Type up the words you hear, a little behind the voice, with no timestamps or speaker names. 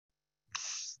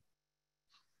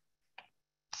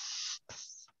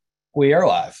We are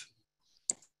live.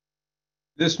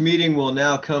 This meeting will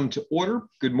now come to order.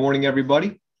 Good morning,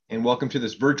 everybody, and welcome to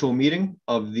this virtual meeting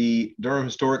of the Durham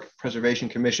Historic Preservation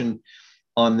Commission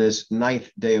on this 9th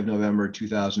day of November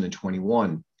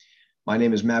 2021. My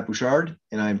name is Matt Bouchard,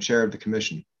 and I am chair of the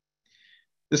commission.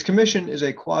 This commission is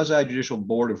a quasi-judicial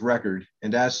board of record,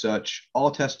 and as such,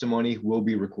 all testimony will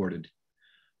be recorded.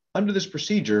 Under this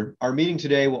procedure, our meeting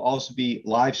today will also be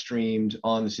live streamed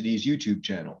on the city's YouTube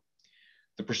channel.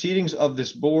 The proceedings of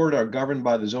this board are governed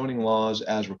by the zoning laws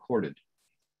as recorded.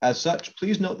 As such,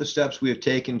 please note the steps we have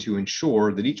taken to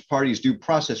ensure that each party's due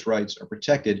process rights are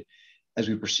protected as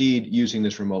we proceed using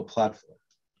this remote platform.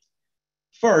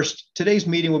 First, today's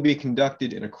meeting will be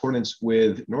conducted in accordance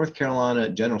with North Carolina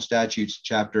General Statutes,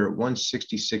 Chapter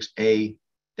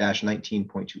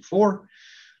 166A-19.24,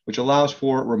 which allows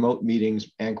for remote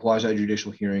meetings and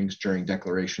quasi-judicial hearings during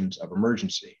declarations of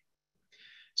emergency.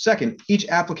 Second, each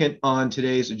applicant on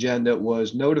today's agenda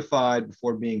was notified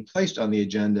before being placed on the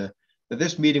agenda that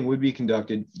this meeting would be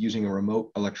conducted using a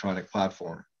remote electronic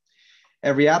platform.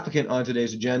 Every applicant on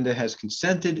today's agenda has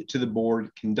consented to the board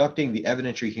conducting the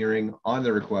evidentiary hearing on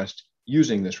their request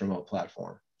using this remote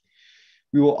platform.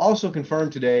 We will also confirm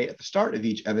today at the start of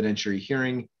each evidentiary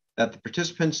hearing that the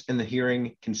participants in the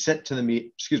hearing consent to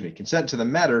the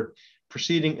matter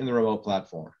proceeding in the remote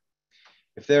platform.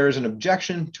 If there is an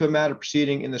objection to a matter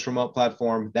proceeding in this remote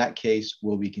platform, that case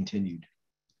will be continued.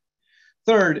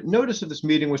 Third, notice of this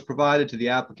meeting was provided to the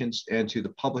applicants and to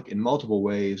the public in multiple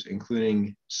ways,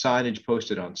 including signage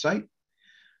posted on site,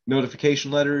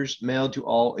 notification letters mailed to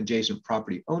all adjacent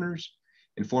property owners,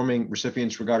 informing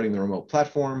recipients regarding the remote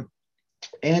platform,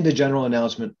 and a general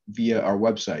announcement via our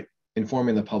website,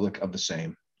 informing the public of the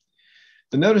same.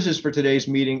 The notices for today's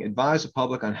meeting advise the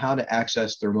public on how to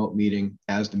access the remote meeting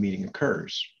as the meeting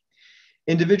occurs.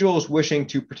 Individuals wishing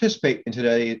to participate in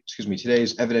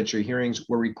today's evidentiary hearings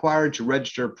were required to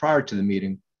register prior to the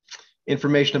meeting.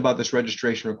 Information about this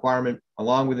registration requirement,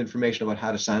 along with information about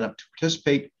how to sign up to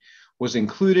participate, was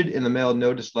included in the mailed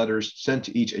notice letters sent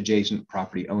to each adjacent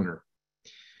property owner.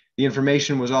 The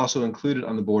information was also included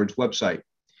on the board's website.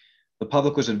 The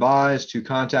public was advised to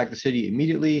contact the city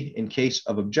immediately in case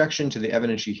of objection to the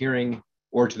evidentiary hearing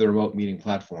or to the remote meeting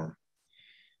platform.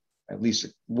 At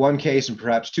least one case and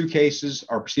perhaps two cases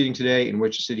are proceeding today in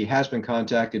which the city has been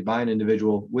contacted by an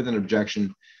individual with an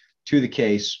objection to the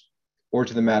case or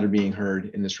to the matter being heard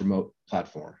in this remote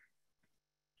platform.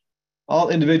 All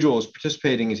individuals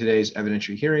participating in today's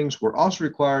evidentiary hearings were also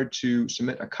required to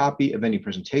submit a copy of any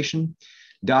presentation,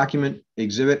 document,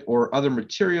 exhibit, or other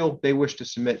material they wish to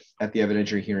submit at the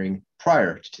evidentiary hearing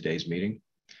prior to today's meeting.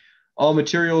 All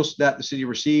materials that the city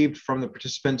received from the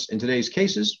participants in today's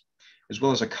cases, as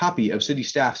well as a copy of city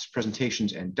staff's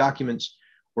presentations and documents,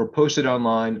 were posted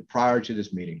online prior to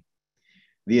this meeting.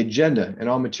 The agenda and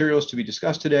all materials to be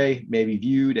discussed today may be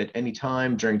viewed at any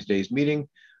time during today's meeting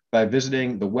by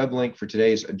visiting the web link for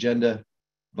today's agenda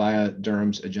via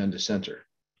Durham's Agenda Center.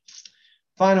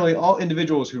 Finally, all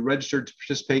individuals who registered to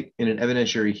participate in an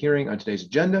evidentiary hearing on today's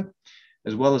agenda,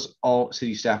 as well as all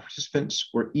city staff participants,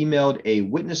 were emailed a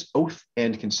witness oath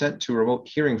and consent to a remote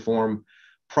hearing form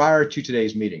prior to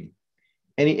today's meeting.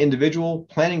 Any individual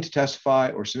planning to testify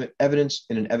or submit evidence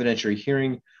in an evidentiary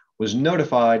hearing was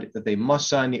notified that they must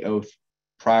sign the oath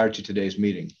prior to today's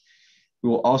meeting. We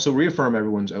will also reaffirm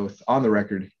everyone's oath on the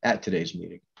record at today's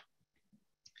meeting.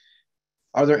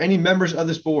 Are there any members of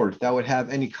this board that would have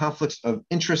any conflicts of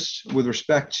interest with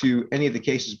respect to any of the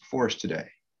cases before us today?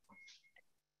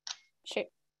 Sure.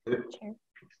 Go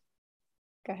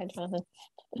ahead, Jonathan.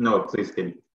 No, please,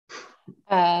 Katie.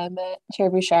 Chair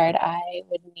Bouchard, I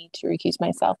would need to recuse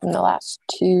myself from the last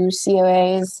two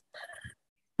COAs.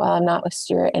 While I'm not with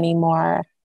Stuart anymore,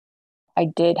 I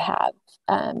did have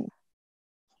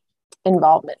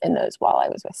involvement in those while I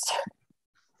was with Stuart.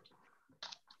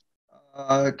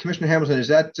 Commissioner Hamilton, is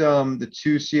that the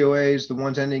two COAs, the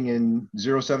ones ending in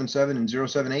 077 and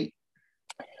 078?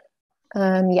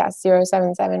 Yes,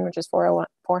 077, which is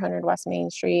 400 West Main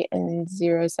Street, and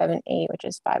 078, which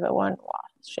is 501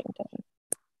 Washington.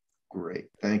 Great,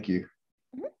 thank you.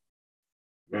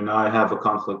 And I have a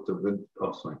conflict of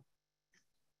sorry.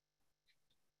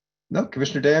 No,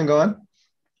 Commissioner Day, go on.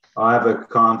 I have a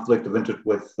conflict of interest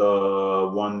with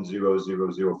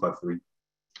 100053.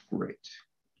 Great.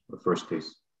 The first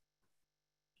case.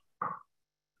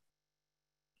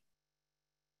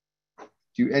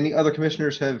 Do any other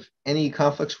commissioners have any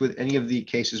conflicts with any of the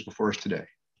cases before us today?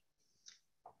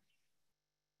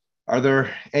 Are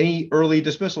there any early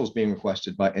dismissals being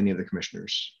requested by any of the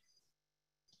commissioners?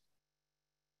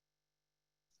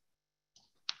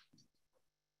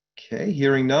 Okay,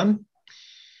 hearing none.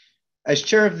 As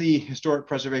chair of the Historic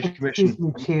Preservation Commission. Excuse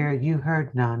me, Chair, you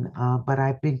heard none, but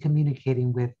I've been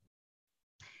communicating with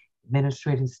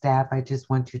administrative staff. I just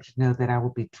want you to know that I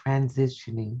will be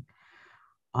transitioning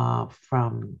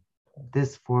from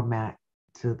this format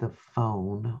to the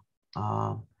phone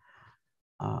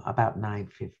about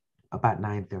 9:30. About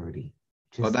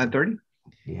 9:30?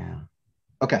 Yeah.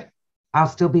 Okay. I'll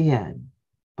still be in,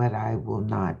 but I will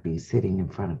not be sitting in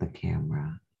front of the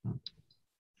camera.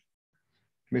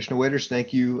 Commissioner Waiters,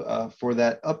 thank you for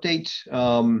that update.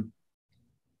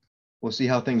 We'll see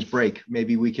how things break.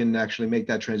 Maybe we can actually make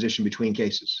that transition between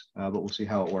cases, but we'll see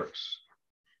how it works.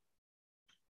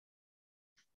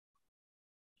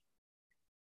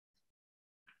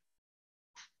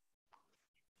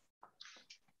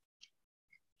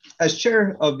 As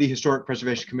chair of the Historic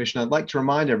Preservation Commission, I'd like to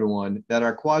remind everyone that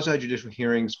our quasi-judicial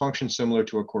hearings function similar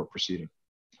to a court proceeding.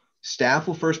 Staff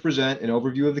will first present an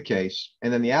overview of the case,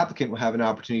 and then the applicant will have an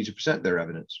opportunity to present their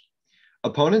evidence.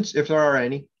 Opponents, if there are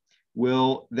any,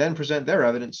 will then present their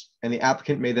evidence, and the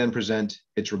applicant may then present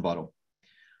its rebuttal.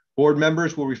 Board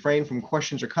members will refrain from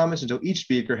questions or comments until each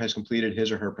speaker has completed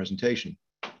his or her presentation.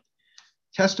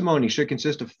 Testimony should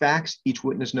consist of facts each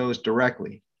witness knows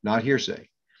directly, not hearsay.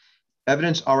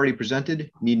 Evidence already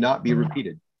presented need not be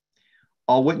repeated.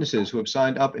 All witnesses who have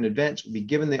signed up in advance will be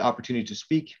given the opportunity to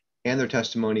speak, and their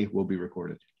testimony will be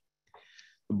recorded.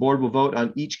 The board will vote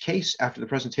on each case after the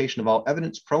presentation of all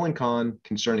evidence, pro and con,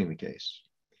 concerning the case.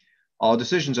 All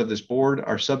decisions of this board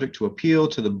are subject to appeal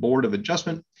to the Board of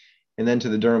Adjustment and then to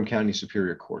the Durham County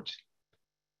Superior Court.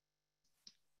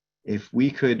 If we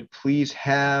could please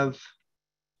have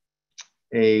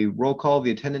a roll call of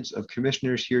the attendance of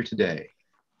commissioners here today.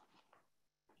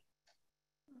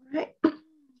 All right.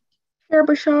 Chair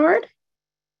Bouchard.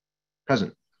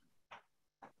 Present.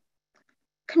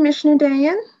 Commissioner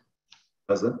Dan.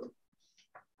 Present.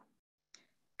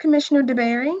 Commissioner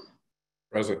DeBerry.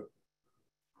 Present.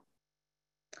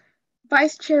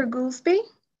 Vice Chair Goolsby.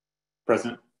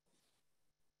 Present.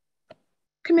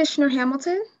 Commissioner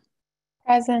Hamilton.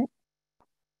 Present.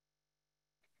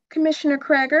 Commissioner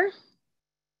Kreger.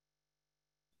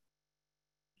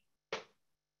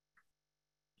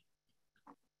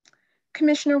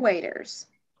 Commissioner Waiters.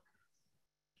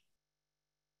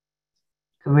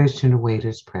 Commissioner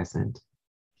Waiters present.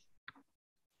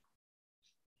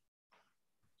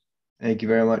 Thank you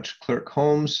very much, Clerk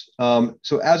Holmes.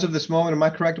 So as of this moment, am I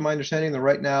correct in my understanding that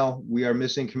right now we are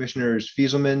missing Commissioners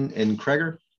Fieselman and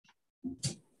Kreger?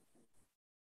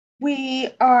 We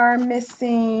are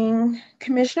missing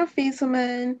Commissioner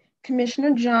Fieselman,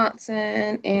 Commissioner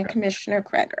Johnson, and Commissioner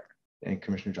Kreger. And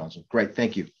Commissioner Johnson. Great,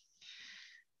 thank you.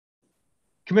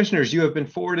 Commissioners, you have been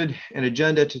forwarded an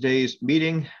agenda to today's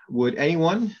meeting. Would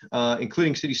anyone,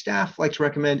 including city staff, like to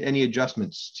recommend any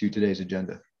adjustments to today's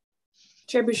agenda?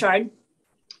 Chair Bouchard.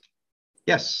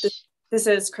 Yes. This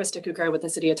is Krista Kukar with the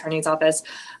City Attorney's Office.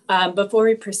 Before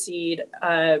we proceed,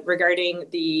 regarding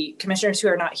the commissioners who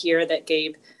are not here that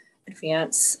gave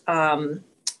advance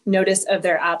notice of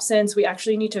their absence, we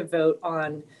actually need to vote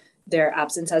on their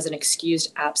absence as an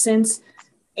excused absence.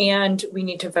 And we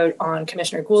need to vote on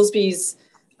Commissioner Goolsby's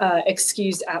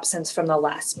excused absence from the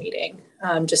last meeting,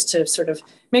 just to sort of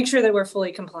make sure that we're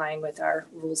fully complying with our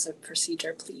rules of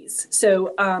procedure, please.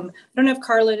 So I don't know if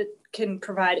Carla can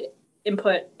provide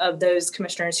input of those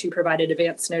commissioners who provided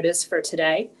advance notice for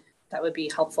today. That would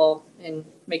be helpful in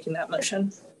making that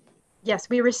motion. Yes,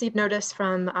 we received notice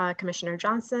from Commissioner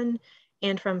Johnson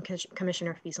and from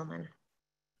Commissioner Fieselman.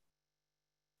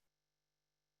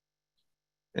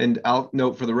 And I'll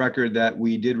note for the record that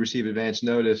we did receive advance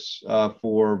notice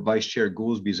for Vice Chair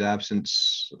Goolsby's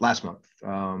absence last month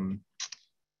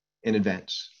in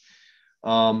advance.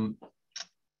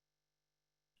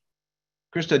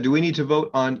 Krista, do we need to vote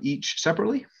on each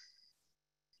separately?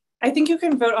 I think you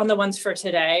can vote on the ones for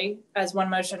today as one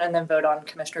motion and then vote on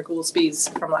Commissioner Goolsby's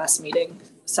from last meeting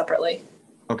separately.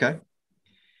 Okay.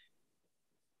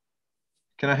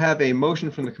 Can I have a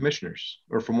motion from the commissioners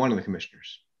or from one of the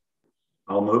commissioners?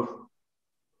 I'll move.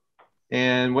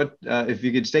 And what, if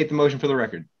you could state the motion for the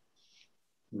record.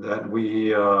 That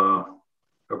we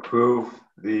approve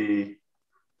the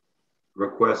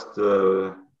request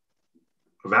of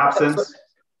absence.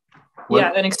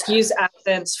 Yeah, an excused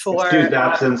absence for. Excused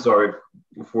absence, sorry,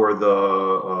 for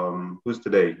the, who's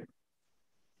today?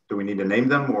 Do we need to name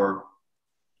them or?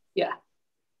 Yeah,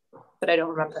 but I don't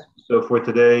remember. So for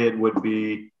today, it would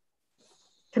be.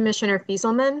 Commissioner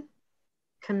Fieselman,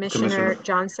 Commissioner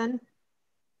Johnson,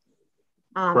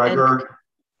 Kreger.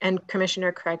 and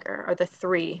Commissioner Kreger are the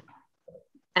three.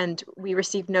 And we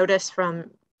received notice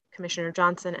from Commissioner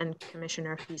Johnson and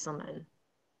Commissioner Fieselman.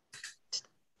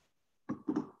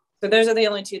 So those are the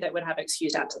only two that would have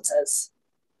excused absences.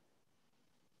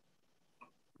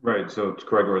 Right, so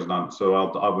Kreger is not, so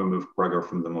I'll remove Kreger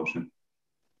from the motion.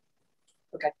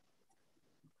 Okay.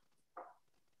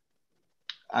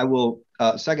 I will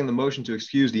second the motion to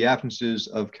excuse the absences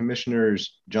of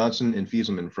Commissioners Johnson and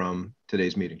Fieselman from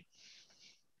today's meeting.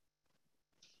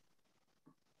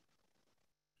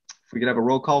 If we could have a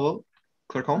roll call vote,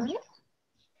 Clerk Holmes? Right.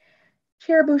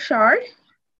 Chair Bouchard,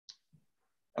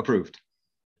 Approved.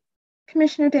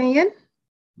 Commissioner Dan,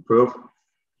 Approve.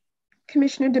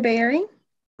 Commissioner DeBerry,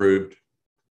 Approved.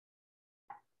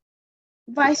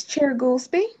 Vice Chair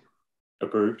Goolsby,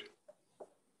 Approved.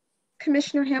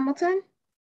 Commissioner Hamilton,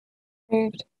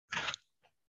 Approved.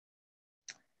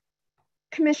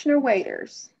 Commissioner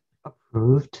Waiters.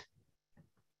 Approved.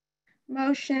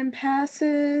 Motion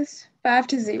passes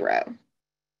 5-0.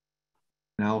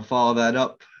 Now I'll follow that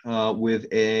up with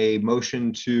a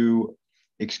motion to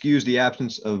excuse the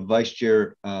absence of Vice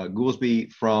Chair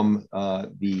Goolsby from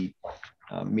the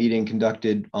meeting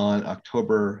conducted on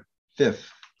October 5th,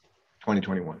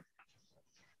 2021.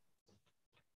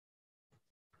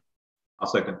 I'll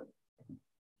second.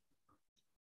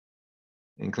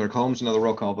 And Clerk Holmes, another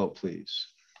roll call vote, please.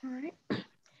 All right.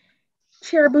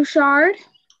 Chair Bouchard,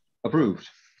 Approved.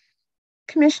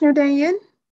 Commissioner Dan,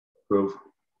 Approve.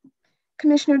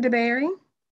 Commissioner DeBerry,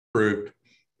 Approved.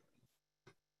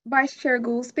 Vice Chair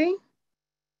Goolsby.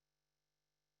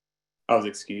 I was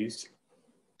excused.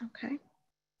 Okay.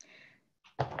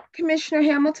 Commissioner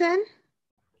Hamilton,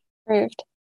 Approved.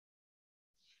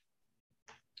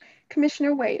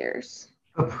 Commissioner Waiters.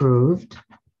 Approved.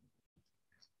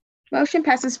 Motion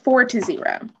passes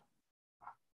 4-0.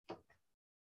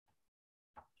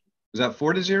 Is that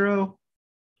 4-0?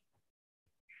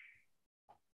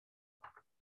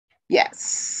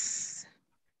 Yes.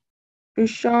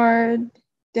 Bouchard,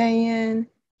 Dan,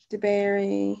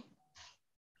 DeBerry,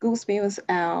 Goolsby was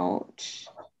out.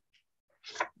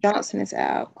 Johnson is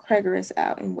out. Kreger is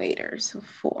out, and Waiters. So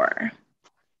 4.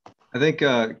 I think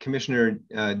Commissioner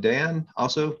Dan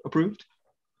also approved.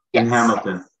 And Yes.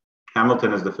 Hamilton.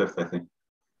 Hamilton is the 5th, I think.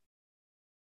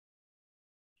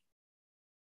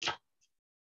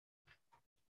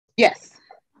 Yes.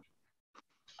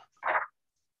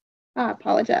 I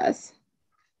apologize.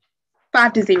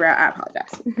 5-0. I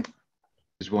apologize.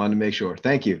 Just wanted to make sure.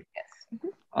 Thank you.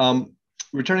 Yes.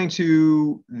 Returning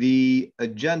to the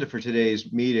agenda for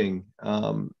today's meeting,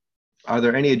 are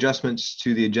there any adjustments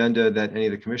to the agenda that any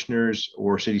of the commissioners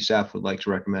or city staff would like to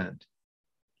recommend?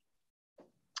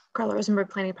 Carla Rosenberg,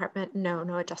 Planning Department.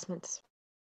 No adjustments.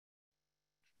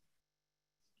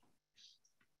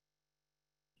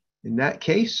 In that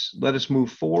case, let us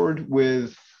move forward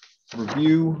with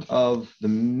review of the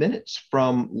minutes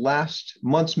from last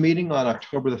month's meeting on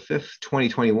October the 5th,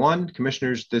 2021.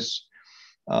 Commissioners, this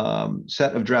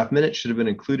set of draft minutes should have been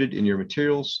included in your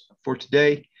materials for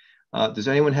today. Does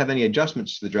anyone have any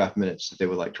adjustments to the draft minutes that they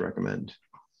would like to recommend?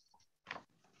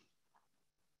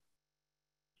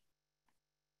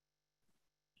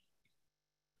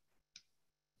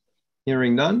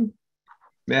 Hearing none,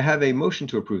 may I have a motion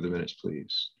to approve the minutes,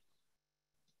 please?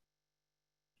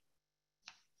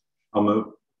 I'll move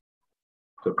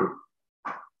to approve.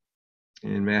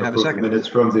 And may I have a Approve second? Minutes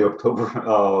from the October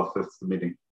 5th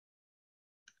meeting.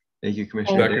 Thank you,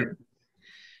 Commissioner. Second.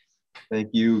 Thank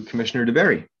you, Commissioner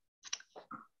DeBerry.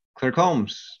 Clerk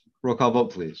Holmes, roll call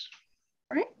vote, please.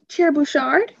 All right. Chair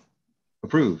Bouchard,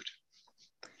 Approved.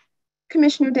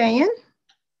 Commissioner Dan,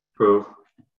 Approve.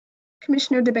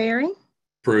 Commissioner DeBerry,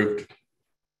 Approved.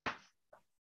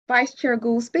 Vice Chair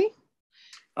Goolsby.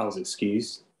 I was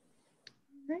excused.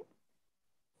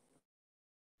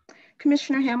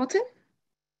 Commissioner Hamilton,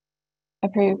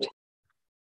 Approved.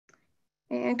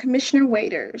 and Commissioner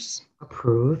Waiters.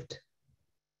 Approved.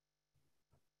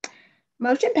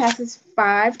 Motion passes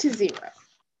 5-0.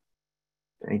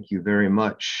 Thank you very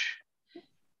much.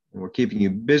 And we're keeping you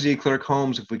busy, Clerk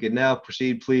Holmes. If we could now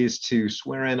proceed, please, to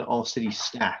swear in all city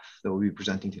staff that will be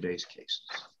presenting today's cases.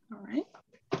 All right.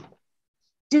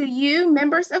 Do you,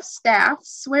 members of staff,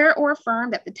 swear or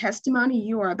affirm that the testimony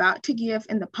you are about to give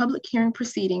in the public hearing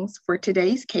proceedings for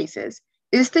today's cases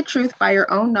is the truth by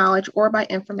your own knowledge or by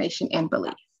information and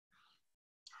belief?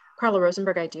 Carla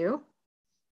Rosenberg, I do.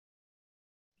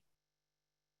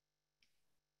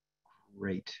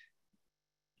 Great.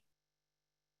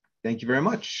 Thank you very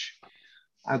much.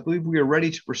 I believe we are ready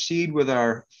to proceed with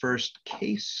our first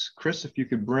case. Chris, if you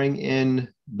could bring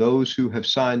in those who have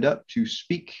signed up to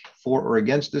speak for or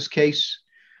against this case.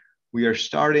 We are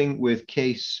starting with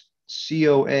case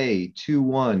COA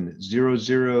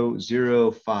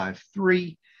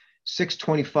 2100053,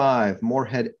 625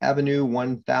 Moorhead Avenue,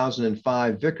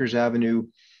 1005 Vickers Avenue,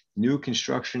 new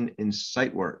construction and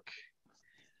site work.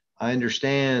 I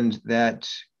understand that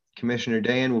Commissioner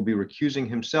Dayan will be recusing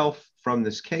himself from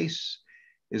this case.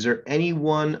 Is there any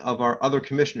one of our other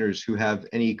commissioners who have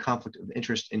any conflict of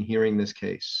interest in hearing this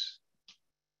case?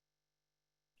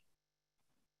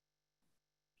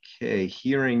 Okay,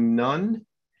 hearing none,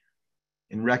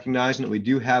 and recognizing that we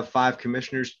do have 5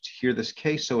 commissioners to hear this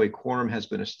case, so a quorum has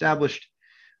been established.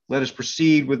 Let us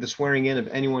proceed with the swearing in of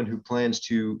anyone who plans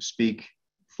to speak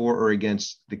for or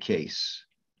against the case.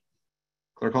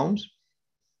 Clerk Holmes?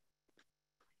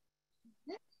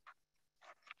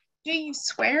 Do you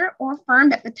swear or affirm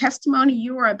that the testimony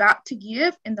you are about to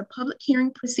give in the public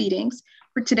hearing proceedings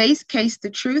for today's case, the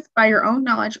truth by your own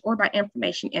knowledge or by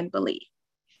information and belief?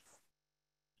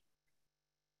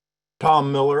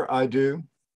 Tom Miller, I do.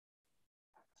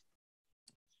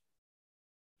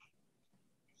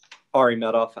 Ari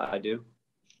Medoff, I do.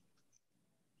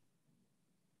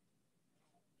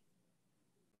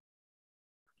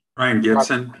 Ryan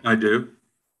Gibson, I do.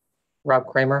 Rob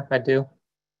Kramer, I do.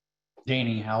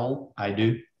 Danny Howell, I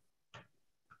do.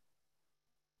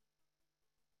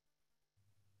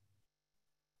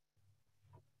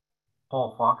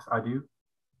 Paul Fox, I do.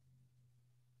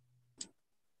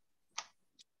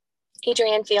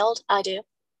 Adrienne Field, I do.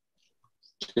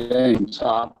 James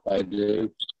Hop, I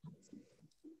do.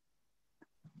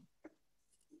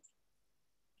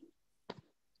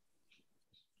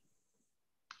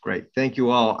 Great, thank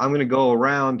you all. I'm going to go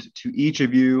around to each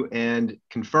of you and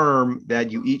confirm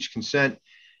that you each consent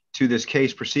to this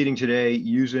case proceeding today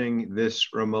using this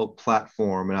remote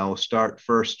platform. And I will start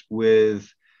first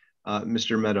with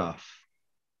Mr. Medoff.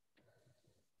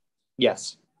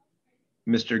 Yes.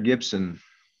 Mr. Gibson.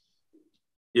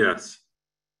 Yes.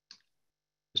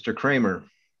 Mr. Kramer.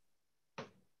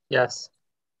 Yes.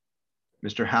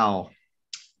 Mr. Howell.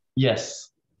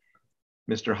 Yes.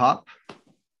 Mr. Hop.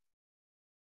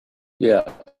 Yeah.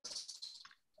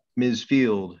 Ms.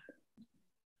 Field.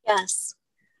 Yes.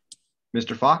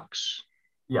 Mr. Fox.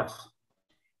 Yes.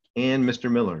 And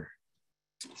Mr. Miller.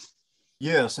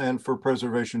 Yes, and for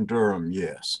Preservation Durham,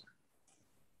 yes.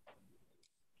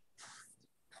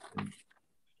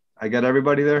 I got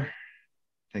everybody there?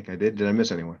 I think I did. Did I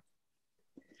miss anyone?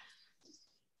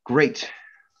 Great.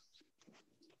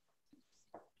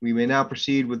 We may now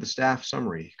proceed with the staff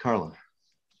summary. Carla.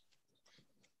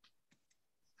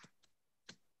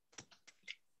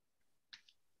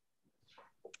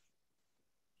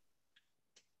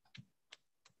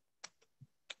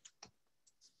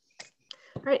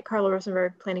 All right, Carla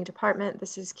Rosenberg, Planning Department.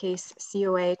 This is case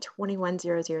COA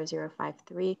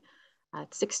 21-00053,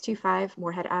 625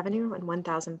 Moorhead Avenue and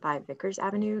 1005 Vickers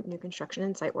Avenue, new construction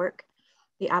and site work.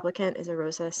 The applicant is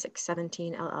Arosa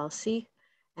 617 LLC,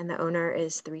 and the owner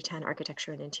is 310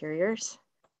 Architecture and Interiors.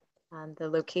 The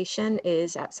location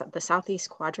is at the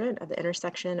southeast quadrant of the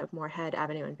intersection of Moorhead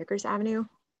Avenue and Vickers Avenue.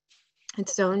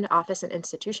 It's zoned office and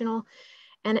institutional,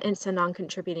 and it's a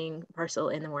non-contributing parcel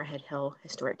in the Moorhead Hill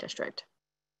Historic District.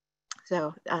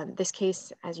 So this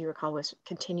case, as you recall, was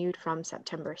continued from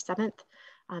September 7th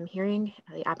hearing.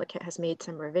 The applicant has made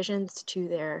some revisions to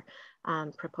their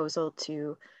proposal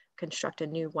to construct a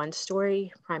new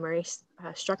one-story primary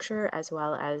structure, as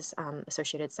well as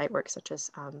associated site work such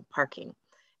as parking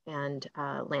and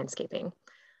landscaping.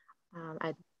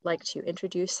 I'd like to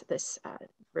introduce this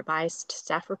revised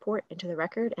staff report into the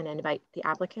record and invite the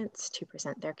applicants to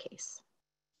present their case.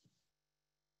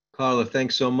 Carla,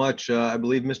 thanks so much. I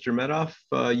believe Mr. Medoff,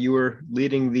 you were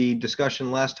leading the discussion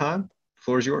last time. The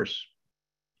floor is yours.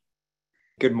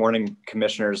 Good morning,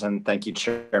 commissioners, and thank you,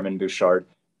 Chairman Bouchard.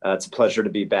 It's a pleasure to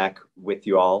be back with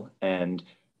you all. And,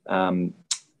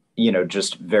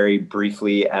 just very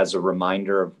briefly as a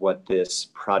reminder of what this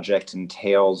project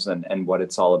entails and what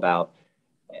it's all about,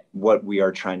 what we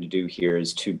are trying to do here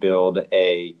is to build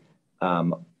a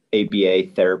ABA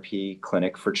therapy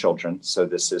clinic for children. So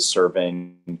this is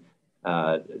serving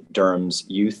Durham's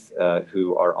youth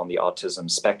who are on the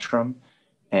autism spectrum,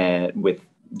 and with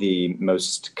the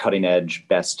most cutting edge,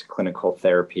 best clinical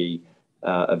therapy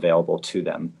available to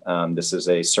them. This is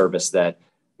a service that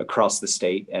across the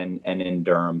state and in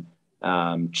Durham,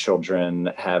 children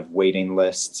have waiting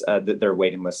lists, they're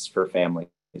waiting lists for families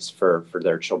for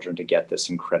their children to get this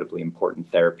incredibly important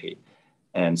therapy.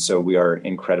 And so we are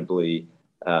incredibly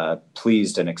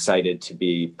pleased and excited to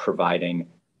be providing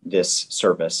this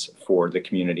service for the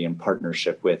community in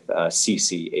partnership with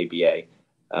CCABA,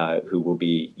 who will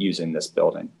be using this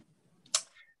building.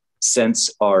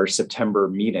 Since our September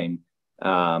meeting,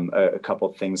 a couple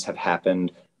of things have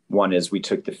happened. One is we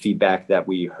took the feedback that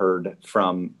we heard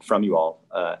from you all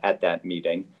at that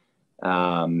meeting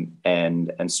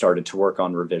and started to work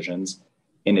on revisions.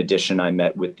 In addition, I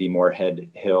met with the Moorhead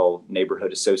Hill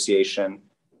Neighborhood Association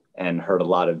and heard a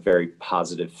lot of very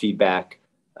positive feedback,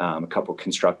 a couple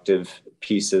constructive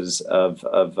pieces of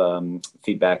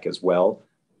feedback as well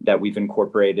that we've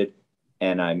incorporated.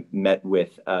 And I met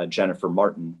with Jennifer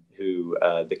Martin, who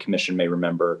the commission may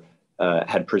remember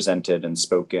had presented and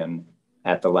spoken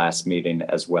at the last meeting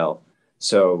as well.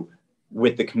 So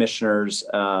with the commissioners,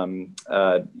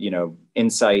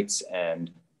 insights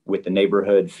and with the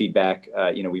neighborhood feedback,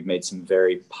 we've made some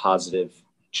very positive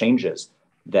changes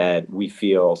that we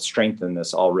feel strengthen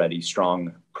this already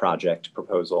strong project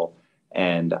proposal.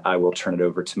 And I will turn it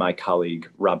over to my colleague,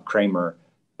 Rob Kramer,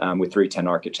 with 310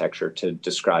 Architecture to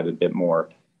describe a bit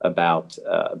more about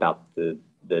the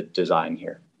design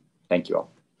here. Thank you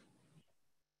all.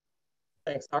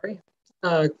 Thanks, Ari.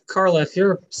 Carla, if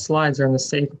your slides are in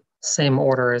the same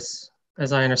order as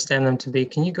I understand them to be,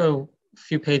 can you go a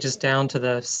few pages down to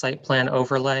the site plan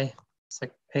overlay? It's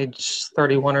like page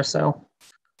 31 or so.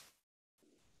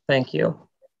 Thank you.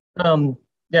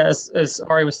 Yeah, as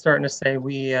Ari was starting to say,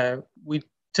 we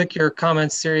took your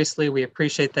comments seriously. We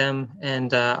appreciate them,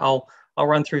 and I'll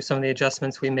run through some of the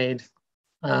adjustments we made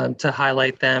to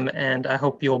highlight them, and I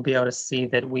hope you'll be able to see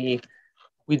that we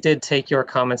did take your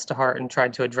comments to heart and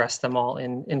tried to address them all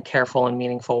in careful and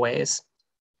meaningful ways.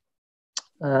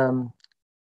 Carla,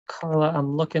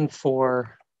 I'm looking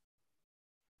for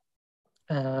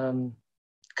a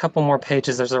couple more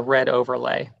pages. There's a red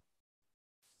overlay.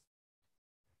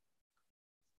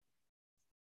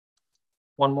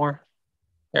 One more.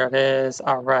 There it is.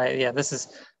 All right. Yeah, this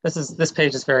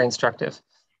page is very instructive,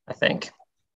 I think.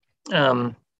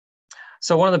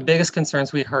 So one of the biggest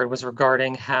concerns we heard was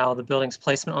regarding how the building's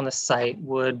placement on the site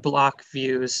would block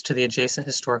views to the adjacent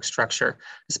historic structure,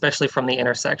 especially from the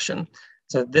intersection.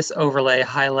 So this overlay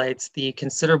highlights the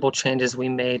considerable changes we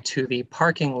made to the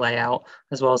parking layout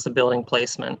as well as the building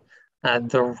placement.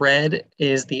 The red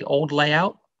is the old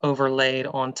layout overlaid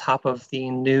on top of the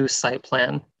new site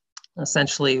plan.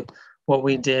 Essentially, what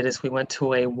we did is we went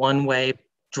to a one-way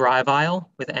drive aisle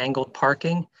with angled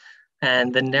parking,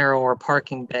 and the narrower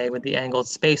parking bay with the angled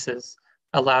spaces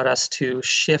allowed us to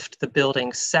shift the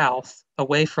building south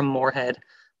away from Moorhead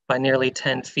by nearly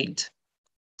 10 feet.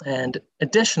 And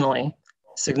additionally,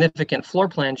 significant floor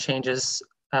plan changes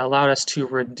allowed us to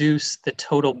reduce the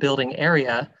total building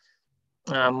area,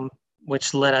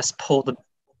 which let us pull the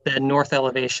north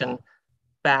elevation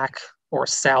back or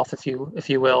south, if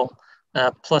you will,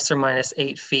 plus or minus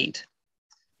 8 feet.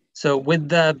 So with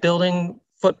the building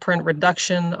footprint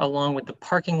reduction, along with the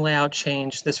parking layout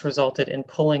change, this resulted in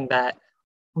pulling that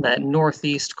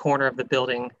northeast corner of the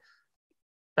building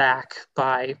back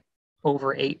by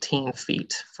over 18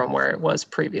 feet from where it was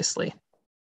previously.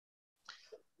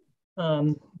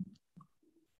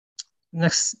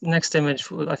 Next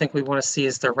image I think we want to see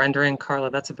is the rendering. Carla,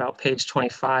 that's about page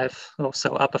 25,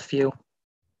 so up a few.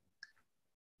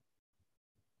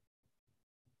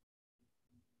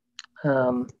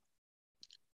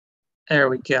 There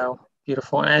we go.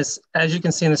 Beautiful. And as you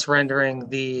can see in this rendering,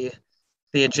 the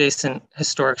adjacent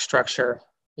historic structure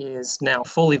is now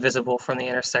fully visible from the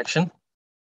intersection.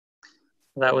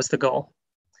 That was the goal.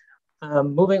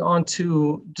 Moving on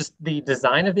to just the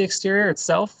design of the exterior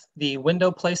itself, the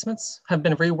window placements have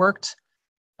been reworked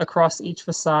across each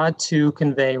facade to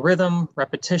convey rhythm,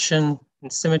 repetition,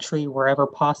 and symmetry wherever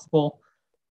possible.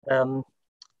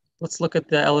 Let's look at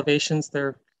the elevations.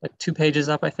 They're like 2 pages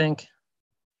up, I think.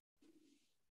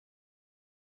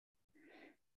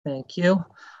 Thank you.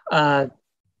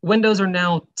 Windows are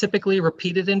now typically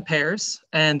repeated in pairs,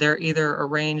 and they're either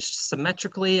arranged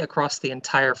symmetrically across the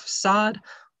entire facade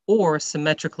or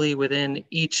symmetrically within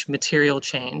each material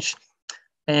change.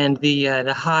 And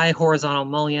the high horizontal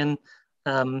mullion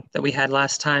that we had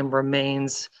last time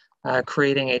remains,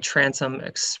 creating a transom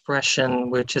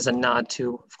expression, which is a nod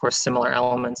to, of course, similar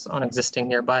elements on existing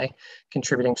nearby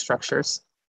contributing structures.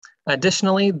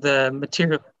 Additionally, the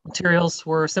materials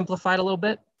were simplified a little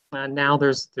bit. Now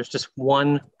there's just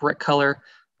one brick color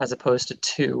as opposed to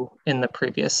 2 in the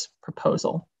previous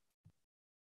proposal.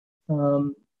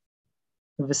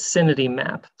 Vicinity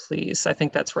map, please. I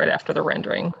think that's right after the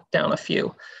rendering, down a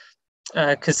few.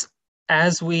 Because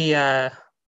as we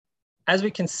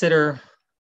consider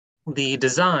the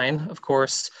design, of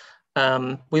course,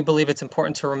 we believe it's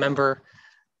important to remember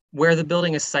where the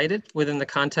building is sited within the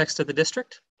context of the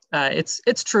district.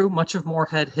 It's true, much of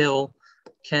Moorhead Hill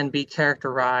can be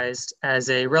characterized as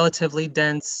a relatively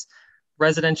dense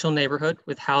residential neighborhood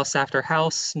with house after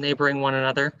house neighboring one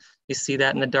another. You see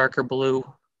that in the darker blue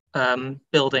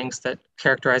buildings that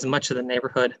characterize much of the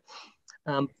neighborhood.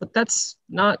 But that's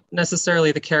not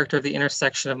necessarily the character of the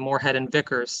intersection of Moorhead and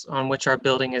Vickers on which our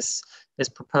building is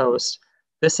proposed.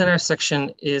 This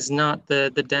intersection is not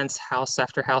the dense house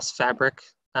after house fabric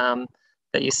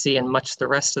that you see in much of the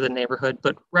rest of the neighborhood,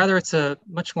 but rather it's a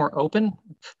much more open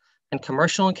and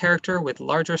commercial in character with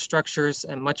larger structures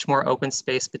and much more open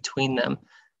space between them.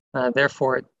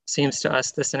 Therefore, it seems to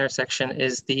us this intersection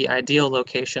is the ideal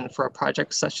location for a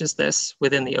project such as this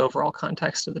within the overall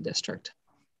context of the district.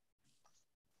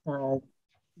 I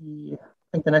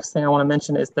think the next thing I want to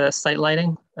mention is the site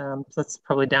lighting. So that's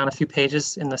probably down a few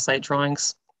pages in the site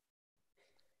drawings.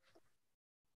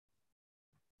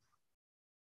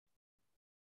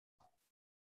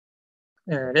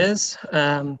 There it is.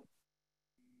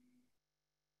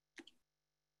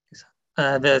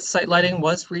 The site lighting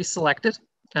was reselected.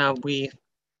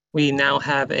 We now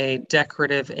have a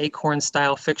decorative acorn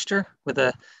style fixture with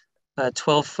a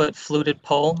 12-foot fluted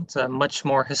pole. It's a much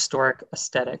more historic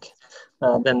aesthetic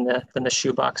than the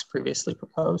shoebox previously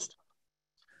proposed.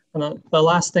 And the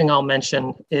last thing I'll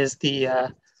mention is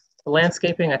the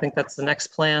landscaping. I think that's the next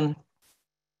plan.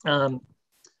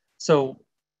 So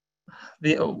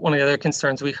one of the other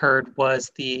concerns we heard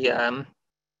was the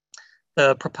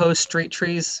proposed street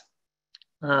trees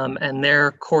and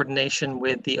their coordination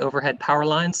with the overhead power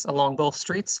lines along both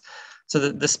streets. So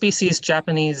the species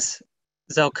Japanese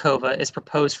Zelkova is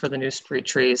proposed for the new street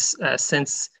trees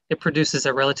since it produces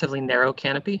a relatively narrow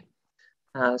canopy.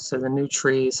 So the new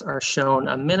trees are shown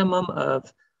a minimum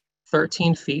of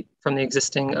 13 feet from the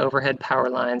existing overhead power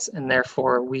lines, and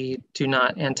therefore we do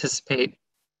not anticipate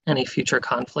any future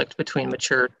conflict between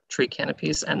mature tree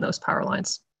canopies and those power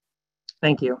lines.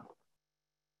 Thank you.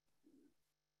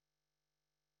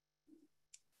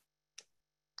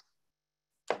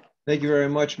 Thank you very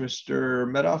much, Mr.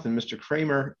 Medoff and Mr.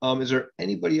 Kramer. Is there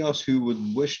anybody else who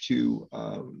would wish to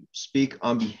speak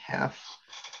on behalf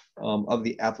of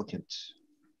the applicant?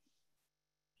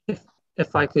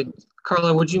 If I could,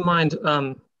 Carla, would you mind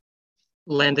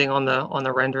landing on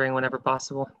the rendering whenever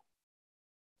possible?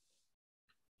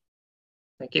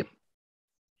 Thank you.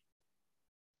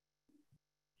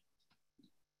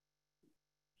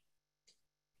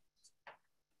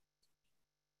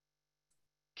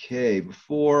 Okay,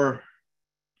 before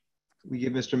we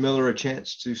give Mr. Miller a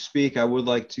chance to speak, I would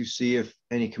like to see if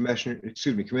any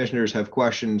commissioners have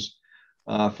questions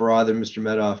for either Mr.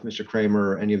 Medoff, Mr.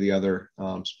 Kramer, or any of the other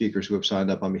speakers who have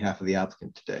signed up on behalf of the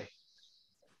applicant today.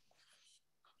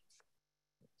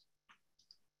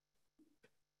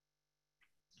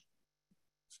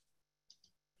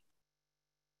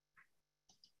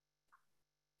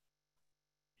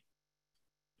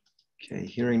 Okay,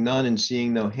 hearing none and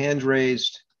seeing no hands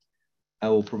raised, I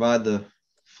will provide the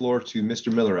floor to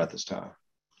Mr. Miller at this time.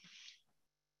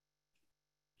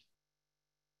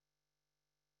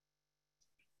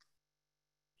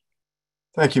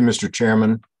 Thank you, Mr.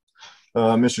 Chairman.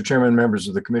 Mr. Chairman, members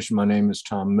of the commission, my name is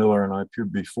Tom Miller, and I appear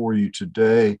before you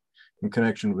today in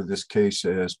connection with this case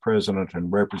as president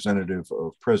and representative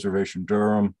of Preservation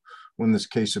Durham. When this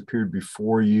case appeared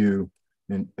before you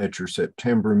at your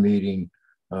September meeting,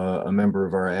 a member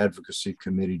of our advocacy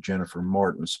committee, Jennifer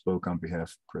Martin, spoke on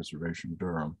behalf of Preservation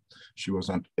Durham. She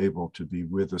wasn't able to be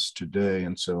with us today,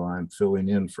 and so I'm filling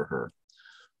in for her.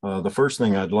 The first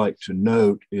thing I'd like to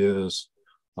note is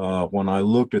when I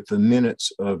looked at the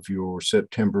minutes of your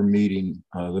September meeting,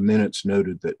 the minutes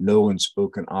noted that no one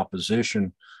spoke in opposition.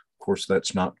 Of course,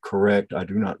 that's not correct. I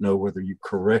do not know whether you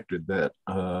corrected that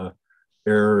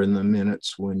error in the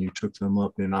minutes when you took them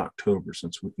up in October,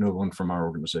 since no one from our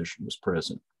organization was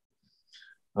present.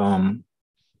 And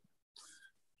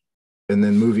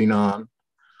then moving on,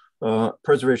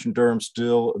 Preservation Durham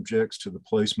still objects to the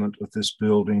placement of this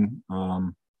building.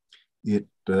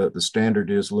 The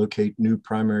standard is locate new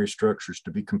primary structures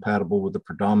to be compatible with the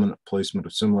predominant placement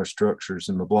of similar structures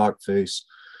in the block face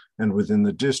and within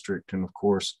the district. And of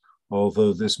course,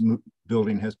 although this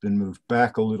building has been moved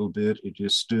back a little bit, it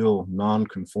is still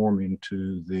non-conforming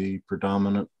to the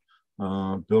predominant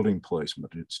building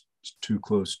placement. It's too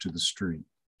close to the street.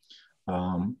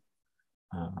 Like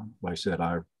I said,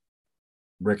 I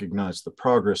recognize the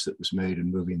progress that was made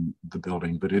in moving the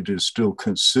building, but it is still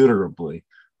considerably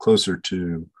closer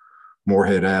to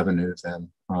Moorhead Avenue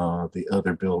than the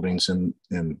other buildings in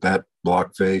that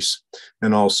block face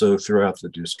and also throughout the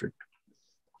district.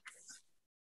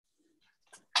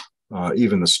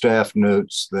 Even the staff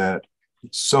notes that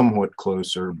it's somewhat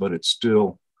closer, but it's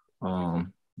still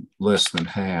less than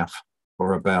half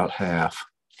or about half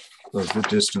of the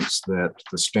distance that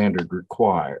the standard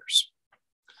requires.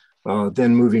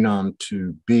 Then moving on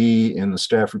to B in the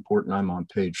staff report, and I'm on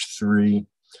page 3.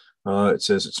 It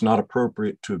says it's not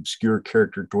appropriate to obscure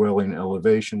character dwelling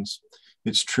elevations.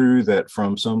 It's true that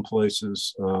from some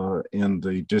places in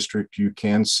the district you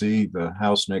can see the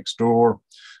house next door,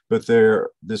 but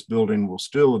this building will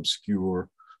still obscure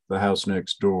the house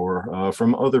next door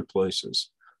from other places.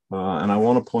 And I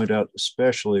want to point out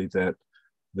especially that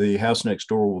the house next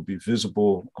door will be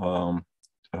visible from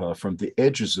the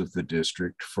edges of the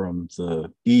district, from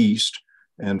the east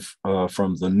and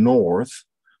from the north,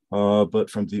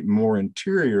 but from the more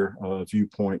interior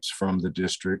viewpoints from the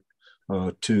district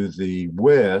to the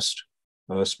west,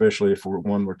 especially if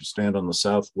one were to stand on the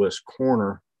southwest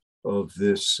corner of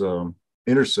this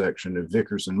intersection of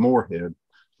Vickers and Moorhead,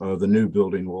 the new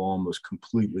building will almost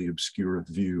completely obscure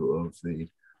the view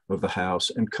of the house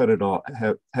and cut it off,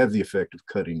 have the effect of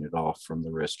cutting it off from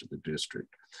the rest of the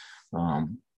district.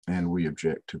 And we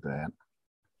object to that,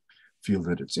 feel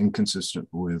that it's inconsistent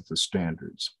with the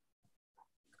standards.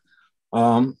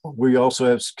 We also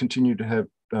have continued to have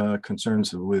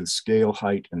concerns with scale,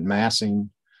 height, and massing.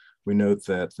 We note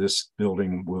that this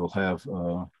building will have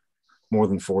more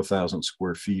than 4,000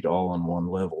 square feet all on one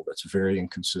level. That's very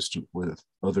inconsistent with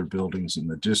other buildings in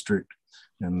the district,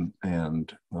 and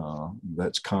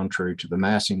that's contrary to the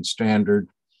massing standard.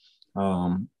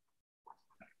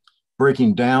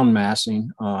 Breaking down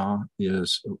massing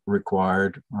is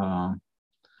required,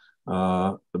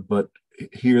 but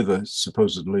here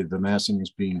supposedly the massing is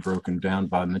being broken down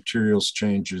by materials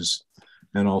changes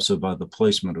and also by the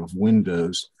placement of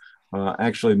windows.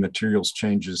 Actually, materials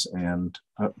changes and,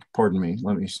 pardon me,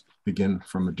 let me begin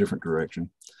from a different direction.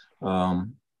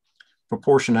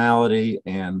 Proportionality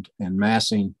and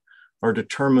massing are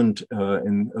determined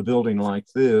in a building like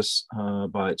this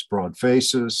by its broad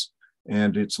faces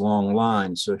and its long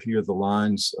lines. So here the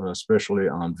lines, especially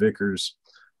on Vickers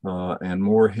and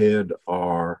Moorhead,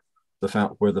 are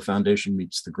where the foundation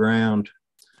meets the ground.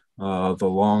 The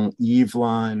long eave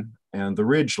line and the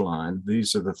ridge line,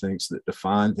 these are the things that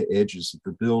define the edges of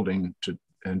the building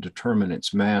and determine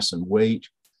its mass and weight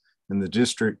in the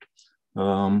district.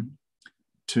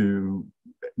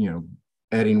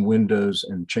 Adding windows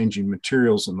and changing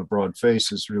materials in the broad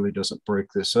faces really doesn't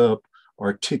break this up.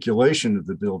 Articulation of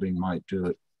the building might do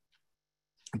it,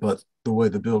 but the way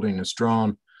the building is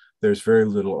drawn, there's very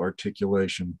little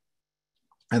articulation.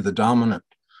 And the dominant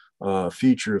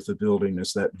feature of the building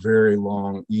is that very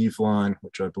long eave line,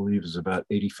 which I believe is about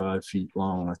 85 feet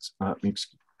long. That's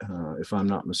if I'm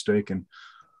not mistaken,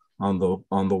 on the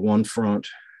one front,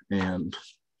 and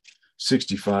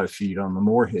 65 feet on the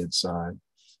Moorhead side.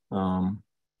 And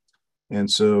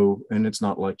it's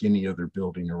not like any other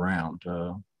building around.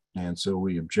 And so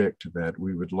we object to that.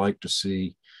 We would like to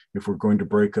see, if we're going to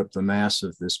break up the mass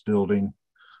of this building,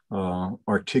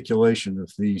 articulation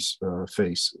of these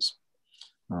faces.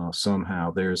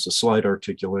 Somehow there's a slight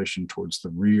articulation towards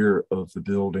the rear of the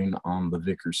building on the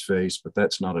Vickers face, but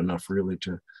that's not enough really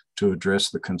to address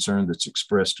the concern that's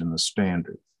expressed in the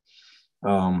standard.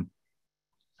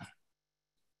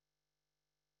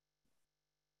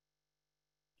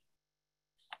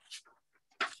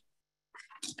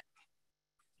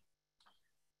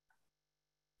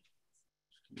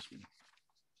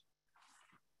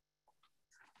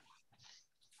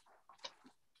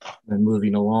 And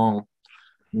moving along,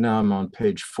 now I'm on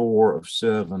page 4 of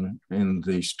 7 in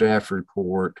the staff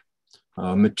report,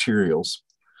 materials.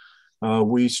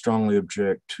 We strongly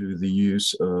object to the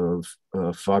use of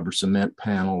fiber cement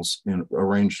panels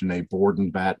arranged in a board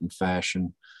and batten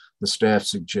fashion. The staff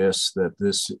suggests that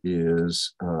this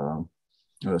is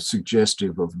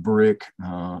suggestive of brick.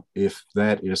 If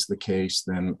that is the case,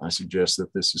 then I suggest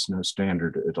that this is no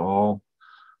standard at all.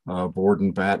 Board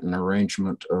and batten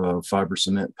arrangement of fiber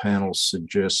cement panels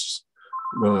suggests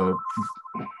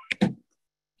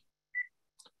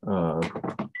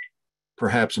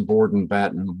perhaps board and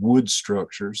batten wood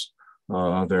structures.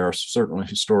 There are certainly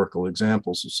historical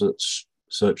examples of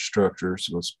such structures,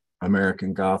 was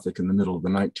American Gothic in the middle of the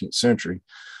 19th century,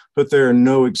 but there are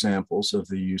no examples of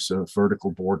the use of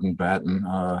vertical board and batten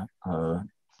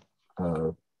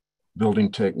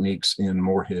building techniques in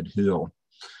Moorhead Hill.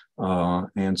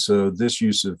 And so this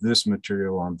use of this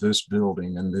material on this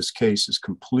building in this case is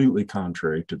completely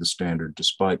contrary to the standard,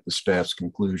 despite the staff's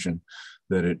conclusion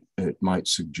that it might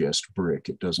suggest brick.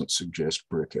 It doesn't suggest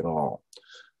brick at all.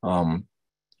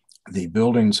 The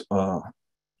buildings all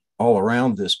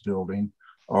around this building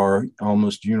are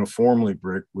almost uniformly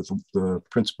brick, with the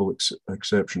principal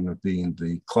exception of being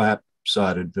the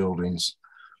clap-sided buildings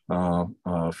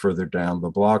further down the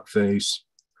block face.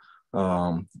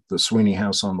 the Sweeney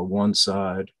house on the one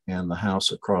side and the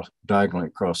house diagonally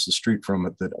across the street from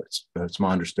it that it's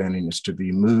my understanding is to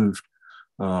be moved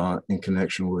in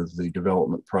connection with the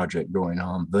development project going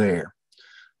on there.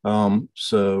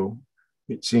 So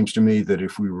it seems to me that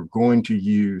if we were going to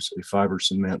use a fiber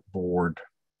cement board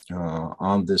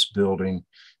on this building,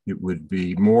 it would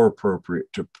be more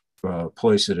appropriate to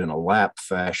place it in a lap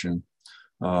fashion,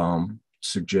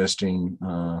 suggesting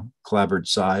clapboard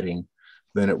siding,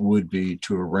 than it would be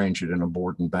to arrange it in a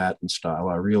board and batten style.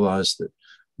 I realize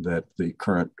that the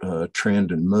current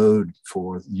trend and mode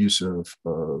for use of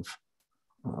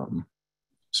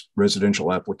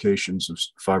residential applications of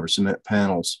fiber cement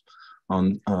panels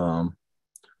on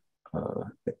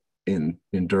in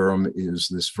Durham is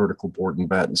this vertical board and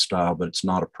batten style, but it's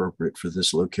not appropriate for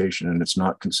this location and it's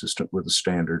not consistent with the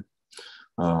standard.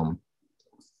 I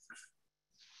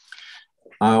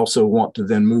also want to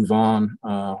then move on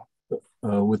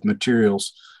with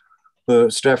materials. The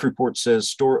staff report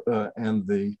says and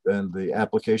the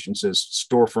application says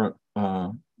storefront,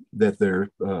 that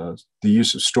the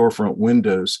use of storefront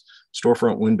windows.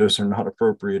 Storefront windows are not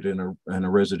appropriate in a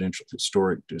residential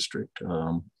historic district.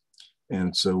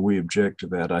 And so we object to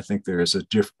that. I think there is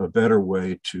a better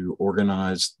way to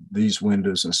organize these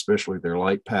windows, and especially their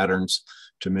light patterns,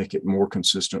 to make it more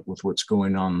consistent with what's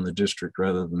going on in the district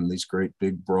rather than these great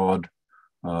big broad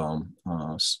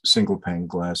single pane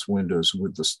glass windows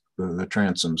with the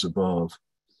transoms above.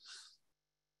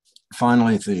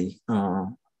 Finally,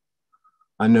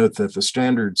 I note that the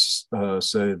standards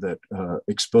say that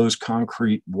exposed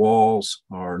concrete walls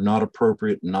are not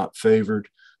appropriate and not favored,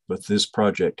 but this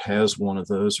project has one of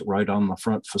those right on the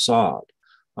front facade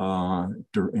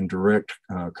in direct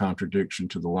contradiction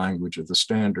to the language of the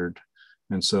standard.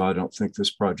 And so I don't think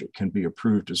this project can be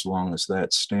approved as long as that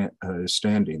is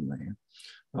standing there.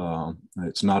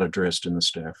 It's not addressed in the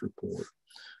staff report.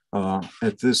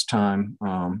 At this time,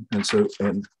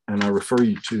 and I refer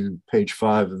you to page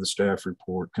 5 of the staff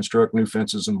report. Construct new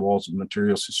fences and walls of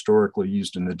materials historically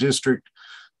used in the district.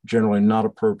 Generally not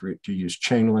appropriate to use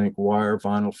chain link, wire,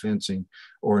 vinyl fencing,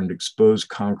 or an exposed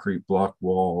concrete block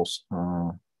walls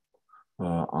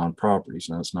on properties.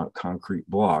 Now it's not concrete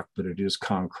block, but it is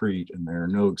concrete, and there are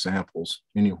no examples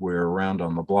anywhere around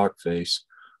on the block face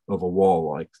of a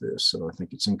wall like this. So I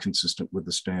think it's inconsistent with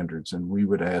the standards, and we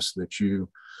would ask that you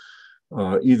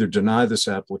either deny this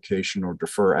application or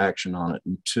defer action on it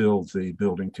until the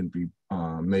building can be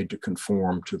made to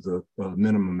conform to the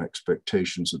minimum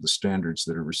expectations of the standards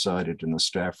that are recited in the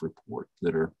staff report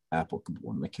that are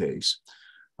applicable in the case.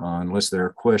 Unless there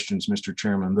are questions, Mr.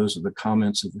 Chairman, those are the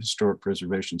comments of the Historic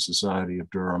Preservation Society of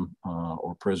Durham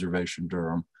or Preservation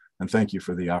Durham, and thank you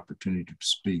for the opportunity to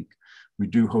speak. We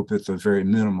do hope at the very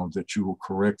minimum that you will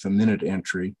correct the minute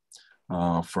entry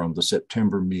from the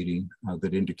September meeting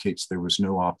that indicates there was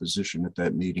no opposition at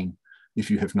that meeting,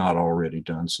 if you have not already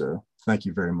done so. Thank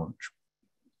you very much.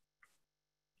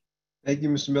 Thank you,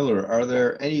 Mr. Miller. Are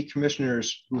there any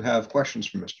commissioners who have questions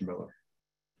for Mr. Miller?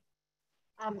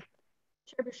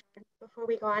 Chair Bouchard, before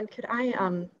we go on, could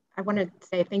I want to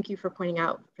say thank you for pointing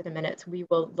out for the minutes. We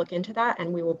will look into that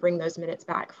and we will bring those minutes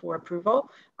back for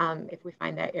approval if we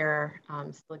find that error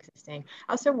still existing.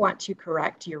 I also want to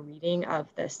correct your reading of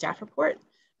the staff report.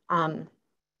 Let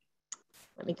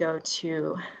me go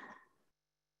to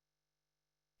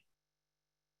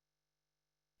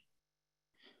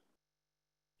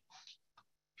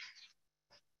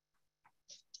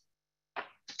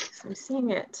so I'm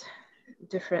seeing it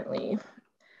differently.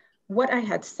 What I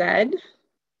had said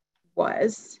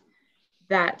was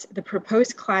that the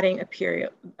proposed cladding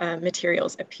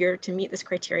materials appear to meet this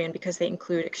criterion because they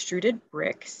include extruded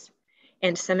bricks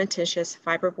and cementitious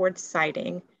fiberboard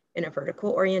siding in a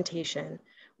vertical orientation,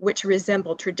 which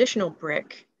resemble traditional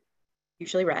brick,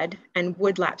 usually red, and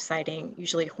wood lap siding,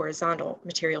 usually horizontal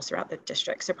materials throughout the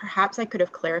district. So perhaps I could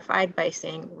have clarified by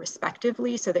saying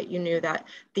respectively so that you knew that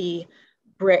the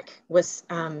brick was,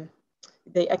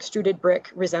 the extruded brick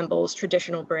resembles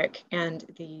traditional brick, and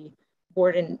the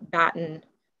board and batten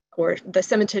or the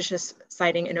cementitious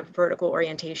siding in a vertical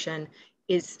orientation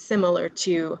is similar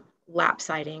to lap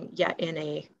siding, yet in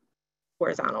a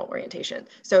horizontal orientation.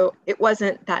 So it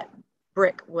wasn't that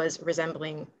brick was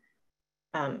resembling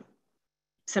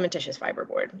cementitious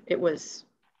fiberboard. It was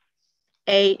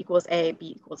A equals A,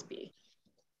 B equals B.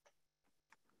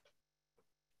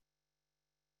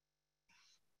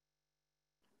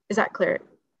 Is that clear?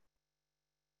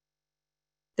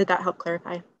 Did that help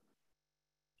clarify?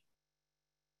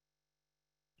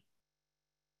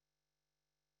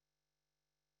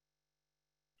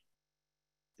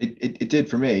 It did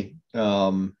for me.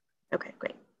 Okay,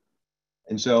 great.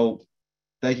 And so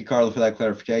Thank you, Carla, for that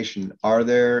clarification. Are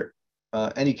there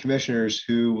any commissioners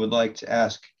who would like to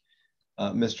ask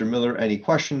Mr. Miller any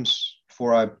questions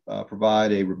before I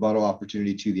provide a rebuttal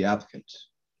opportunity to the applicant?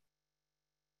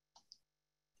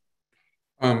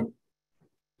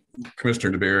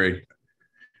 Commissioner DeBerry,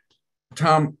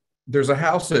 Tom, there's a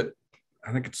house at,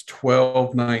 I think it's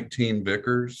 1219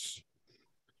 Vickers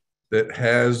that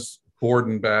has board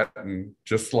and batten,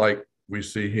 just like we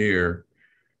see here.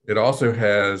 It also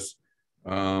has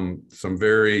some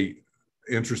very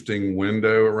interesting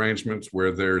window arrangements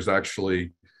where there's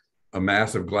actually a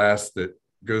massive glass that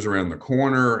goes around the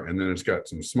corner, and then it's got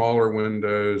some smaller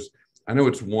windows. I know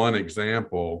it's one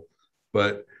example,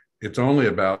 but it's only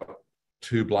about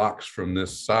 2 blocks from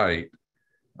this site.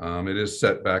 It is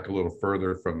set back a little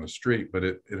further from the street, but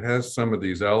it has some of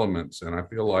these elements, and I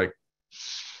feel like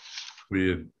we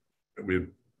had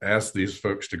asked these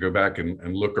folks to go back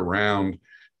and look around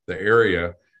the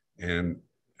area, and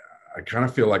I kind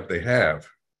of feel like they have.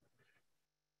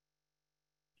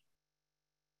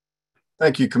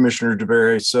 Thank you, Commissioner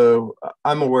DeBerry. So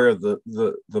I'm aware of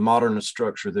the modernist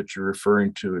structure that you're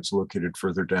referring to. It's located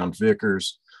further down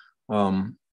Vickers.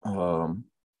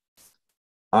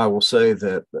 I will say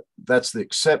that that's the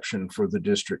exception for the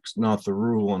districts, not the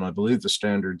rule. And I believe the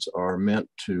standards are meant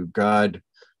to guide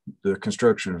the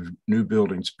construction of new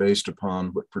buildings based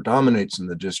upon what predominates in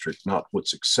the district, not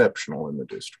what's exceptional in the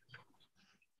district.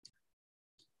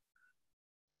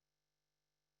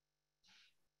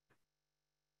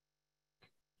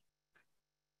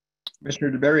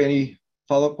 Commissioner DeBerry, any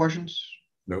follow-up questions?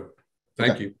 Nope.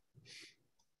 Thank you.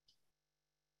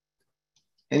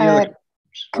 Any other?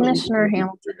 Commissioner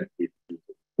Hamilton,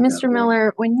 Mr.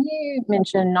 Miller, when you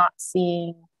mentioned not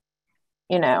seeing,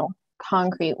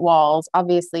 concrete walls,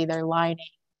 obviously they're lining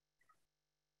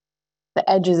the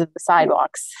edges of the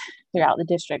sidewalks throughout the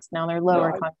districts. Now they're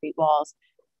lower concrete walls.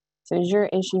 So is your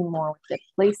issue more with the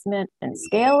placement and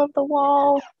scale of the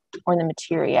wall or the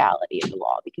materiality of the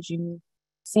wall? Because you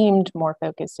seemed more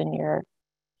focused in your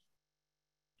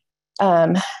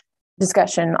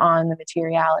discussion on the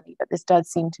materiality, but this does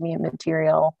seem to be a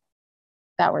material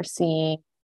that we're seeing,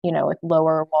 with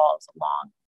lower walls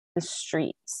along the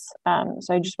streets.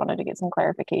 So I just wanted to get some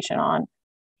clarification on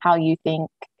how you think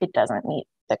it doesn't meet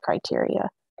the criteria.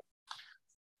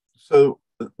 So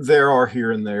there are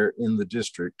here and there in the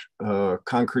district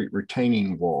concrete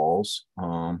retaining walls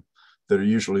that are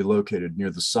usually located near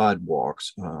the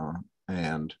sidewalks.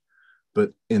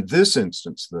 But in this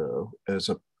instance, though, as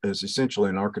essentially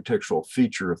an architectural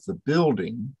feature of the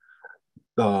building,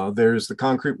 there's the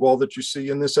concrete wall that you see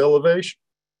in this elevation.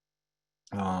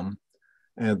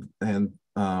 And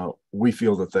we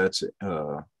feel that that's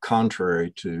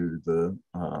contrary to the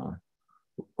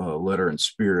letter and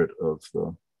spirit of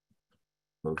the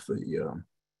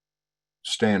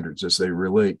standards as they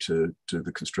relate to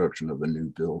the construction of a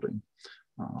new building.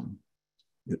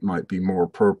 It might be more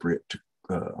appropriate to,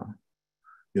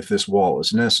 if this wall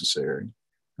is necessary,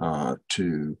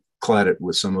 to clad it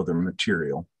with some other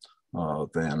material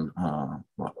than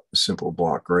simple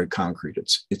block gray concrete.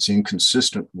 It's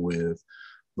inconsistent with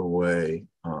the way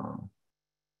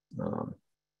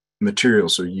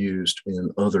materials are used in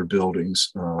other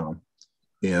buildings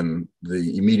in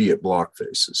the immediate block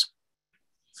faces.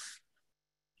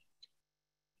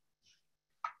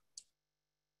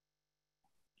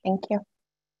 Thank you.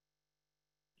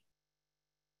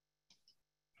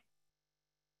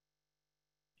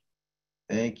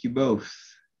 Thank you both.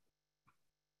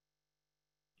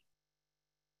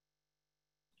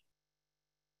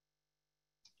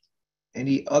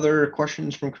 Any other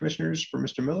questions from commissioners for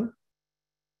Mr. Miller?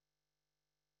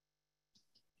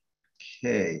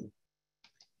 Okay.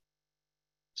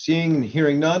 Seeing and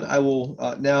hearing none, I will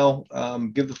now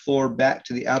give the floor back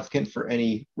to the applicant for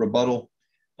any rebuttal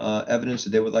evidence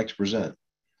that they would like to present.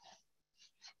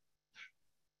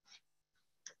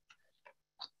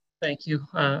 Thank you.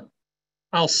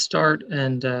 I'll start,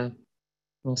 and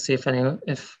we'll see if any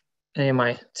of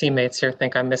my teammates here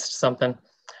think I missed something.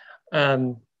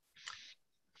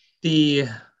 The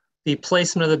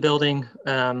placement of the building,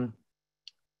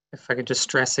 if I could just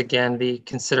stress again, the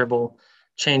considerable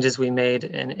changes we made,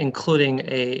 and including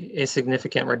a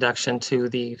significant reduction to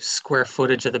the square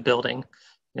footage of the building,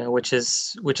 which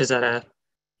is at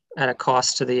a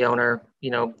cost to the owner,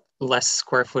 less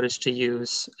square footage to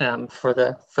use for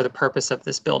the purpose of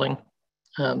this building.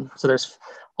 So there's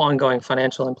ongoing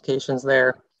financial implications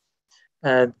there.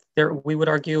 We would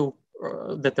argue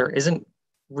that there isn't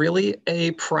really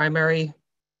a primary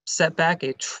setback,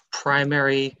 a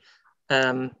primary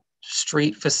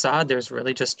street facade. There's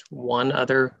really just one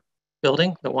other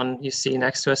building, the one you see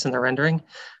next to us in the rendering.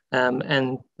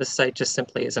 and the site just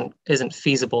simply isn't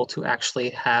feasible to actually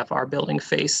have our building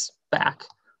face back,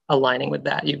 aligning with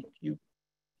that.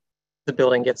 The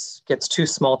building gets too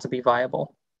small to be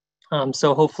viable.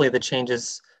 So hopefully the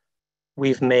changes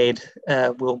we've made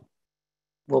will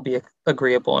be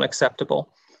agreeable and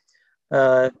acceptable.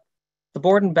 The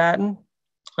board and batten,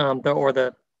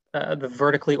 the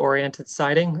vertically oriented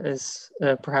siding is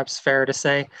perhaps fair to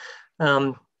say.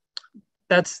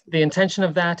 That's the intention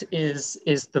of that is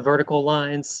the vertical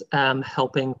lines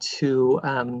helping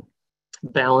to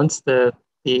balance the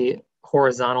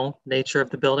horizontal nature of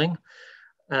the building.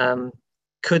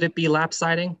 Could it be lap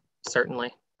siding?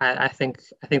 Certainly. I think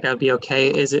that would be okay.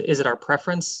 Is it our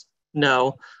preference?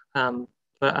 No,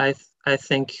 but I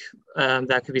think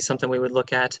that could be something we would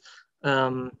look at.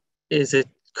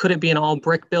 Could it be an all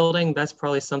brick building? That's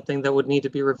probably something that would need to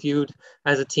be reviewed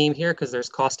as a team here because there's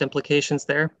cost implications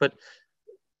there. But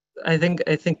I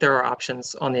think there are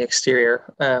options on the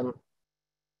exterior.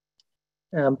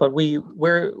 But we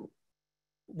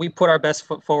put our best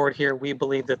foot forward here. We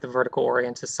believe that the vertical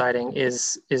oriented siding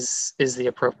is the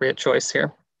appropriate choice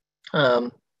here.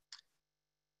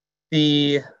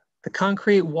 The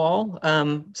concrete wall,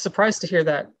 surprised to hear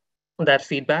that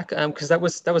feedback because that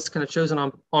was kind of chosen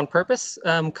on purpose.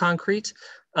 Concrete,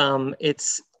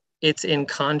 it's in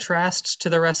contrast to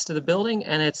the rest of the building,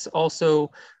 and it's also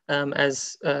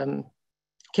as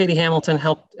Katie Hamilton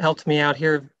helped me out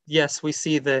here. Yes, we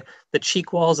see the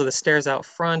cheek walls of the stairs out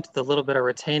front, the little bit of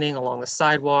retaining along the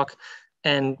sidewalk.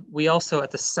 And we also,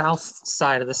 at the south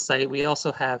side of the site, we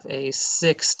also have a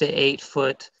 6 to 8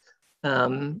 foot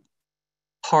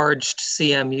parged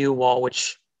CMU wall,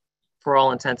 which for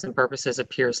all intents and purposes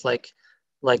appears like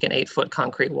an 8 foot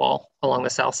concrete wall along the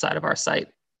south side of our site.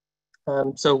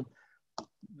 So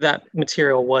that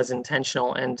material was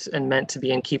intentional and meant to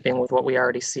be in keeping with what we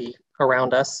already see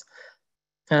around us.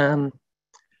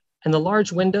 And the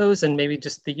large windows and maybe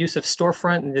just the use of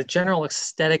storefront and the general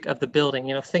aesthetic of the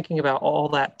building, thinking about all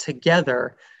that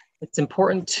together, it's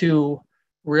important to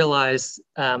realize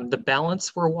the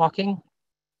balance we're walking.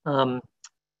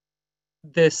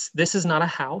 This is not a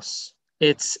house.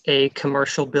 It's a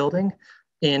commercial building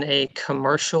at a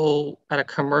commercial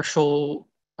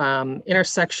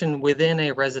intersection within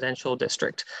a residential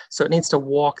district. So it needs to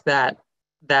walk that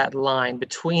line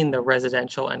between the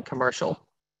residential and commercial.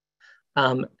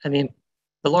 The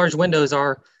large windows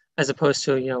are, as opposed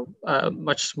to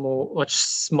much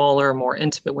smaller, more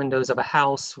intimate windows of a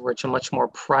house, which are much more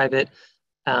private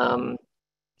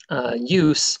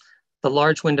use. The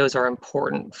large windows are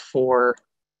important for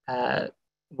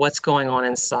what's going on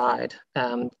inside,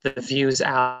 the views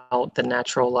out, the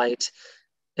natural light.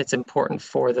 It's important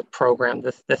for the program,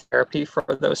 the therapy for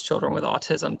those children with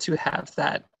autism to have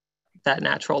that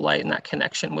natural light and that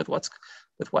connection with what's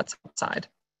outside.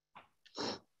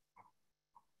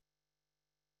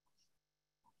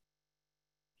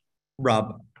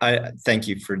 Rob, I thank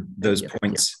you for those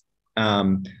points.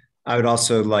 I would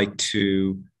also like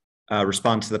to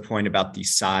respond to the point about the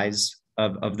size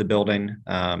of the building.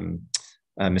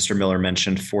 Mr. Miller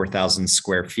mentioned 4,000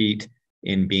 square feet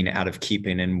in being out of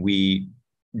keeping, and we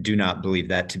do not believe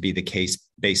that to be the case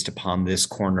based upon this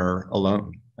corner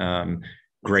alone.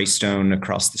 Greystone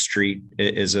across the street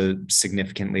is a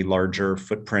significantly larger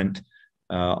footprint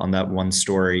on that one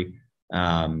story.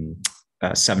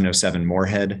 707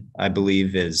 Moorhead, I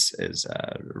believe, is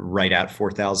right at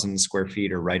 4,000 square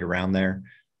feet or right around there.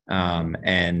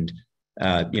 And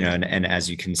as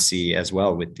you can see as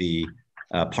well with the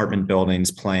apartment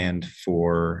buildings planned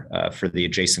for the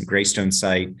adjacent Greystone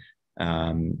site,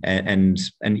 and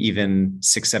even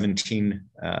 617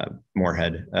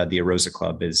 Moorhead, the Arosa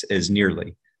Club is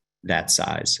nearly that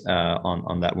size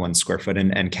on that 1 square foot,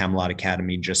 and Camelot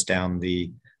Academy just down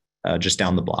the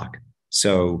block.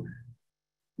 So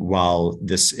while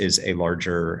this is a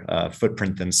larger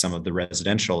footprint than some of the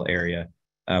residential area,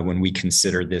 when we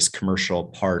consider this commercial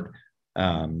part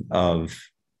of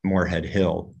Moorhead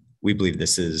Hill, we believe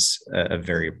this is a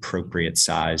very appropriate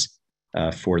size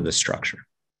for the structure.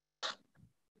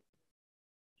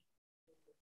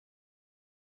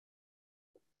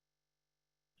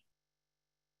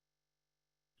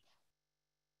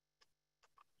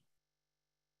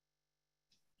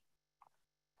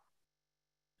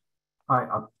 Hi,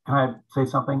 can I say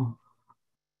something?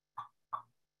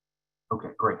 Okay,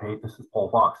 great. Hey, this is Paul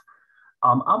Fox.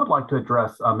 I would like to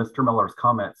address Mr. Miller's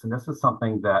comments, and this is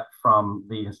something that from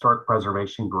the Historic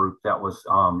Preservation Group that was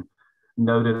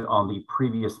noted on the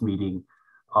previous meeting.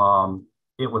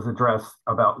 It was addressed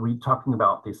about talking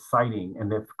about the siting.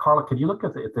 And if Carla, could you look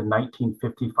at the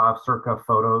 1955 circa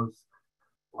photos?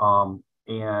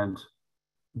 And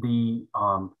the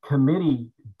committee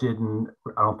didn't,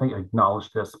 I don't think,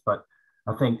 acknowledge this, but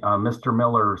I think Mr.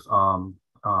 Miller's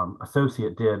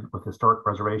associate did with Historic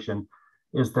Preservation,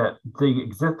 is that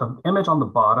the image on the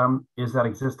bottom is that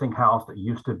existing house that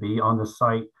used to be on the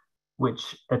site,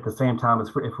 which at the same time,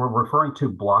 if we're referring to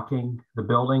blocking the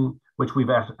building, which we've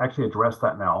actually addressed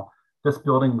that now, this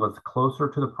building was closer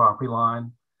to the property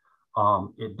line.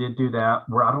 It did do that.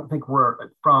 Where I don't think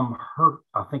from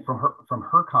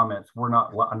her comments, we're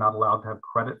not allowed to have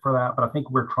credit for that, but I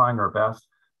think we're trying our best.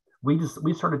 We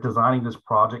started designing this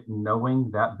project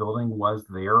knowing that building was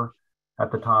there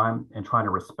at the time and trying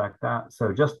to respect that.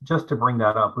 So just to bring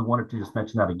that up, we wanted to just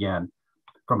mention that again.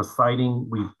 From a siting,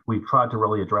 we've tried to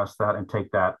really address that and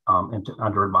take that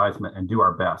under advisement and do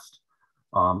our best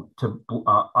to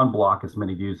unblock as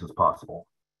many views as possible.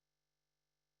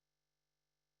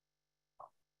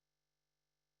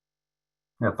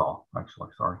 That's all, actually,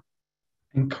 sorry.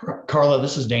 And Carla,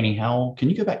 this is Danny Howell. Can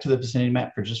you go back to the vicinity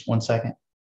map for just 1 second?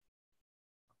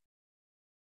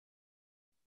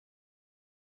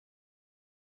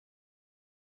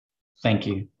 Thank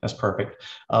you, that's perfect.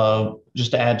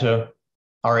 Just to add to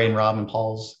RA and Rob and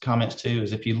Paul's comments too,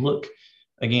 is if you look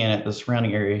again at the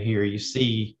surrounding area here, you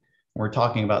see we're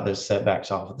talking about those setbacks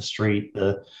off of the street.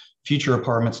 The future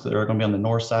apartments that are going to be on the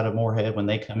north side of Moorhead, when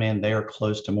they come in, they are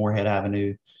close to Moorhead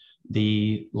Avenue.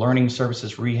 The learning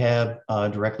services rehab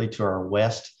directly to our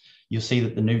west, you'll see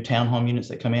that the new townhome units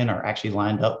that come in are actually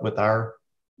lined up with our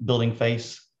building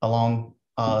face along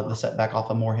the setback off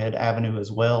of Moorhead Avenue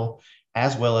as well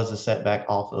as the setback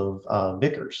off of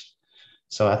Vickers.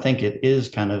 So I think it is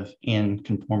kind of in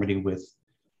conformity with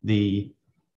the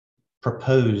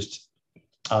proposed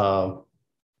outcome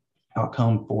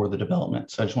for the development.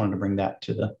 So I just wanted to bring that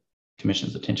to the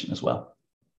commission's attention as well.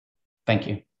 Thank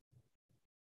you.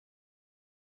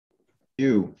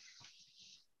 Do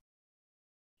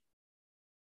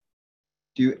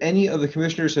any of the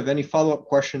commissioners have any follow-up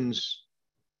questions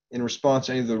in response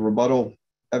to any of the rebuttal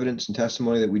evidence and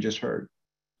testimony that we just heard?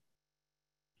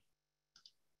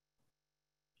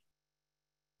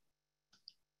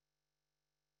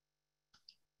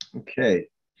 Okay,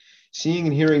 seeing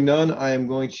and hearing none, I am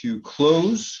going to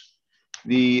close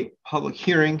the public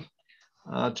hearing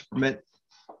to permit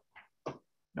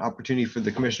an opportunity for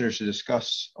the commissioners to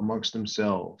discuss amongst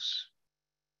themselves.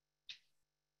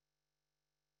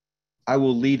 I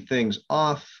will lead things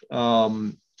off,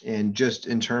 and just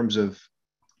in terms of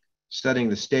setting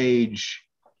the stage,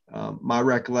 my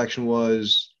recollection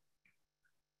was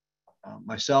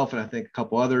myself and I think a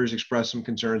couple others expressed some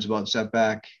concerns about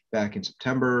setback back in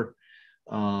September.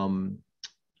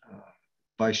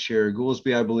 Vice Chair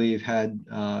Goolsbee, I believe, had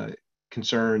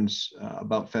concerns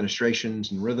about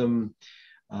fenestrations and rhythm.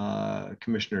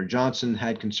 Commissioner Johnson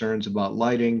had concerns about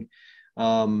lighting.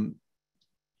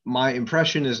 My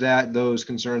impression is that those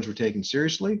concerns were taken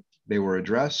seriously. They were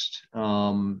addressed.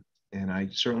 And I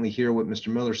certainly hear what Mr.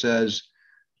 Miller says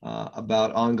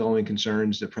about ongoing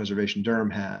concerns that Preservation Durham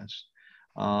has.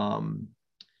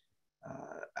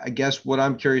 I guess what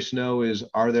I'm curious to know is,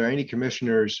 are there any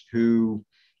commissioners who,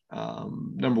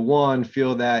 number one,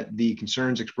 feel that the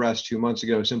concerns expressed 2 months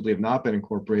ago simply have not been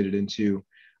incorporated into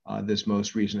this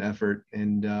most recent effort?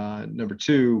 And number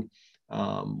two,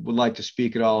 would like to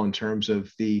speak at all in terms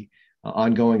of the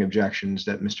ongoing objections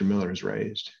that Mr. Miller has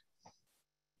raised?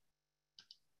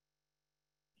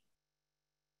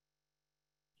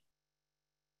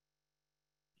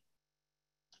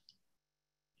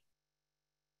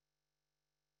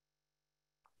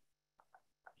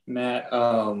 Matt,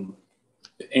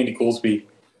 Andy Goolsbee.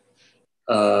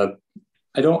 I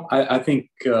think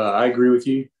I agree with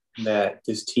you that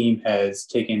this team has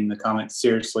taken the comments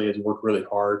seriously, has worked really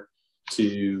hard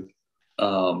to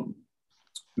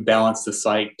balance the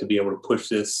site to be able to push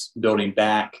this building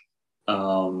back,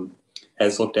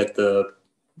 has looked at the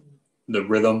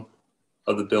rhythm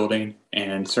of the building,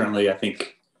 and certainly I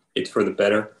think it's for the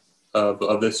better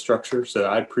of this structure. So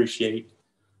I appreciate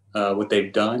what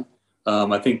they've done.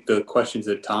 I think the questions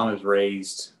that Tom has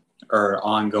raised are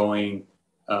ongoing.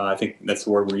 I think that's the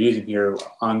word we're using here,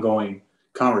 ongoing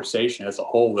conversation as a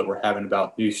whole that we're having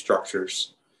about new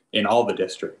structures in all the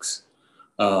districts.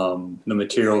 The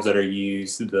materials that are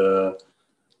used, the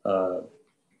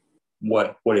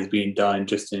what is being done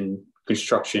just in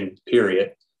construction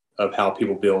period of how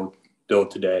people build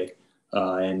today,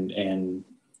 and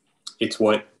it's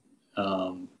what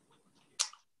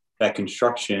that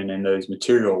construction and those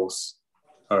materials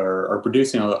are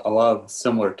producing a lot of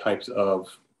similar types of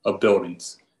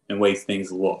buildings and ways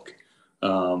things look.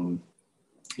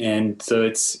 And so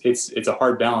it's a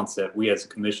hard balance that we as a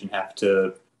commission have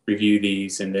to review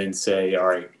these and then say, all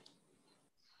right,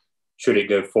 should it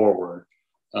go forward.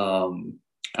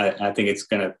 I think it's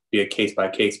going to be a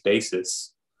case-by-case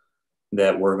basis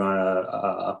that we're going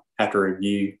to have to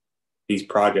review these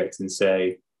projects and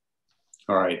say,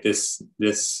 all right, this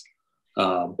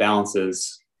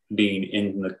balances being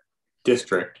in the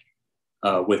district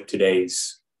with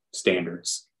today's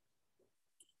standards.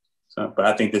 So, but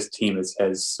I think this team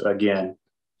has again,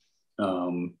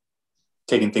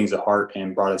 taken things to heart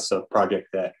and brought us a project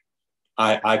that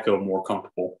I feel more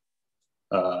comfortable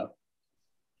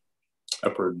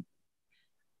approving.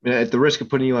 At the risk of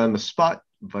putting you on the spot,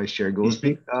 Vice Chair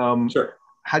Goolsby, sure.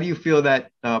 How do you feel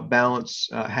that balance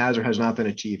has or has not been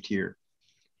achieved here?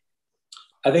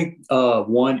 I think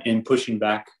one, in pushing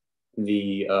back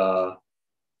the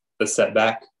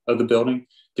setback of the building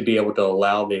to be able to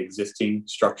allow the existing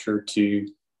structure to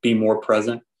be more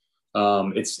present.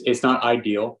 It's not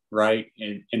ideal, right?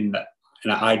 In an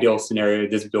ideal scenario,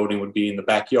 this building would be in the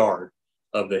backyard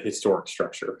of the historic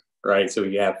structure, right? So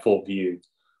you have full view,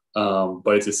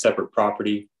 but it's a separate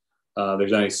property.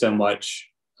 There's only so much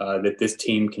that this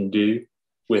team can do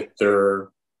with their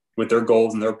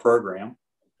goals and their program,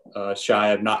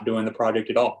 shy of not doing the project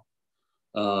at all.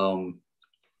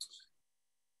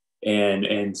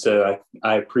 And so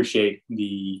I appreciate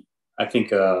I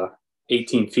think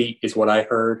 18 feet is what I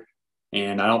heard.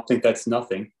 And I don't think that's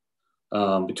nothing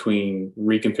between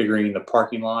reconfiguring the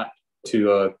parking lot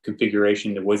to a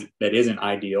configuration that isn't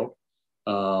ideal.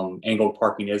 Angled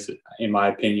parking is, in my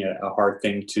opinion, a hard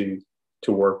thing to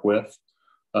work with.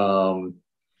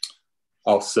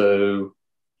 Also,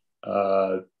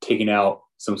 taking out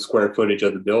some square footage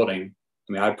of the building.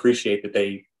 I mean, I appreciate that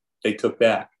they took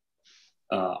that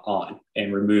on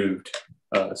and removed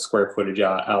square footage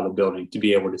out of the building to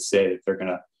be able to say that they're going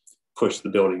to push the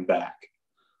building back.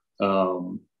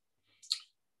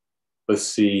 Let's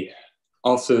see.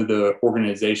 Also, the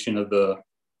organization of the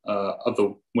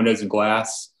windows and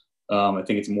glass. I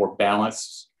think it's a more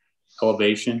balanced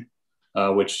elevation,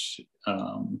 which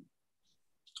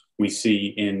we see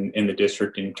in the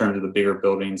district in terms of the bigger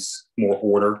buildings, more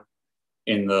order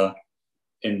in the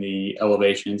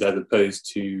elevations as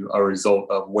opposed to a result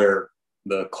of where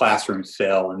the classrooms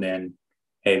fell and then,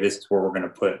 hey, this is where we're going to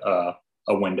put a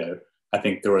window. I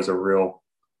think there was a real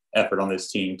effort on this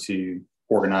team to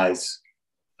organize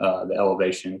the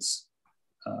elevations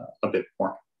a bit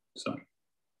more. So,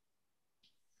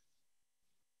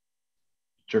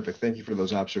 terrific. Thank you for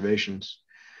those observations.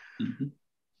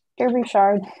 Chair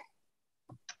Bouchard.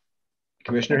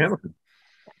 Commissioner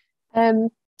Hamilton.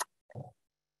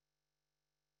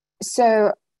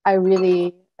 So I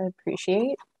really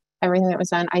appreciate everything that was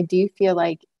done. I do feel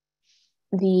like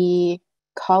the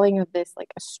calling of this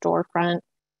like a storefront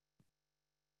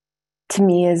to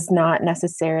me is not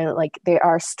necessarily like they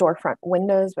are storefront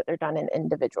windows, but they're done in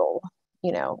individual,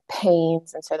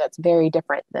 panes. And so that's very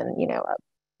different than, a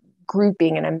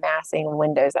grouping and amassing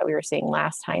windows that we were seeing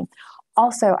last time.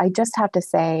 Also, I just have to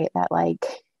say that like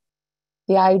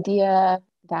the idea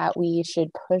that we should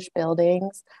push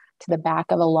buildings to the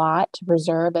back of a lot to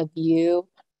preserve a view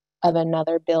of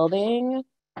another building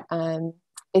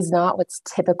is not what's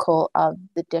typical of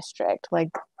the district. Like,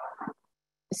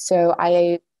 so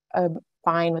I am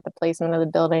fine with the placement of the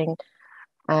building.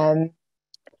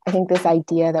 I think this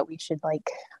idea that we should like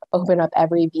open up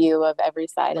every view of every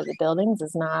side of the buildings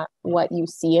is not what you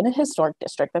see in a historic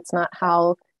district. That's not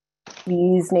how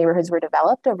these neighborhoods were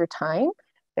developed over time.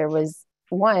 There was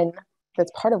one,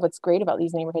 that's part of what's great about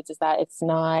these neighborhoods is that it's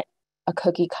not a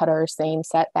cookie cutter, same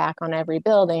setback on every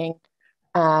building.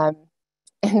 And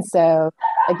so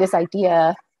like this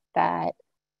idea that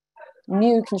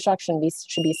new construction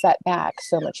should be set back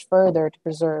so much further to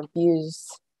preserve views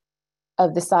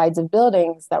of the sides of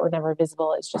buildings that were never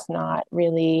visible is just not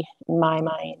really, in my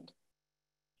mind,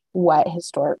 what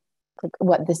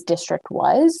this district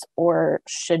was or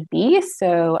should be.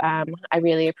 So I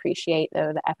really appreciate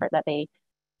though the effort that they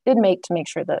did make to make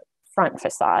sure the front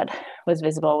facade was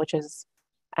visible, which is,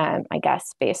 I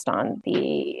guess, based on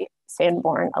the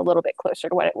Sanborn, a little bit closer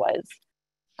to what it was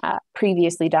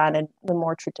previously done in the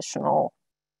more traditional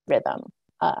rhythm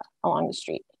along the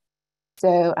street.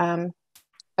 So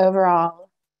overall,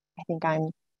 I think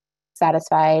I'm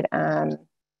satisfied. And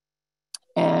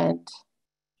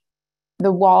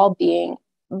the wall being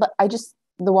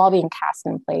cast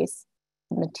in place,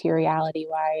 materiality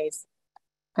wise,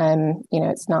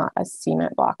 it's not a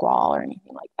cement block wall or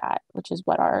anything like that, which is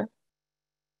what our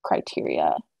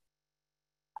criteria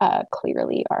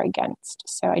clearly are against.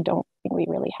 So I don't think we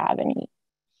really have any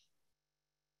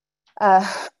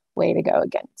way to go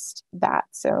against that.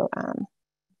 So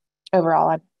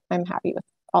overall, I'm happy with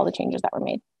all the changes that were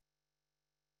made.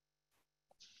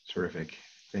 Terrific.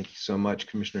 Thank you so much,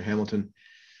 Commissioner Hamilton. In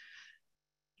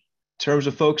terms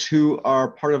of folks who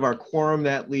are part of our quorum,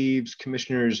 that leaves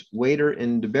Commissioners Wader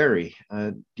and DeBerry.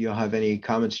 Do y'all have any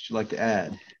comments you'd like to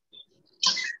add?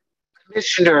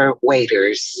 Commissioner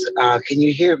Waiters, can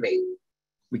you hear me?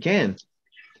 We can.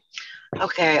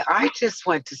 Okay, I just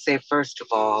want to say, first of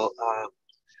all,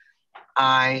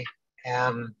 I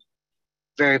am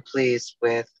very pleased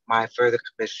with my further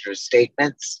commissioner's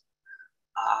statements.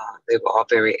 They were all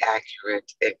very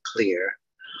accurate and clear.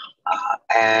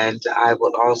 And I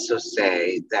will also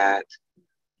say that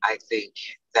I think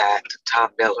that Tom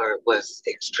Miller was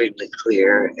extremely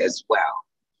clear as well.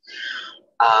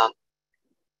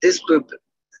 This group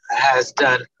has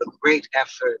done a great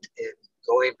effort in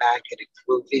going back and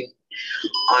improving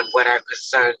on what our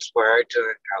concerns were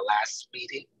during our last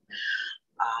meeting.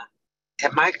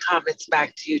 And my comments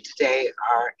back to you today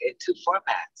are in two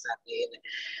formats. I mean,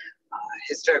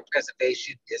 historic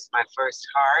preservation is my first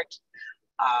heart.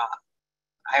 I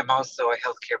am also a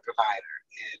healthcare provider.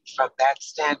 And from that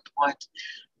standpoint,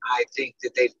 I think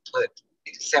that they've put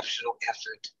exceptional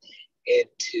effort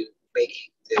into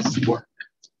making this work.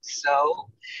 So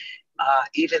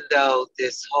even though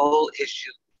this whole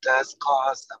issue does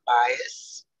cause a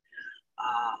bias,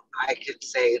 I can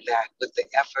say that with the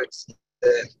efforts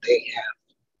that they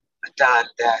have done,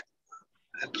 that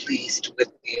I'm pleased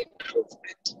with the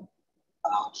improvement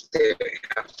of their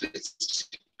efforts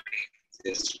to make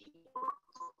this work.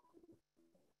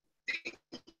 Thank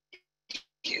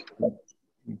you.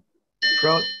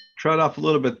 Trot off a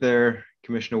little bit there,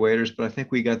 Commissioner Waiters, but I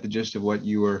think we got the gist of what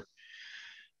you were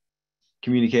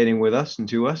communicating with us and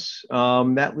to us.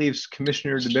 That leaves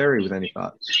Commissioner DeBerry with any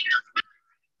thoughts.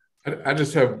 I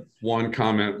just have one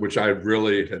comment, which I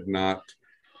really had not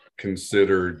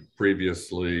considered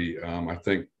previously. I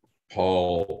think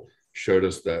Paul showed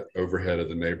us that overhead of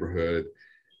the neighborhood,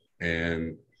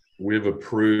 and we've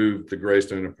approved the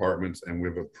Greystone Apartments and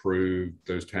we've approved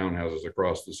those townhouses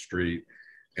across the street,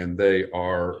 and they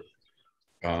are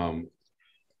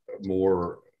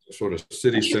more sort of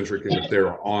city-centric in that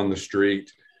they're on the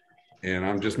street. And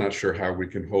I'm just not sure how we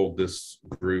can hold this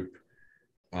group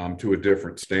to a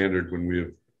different standard when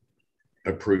we've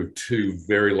approved two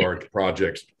very large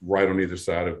projects right on either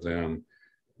side of them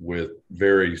with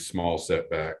very small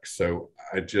setbacks. So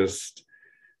I just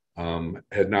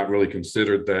had not really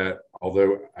considered that,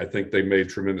 although I think they made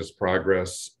tremendous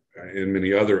progress in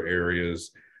many other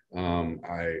areas.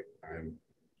 I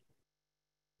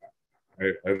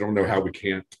don't know how we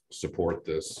can't support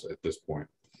this at this point.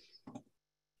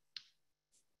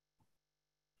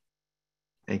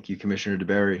 Thank you, Commissioner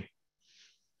DeBerry.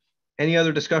 Any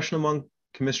other discussion among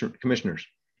commissioners?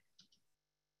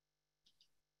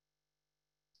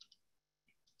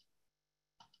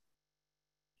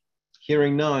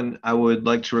 Hearing none, I would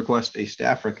like to request a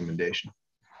staff recommendation.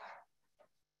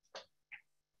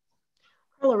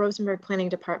 Carla Rosenberg, Planning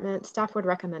Department. Staff would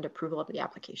recommend approval of the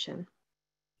application.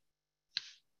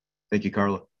 Thank you,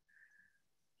 Carla.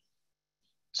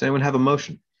 Does anyone have a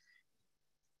motion?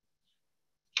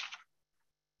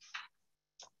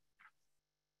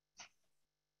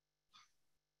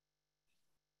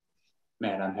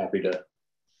 Matt, I'm happy to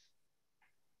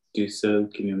do so.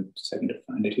 Give me a second to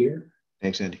find it here.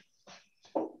 Thanks, Andy.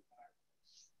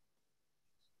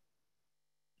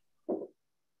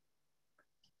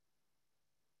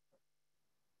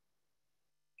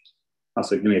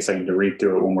 Also, give me a second to read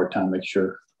through it one more time, make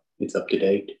sure it's up to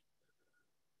date.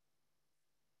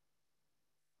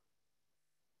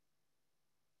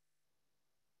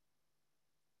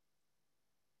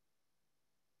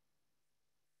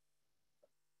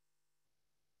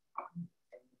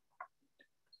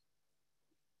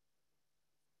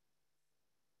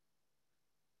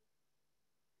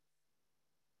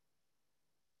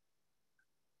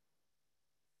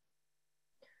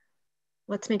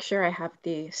 Let's make sure I have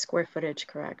the square footage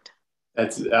correct. That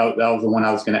was the one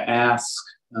I was going to ask.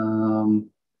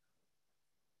 Can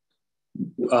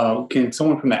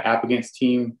someone from the applicants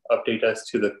team update us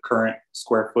to the current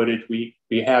square footage? We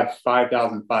have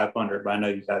 5,500, but I know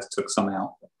you guys took some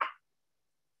out.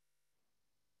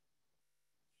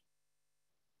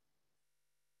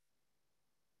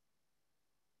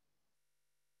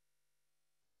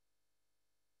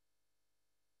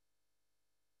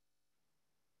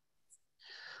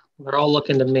 They're all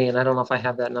looking to me, and I don't know if I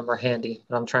have that number handy,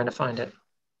 but I'm trying to find it.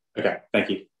 Okay, thank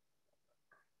you.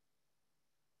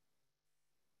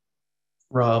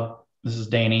 Rob, this is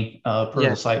Danny. Per Yes.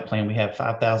 the site plan, we have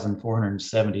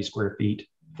 5,470 square feet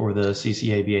for the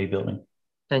CCABA building.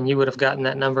 And you would have gotten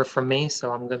that number from me,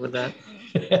 so I'm good with that.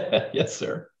 Yes,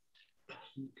 sir.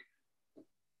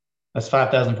 That's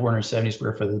 5,470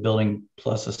 square foot of the building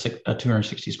plus a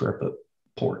 260 square foot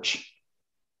porch.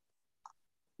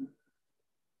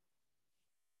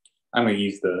 I'm going to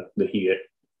use the heated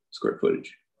square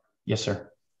footage. Yes, sir.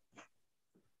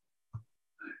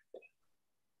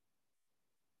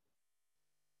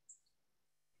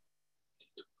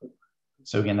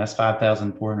 So again, that's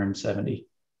 5,470.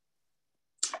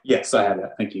 Yes, I have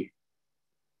that. Thank you.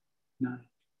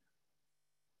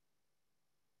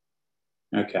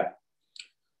 Okay.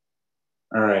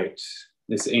 All right.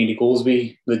 This is Andy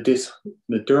Goolsby.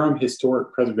 The Durham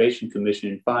Historic Preservation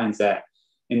Commission finds that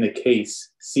in the case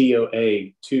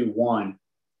COA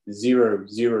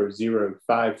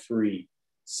 21-00053,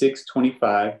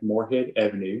 625 Moorhead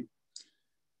Avenue,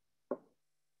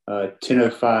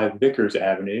 1005 Vickers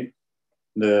Avenue,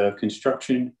 the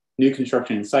new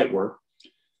construction and site work,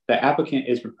 the applicant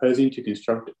is proposing to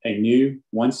construct a new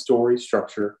one-story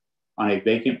structure on a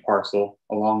vacant parcel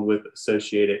along with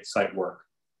associated site work.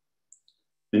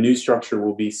 The new structure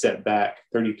will be set back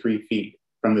 33 feet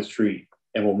from the street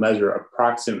and will measure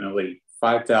approximately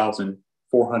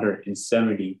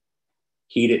 5,470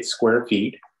 heated square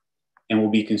feet and will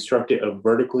be constructed of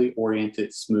vertically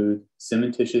oriented, smooth,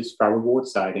 cementitious fiberboard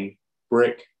siding,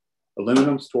 brick,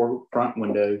 aluminum storefront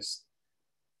windows,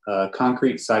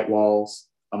 concrete site walls,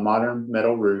 a modern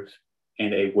metal roof,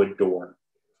 and a wood door.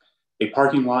 A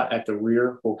parking lot at the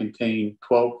rear will contain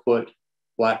 12-foot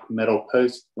black metal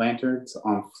post lanterns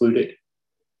on fluted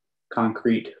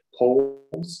concrete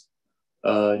poles.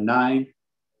 9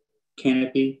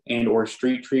 canopy and or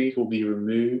street trees will be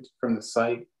removed from the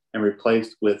site and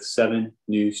replaced with 7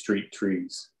 new street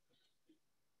trees.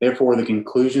 Therefore, the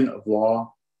conclusion of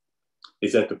law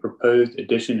is that the proposed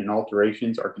addition and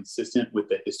alterations are consistent with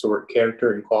the historic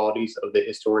character and qualities of the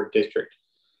historic district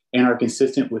and are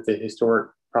consistent with the historic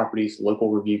property's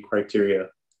local review criteria,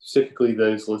 specifically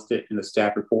those listed in the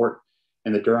staff report,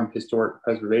 and the Durham Historic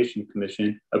Preservation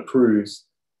Commission approves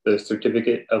the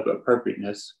certificate of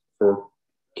appropriateness for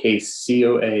case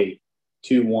COA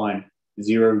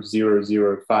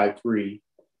 21-00053,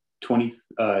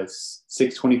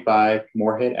 625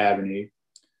 Moorhead Avenue,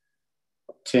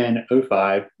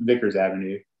 1005 Vickers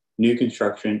Avenue, new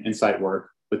construction and site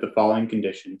work with the following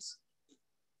conditions.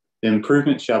 The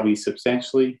improvement shall be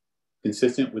substantially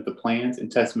consistent with the plans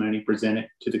and testimony presented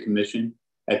to the commission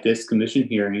at this commission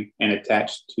hearing and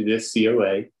attached to this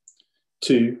COA.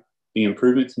 2, the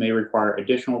improvements may require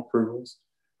additional approvals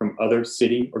from other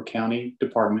city or county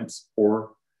departments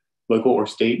or local or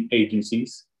state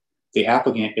agencies. The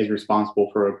applicant is responsible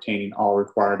for obtaining all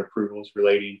required approvals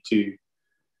relating to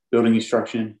building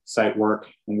construction, site work,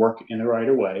 and work in the right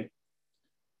of way.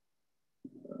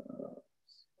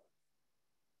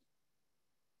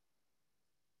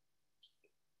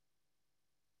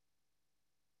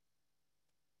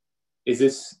 Is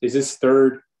this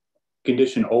third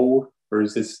condition old, or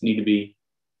does this need to be?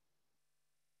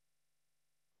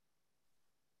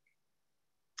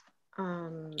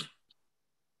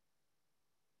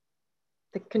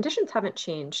 The conditions haven't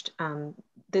changed.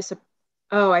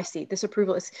 Oh, I see. This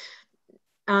approval is,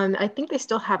 I think they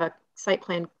still have a site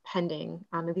plan pending.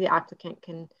 Maybe the applicant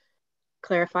can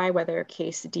clarify whether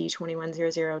case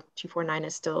D2100249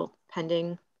 is still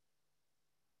pending.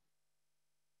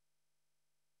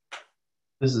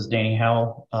 This is Danny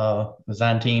Howell,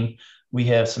 design team. We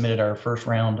have submitted our first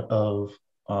round of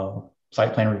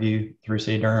site plan review through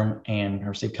City of Durham and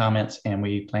received comments, and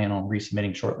we plan on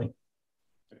resubmitting shortly.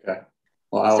 Okay.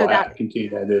 Well, I'll continue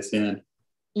to add this in.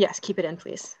 Yes, keep it in,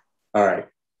 please. All right.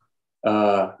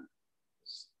 So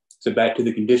back to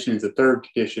the conditions, the third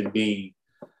condition being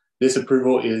this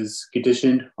approval is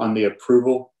conditioned on the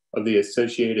approval of the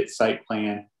associated site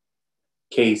plan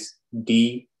case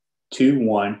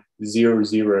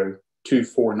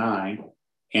D2100249,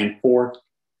 and 4th,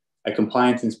 a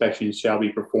compliance inspection shall be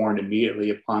performed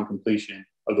immediately upon completion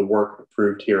of the work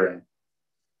approved herein.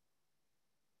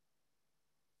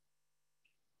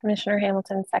 Commissioner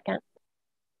Hamilton, second.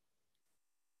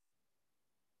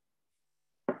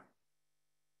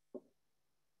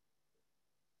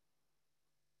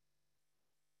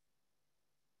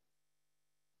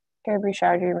 Chair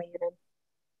Bouchard, you're muted.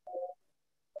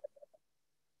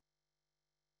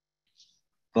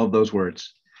 Love those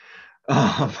words.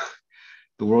 The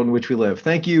world in which we live.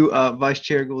 Thank you, Vice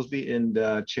Chair Goolsby and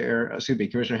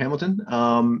Commissioner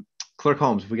Hamilton. Clerk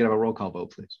Holmes, if we can have a roll call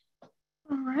vote, please.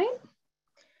 All right.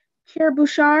 Chair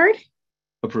Bouchard.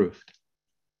 Approved.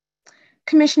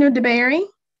 Commissioner DeBerry.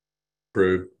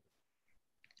 Approved.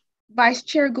 Vice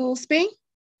Chair Goolsby.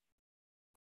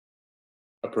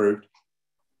 Approved.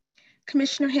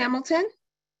 Commissioner Hamilton.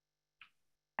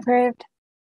 Approved.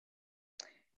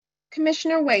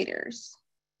 Commissioner Waiters.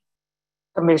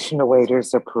 Commissioner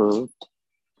Waiters approved.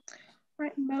 All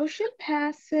right, motion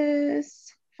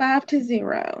passes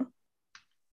 5-0.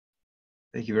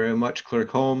 Thank you very much, Clerk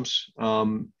Holmes.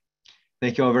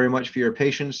 Thank you all very much for your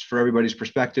patience, for everybody's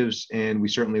perspectives, and we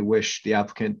certainly wish the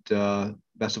applicant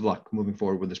best of luck moving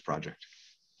forward with this project.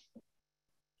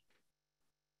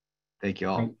 Thank you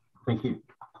all. Thank you.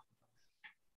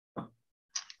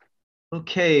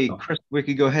 Okay, Chris, we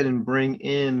could go ahead and bring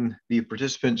in the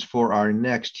participants for our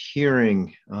next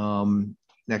hearing.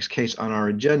 Next case on our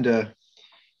agenda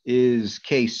is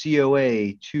case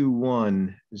COA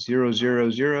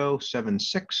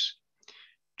 21-00076,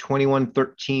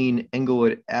 2113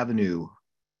 Englewood Avenue,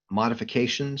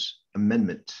 modifications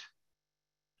amendment.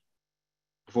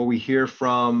 Before we hear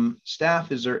from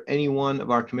staff, is there anyone of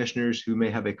our commissioners who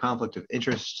may have a conflict of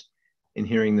interest in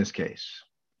hearing this case?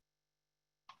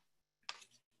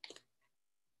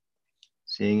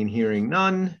 Seeing and hearing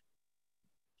none,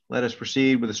 let us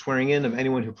proceed with the swearing in of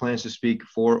anyone who plans to speak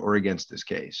for or against this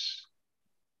case.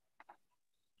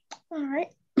 All right.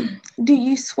 Do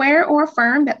you swear or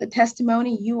affirm that the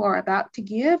testimony you are about to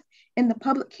give in the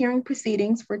public hearing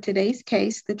proceedings for today's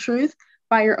case, the truth,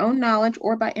 by your own knowledge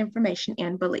or by information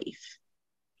and belief?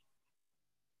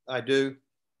 I do.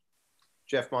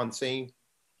 Jeff Monsine.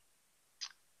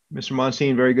 Mr.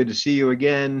 Monsine, very good to see you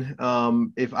again.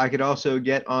 If I could also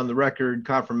get on the record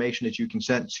confirmation that you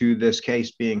consent to this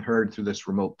case being heard through this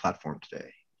remote platform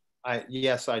today.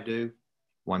 Yes, I do.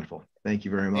 Wonderful. Thank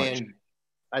you very much.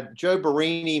 And Joe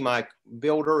Barini, my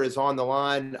builder, is on the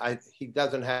line. He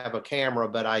doesn't have a camera,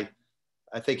 but I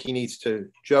think he needs to.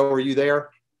 Joe, are you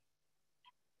there?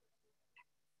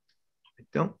 I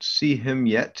don't see him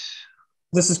yet.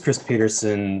 This is Chris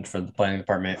Peterson from the planning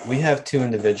department. We have two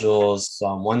individuals.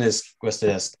 One is listed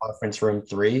as conference room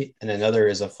 3, and another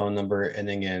is a phone number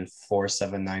ending in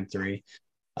 4793.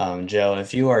 Joe,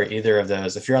 if you are either of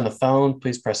those, if you're on the phone,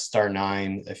 please press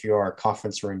 *9. If you are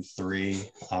conference room 3,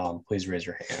 please raise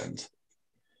your hand.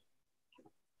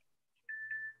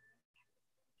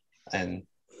 And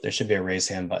there should be a raise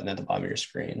hand button at the bottom of your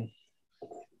screen.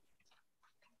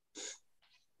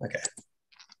 Okay.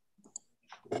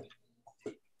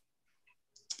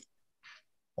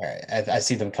 All right, I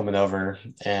see them coming over.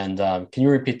 And can you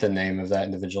repeat the name of that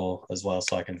individual as well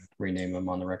so I can rename them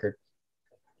on the record?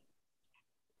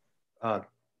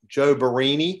 Joe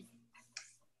Barini.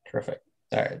 Terrific.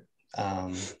 All right.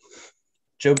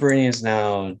 Joe Barini has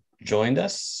now joined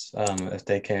us. If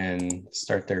they can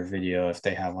start their video, if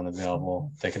they have one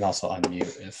available, they can also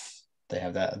unmute if they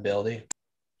have that ability.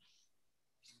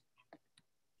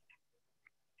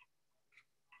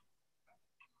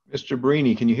 Mr.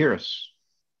 Barini, can you hear us?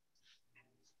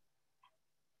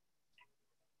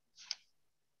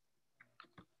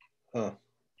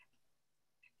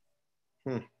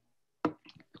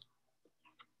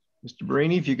 Mr.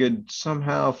 Barini, if you could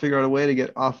somehow figure out a way to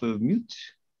get off of mute.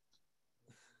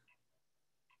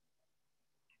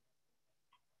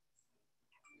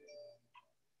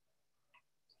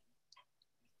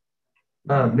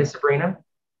 Ms. Sabrina?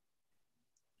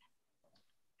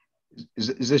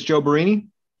 Is this Joe Barini?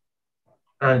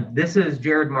 This is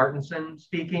Jared Martinson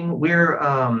speaking. We're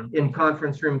in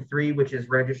conference room 3, which is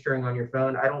registering on your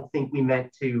phone. I don't think we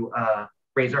meant to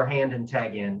raise our hand and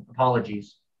tag in.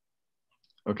 Apologies.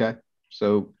 Okay,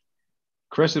 so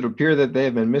Chris, it would appear that they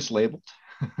have been mislabeled.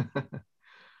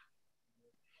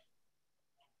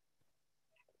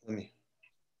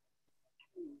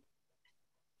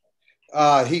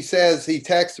 He says, he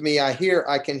texted me, I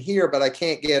can hear, but I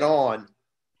can't get on.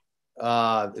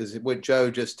 Is what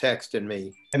Joe just texted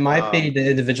me. It might be the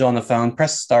individual on the phone.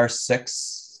 Press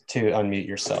 *6 to unmute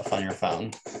yourself on your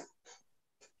phone.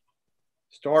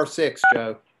 *6,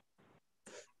 Joe.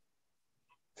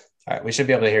 All right, we should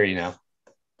be able to hear you now.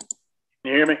 Can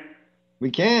you hear me?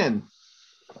 We can.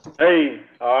 Hey,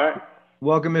 all right.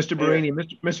 Welcome, Mr. Barini.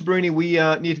 Mr. Barini, we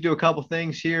need to do a couple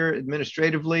things here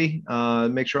administratively,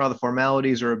 make sure all the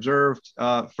formalities are observed.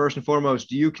 First and foremost,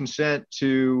 do you consent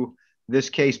to this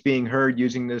case being heard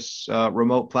using this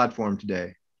remote platform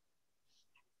today?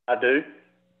 I do.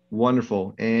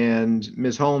 Wonderful. And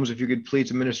Ms. Holmes, if you could please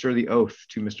administer the oath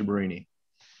to Mr. Barini.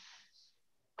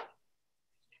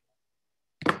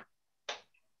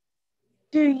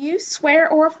 Do you swear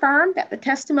or affirm that the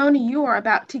testimony you are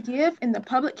about to give in the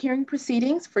public hearing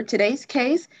proceedings for today's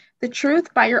case, the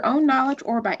truth by your own knowledge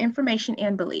or by information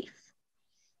and belief?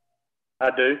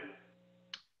 I do.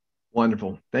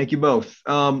 Wonderful. Thank you both.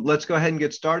 Let's go ahead and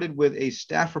get started with a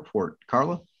staff report.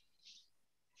 Carla?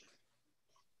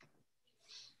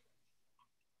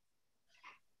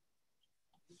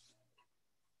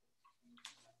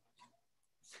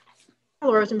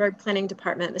 Hello, Rosenberg Planning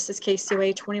Department. This is case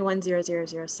COA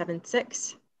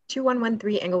 21000076,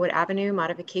 2113 Englewood Avenue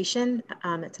modification.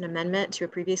 It's an amendment to a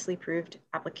previously approved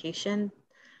application.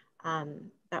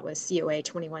 That was COA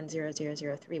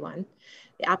 21000031.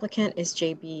 The applicant is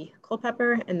JB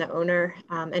Culpepper and the owner,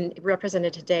 and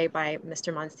represented today by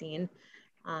Mr. Monsine.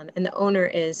 And the owner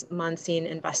is Monsine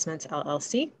Investments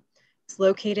LLC. It's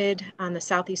located on the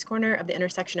southeast corner of the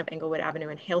intersection of Englewood Avenue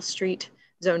and Hale Street,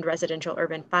 zoned residential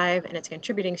urban 5, and it's a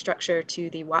contributing structure to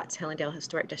the Watts Hillendale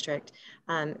Historic District.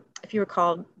 If you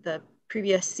recall, the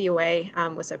previous COA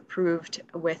was approved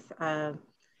with a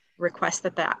request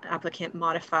that the applicant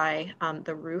modify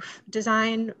the roof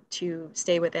design to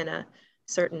stay within a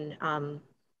certain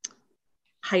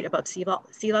height above sea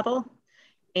level.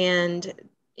 And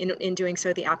in doing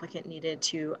so, the applicant needed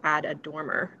to add a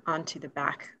dormer onto the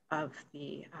back of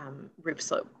the roof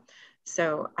slope.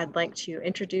 So I'd like to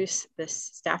introduce this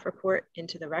staff report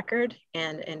into the record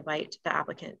and invite the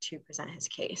applicant to present his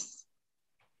case.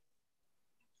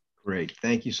 Great,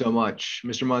 thank you so much.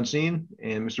 Mr. Monsine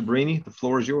and Mr. Barini, the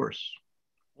floor is yours.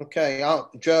 Okay,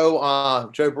 Joe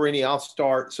Barini, I'll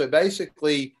start. So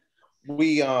basically,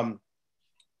 we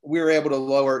were able to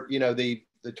lower, the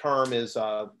term is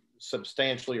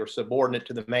substantially or subordinate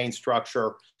to the main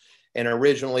structure. And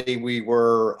originally we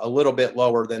were a little bit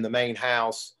lower than the main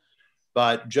house,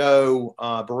 but Joe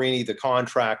Barini, the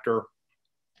contractor,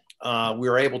 we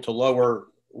were able to lower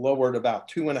it about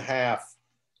 2.5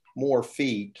 more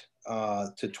feet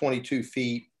to 22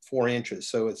 feet 4 inches.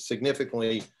 So it's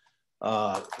significantly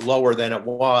lower than it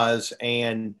was.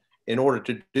 And in order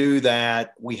to do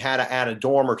that, we had to add a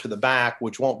dormer to the back,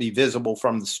 which won't be visible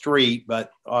from the street,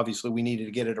 but obviously we needed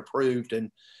to get it approved.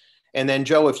 And then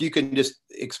Joe, if you can just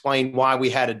explain why we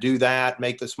had to do that,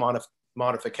 make this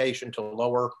modification to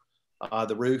lower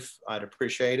the roof, I'd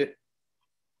appreciate it.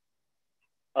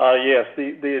 Yes,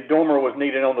 the dormer was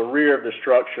needed on the rear of the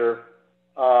structure.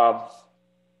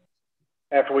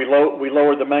 After we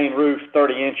lowered the main roof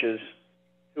 30 inches,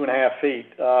 2.5 feet,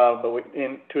 but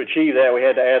to achieve that, we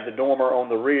had to add the dormer on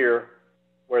the rear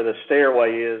where the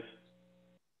stairway is,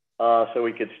 so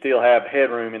we could still have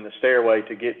headroom in the stairway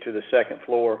to get to the second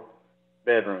floor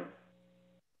bedroom.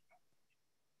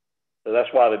 So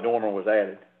that's why the dormer was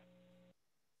added.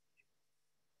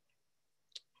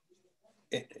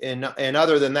 And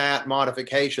other than that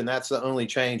modification, that's the only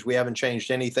change. We haven't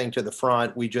changed anything to the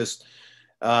front. We just,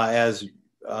 as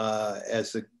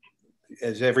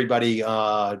everybody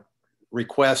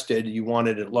requested, you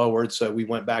wanted it lowered, so we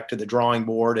went back to the drawing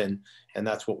board, and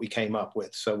that's what we came up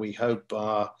with. So we hope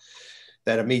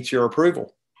that it meets your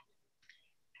approval.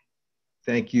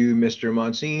 Thank you, Mr.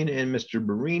 Monsine and Mr.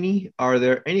 Barini. Are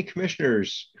there any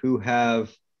commissioners who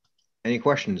have any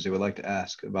questions they would like to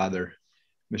ask of either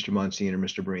Mr. Monsine or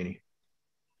Mr. Barini?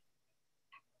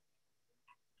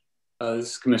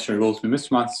 This is Commissioner Goldsmith.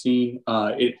 Mr. Monsine,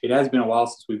 it has been a while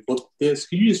since we've looked at this.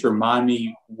 Could you just remind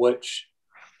me which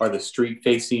are the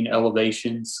street-facing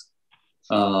elevations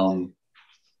for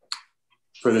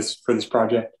this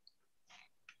project?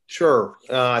 Sure.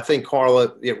 I think,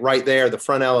 Carla, right there, the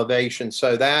front elevation.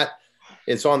 So that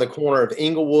it's on the corner of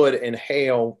Englewood and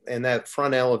Hale, and that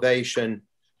front elevation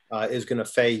is going to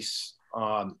face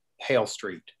Hale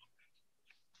Street.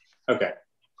 Okay.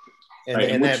 And, right,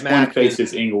 and which that one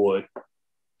faces Englewood?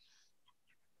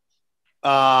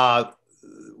 Well,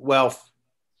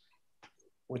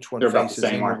 which one They're about faces the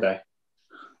same, Englewood? aren't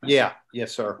they? Yeah.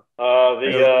 Yes, sir.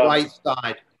 The right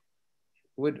side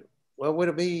would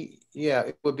it be? Yeah,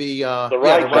 it would be the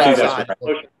right side.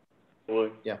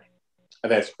 Yeah,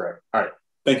 that's correct. All right.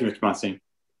 Thank you, Mr. Monsine.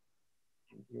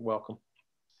 You're welcome.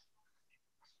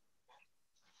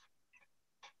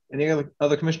 Any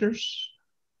other commissioners?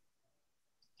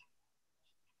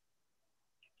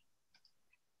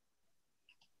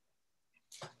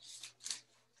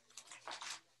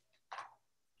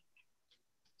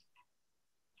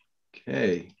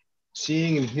 Okay,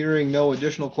 seeing and hearing no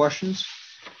additional questions,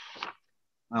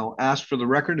 I'll ask for the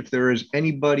record if there is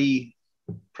anybody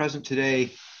present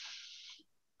today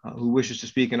who wishes to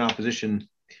speak in opposition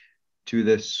to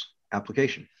this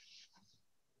application.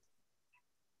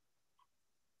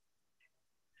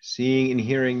 Seeing and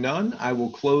hearing none, I will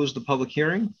close the public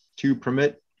hearing to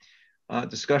permit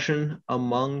discussion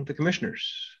among the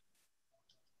commissioners.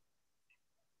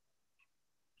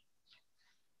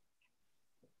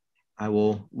 I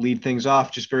will lead things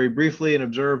off just very briefly and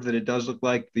observe that it does look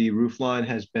like the roof line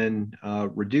has been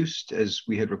reduced as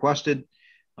we had requested,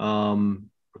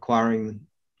 requiring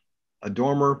a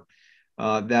dormer.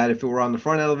 That if it were on the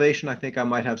front elevation, I think I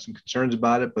might have some concerns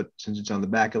about it, but since it's on the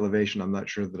back elevation, I'm not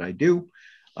sure that I do.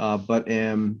 but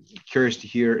am curious to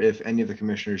hear if any of the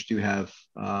commissioners do have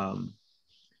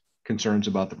concerns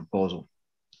about the proposal.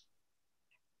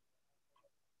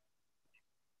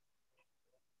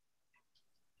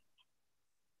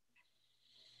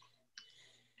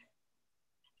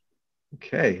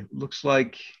 Okay, looks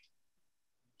like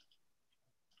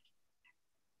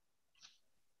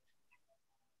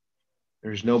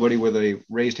there's nobody with a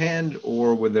raised hand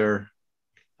or with their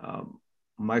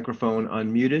microphone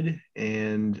unmuted,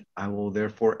 and I will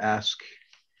therefore ask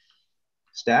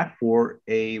staff for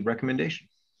a recommendation.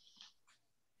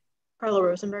 Carla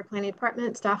Rosenberg, Planning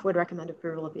Department. Staff would recommend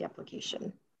approval of the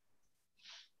application.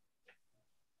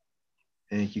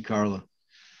 Thank you, Carla.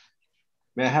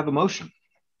 May I have a motion?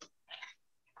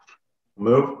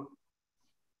 Move.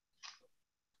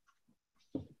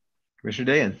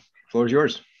 Commissioner Dayan, floor is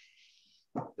yours.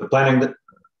 The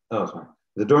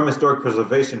Durham Historic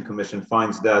Preservation Commission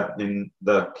finds that in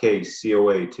the case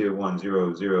COA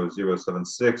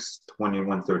 2100076,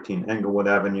 2113 Englewood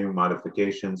Avenue,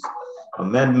 modifications,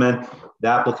 amendment, the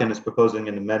applicant is proposing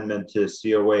an amendment to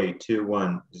COA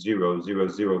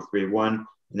 2100031,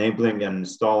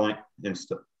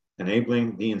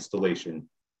 enabling the installation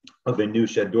of a new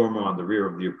shed dormer on the rear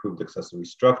of the approved accessory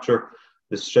structure.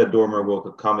 This shed dormer will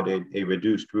accommodate a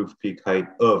reduced roof peak height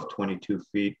of 22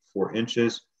 feet 4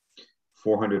 inches,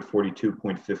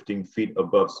 442.15 feet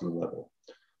above sea level.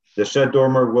 The shed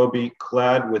dormer will be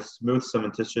clad with smooth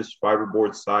cementitious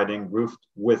fiberboard siding, roofed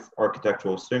with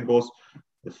architectural shingles,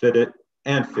 fitted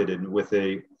with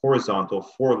a horizontal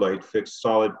 4-light fixed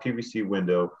solid PVC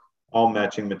window, all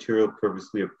matching material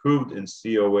previously approved in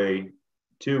COA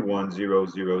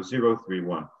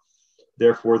 2100031.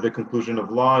 Therefore, the conclusion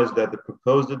of law is that the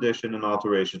proposed addition and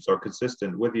alterations are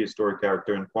consistent with the historic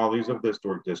character and qualities of the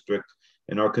historic district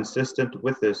and are consistent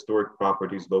with the historic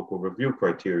properties local review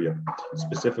criteria,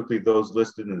 specifically those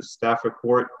listed in the staff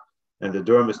report, and the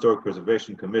Durham Historic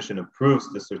Preservation Commission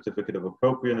approves the certificate of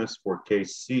appropriateness for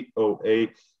case COA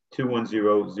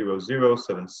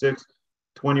 2100076,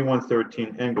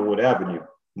 2113 Englewood Avenue,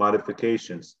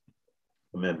 modifications,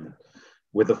 amendment,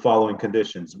 with the following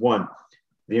conditions. 1,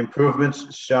 the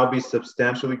improvements shall be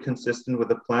substantially consistent with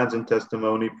the plans and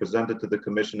testimony presented to the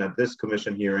commission at this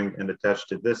commission hearing and attached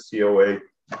to this COA.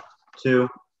 2,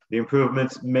 the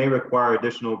improvements may require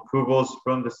additional approvals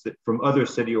from other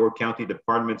city or county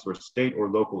departments or state or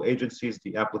local agencies.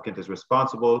 The applicant is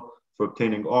responsible for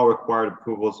obtaining all required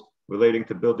approvals relating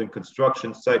to building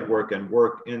construction, site work, and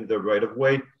work in the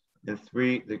right-of-way. And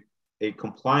 3, a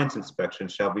compliance inspection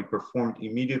shall be performed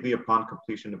immediately upon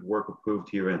completion of work approved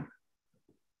herein.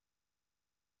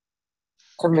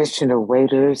 Commissioner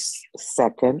Waiters,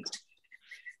 second.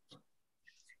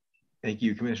 Thank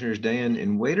you, Commissioners Dayan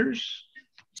and Waiters.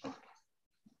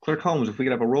 Clerk Holmes, if we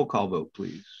could have a roll call vote,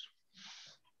 please.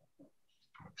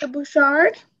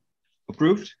 Bouchard.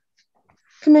 Approved.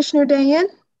 Commissioner Dayan.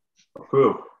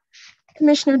 Approved.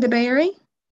 Commissioner DeBerry.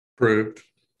 Approved.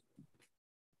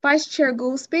 Vice Chair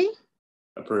Goolsby.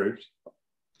 Approved.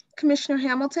 Commissioner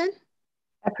Hamilton.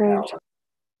 Approved.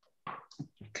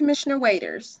 Commissioner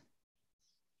Waiters.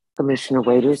 Commissioner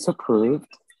Waiters, approved.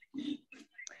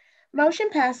 Motion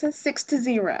passes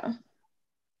 6-0.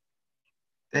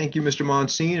 Thank you, Mr.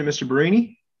 Monsine and Mr.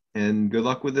 Barini, and good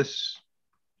luck with this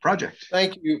project.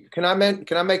 Thank you. Can I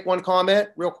make one comment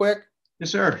real quick?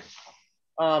 Yes, sir.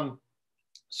 And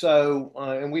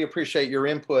we appreciate your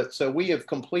input. So we have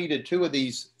completed 2 of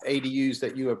these ADUs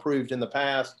that you approved in the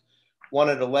past, one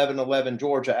at 1111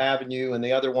 Georgia Avenue and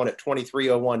the other one at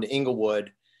 2301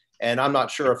 Englewood. And I'm not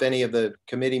sure if any of the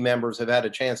committee members have had a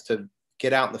chance to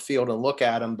get out in the field and look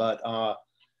at them, but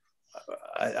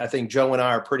I think Joe and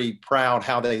I are pretty proud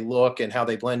how they look and how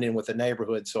they blend in with the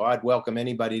neighborhood. So I'd welcome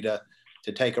anybody to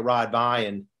take a ride by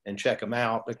and check them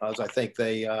out, because I think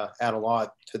they add a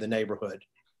lot to the neighborhood.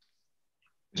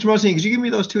 Mr. Monsine, could you give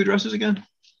me those 2 addresses again?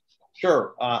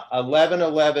 Sure.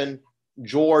 1111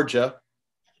 Georgia,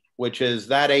 which is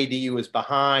that ADU is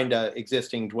behind an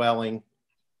existing dwelling,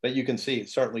 but you can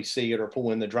certainly see it or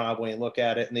pull in the driveway and look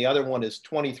at it. And the other one is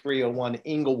 2301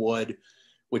 Englewood,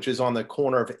 which is on the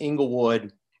corner of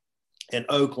Englewood and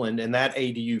Oakland, and that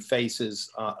ADU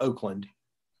faces Oakland.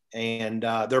 And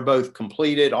they're both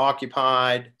completed,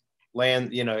 occupied,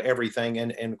 land, everything.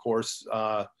 And of course,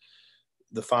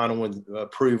 the final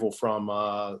approval from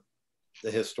the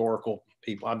historical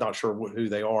people. I'm not sure who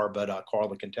they are, but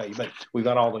Carla can tell you. But we've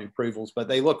got all the approvals, but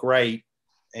they look great.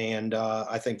 And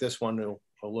I think this one will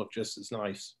look just as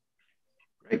nice.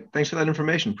 Great. Thanks for that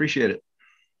information. Appreciate it.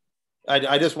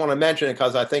 I just want to mention it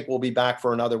because I think we'll be back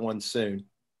for another one soon.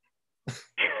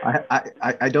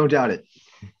 I don't doubt it.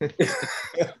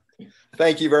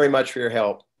 Thank you very much for your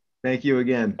help. Thank you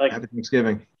again. Happy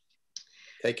Thanksgiving.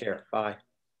 Take care. Bye.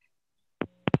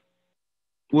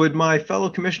 Would my fellow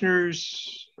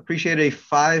commissioners appreciate a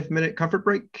 5-minute comfort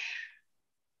break?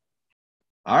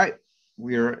 All right,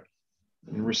 we are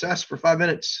in recess for 5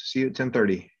 minutes. See you at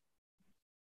 10:30.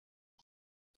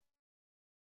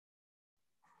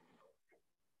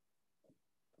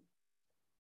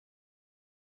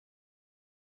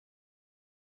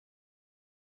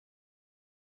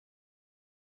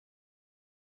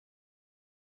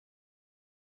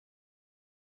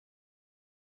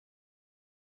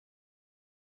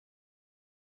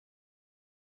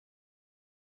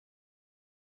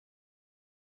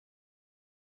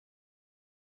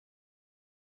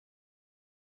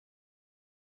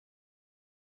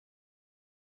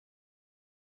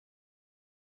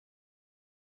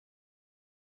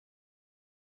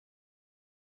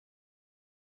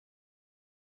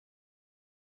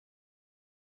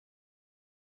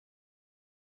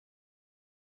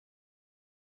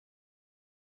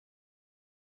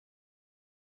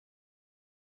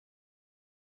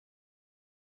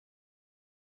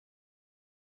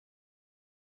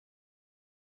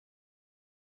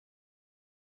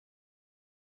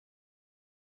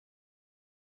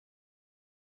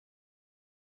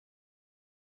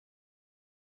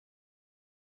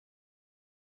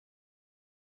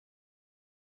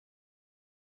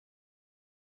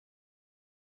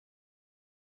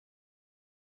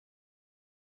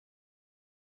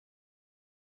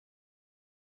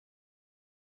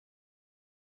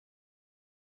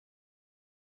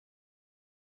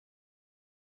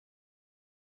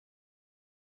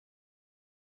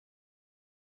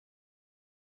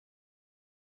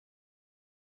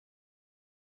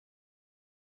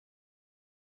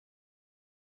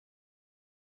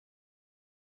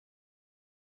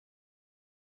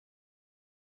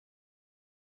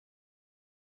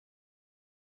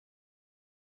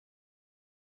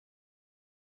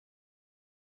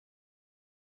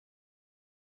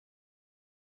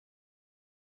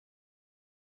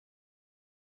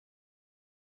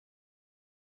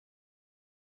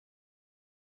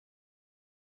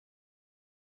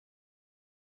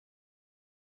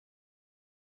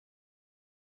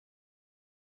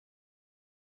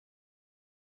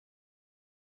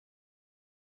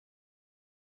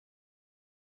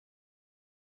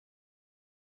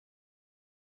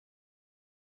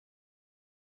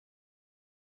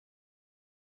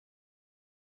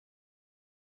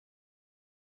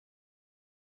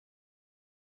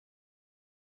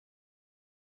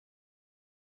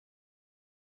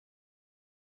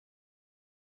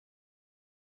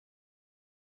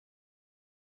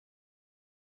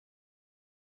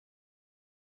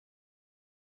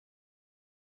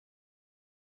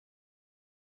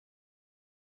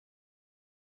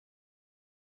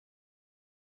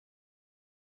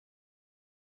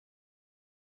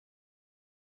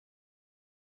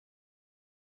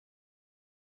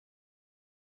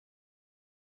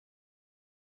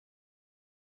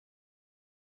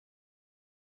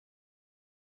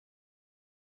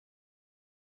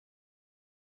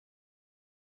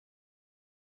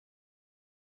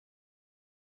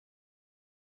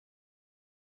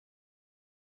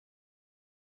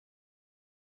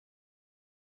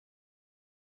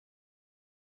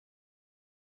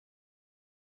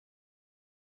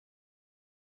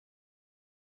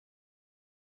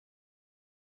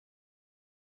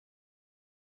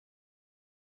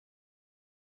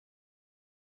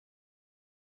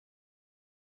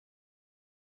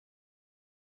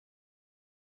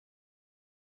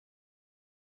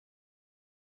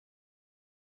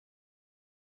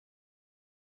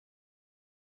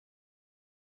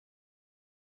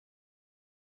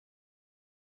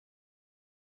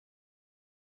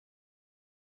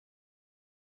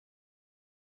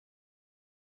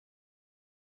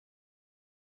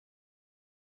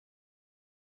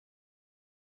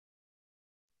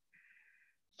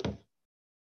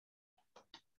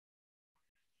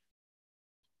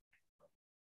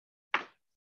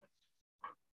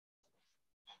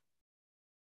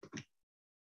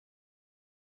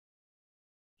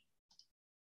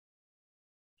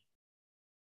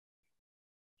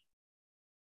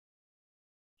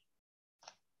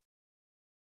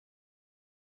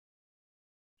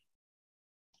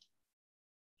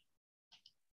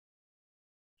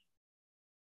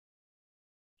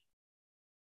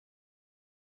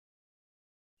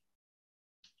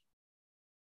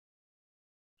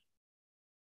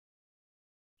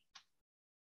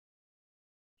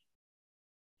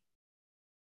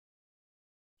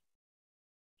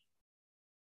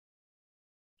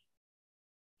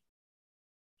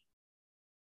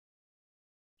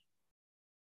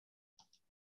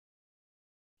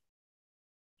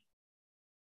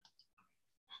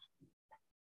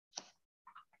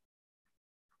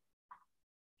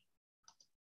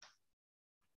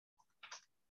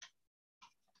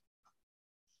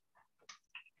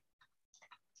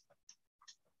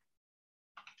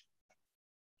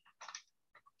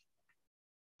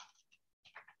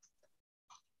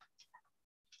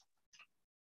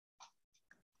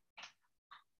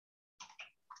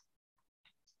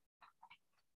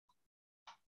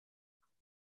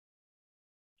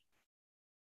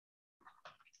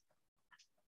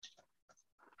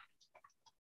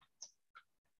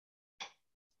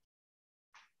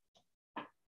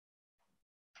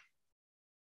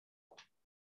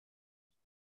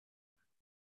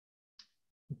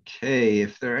 Okay,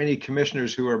 if there are any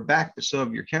commissioners who are back but still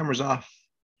have your cameras off,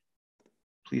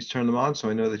 please turn them on so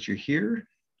I know that you're here.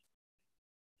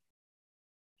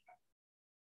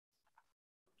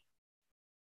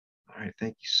 All right,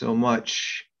 thank you so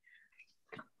much.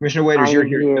 Commissioner Waiters, you're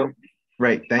here. Nope.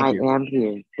 Right, thank you. I am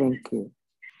here, thank you.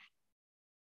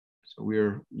 So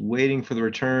we're waiting for the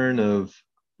return of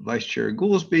Vice Chair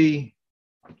Goolsbee.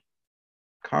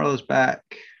 Carla's back.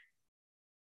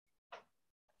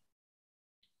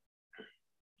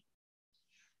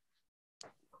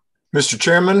 Mr.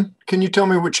 Chairman, can you tell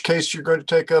me which case you're going to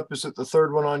take up? Is it the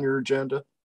third one on your agenda?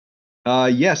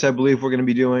 Yes, I believe we're going to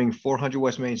be doing 400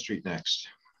 West Main Street next.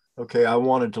 Okay, I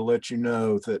wanted to let you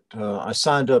know that I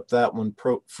signed up that one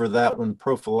for that one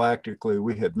prophylactically.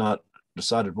 We had not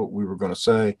decided what we were going to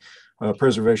say.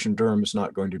 Preservation Durham is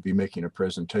not going to be making a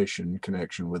presentation in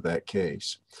connection with that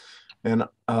case. And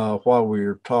while we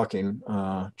were talking,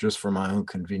 just for my own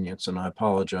convenience, and I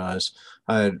apologize,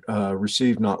 I had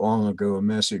received not long ago a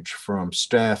message from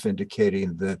staff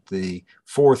indicating that the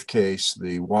fourth case,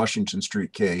 the Washington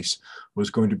Street case, was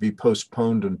going to be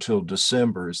postponed until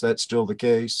December. Is that still the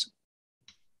case?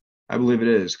 I believe it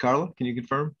is. Carla, can you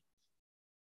confirm?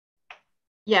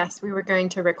 Yes, we were going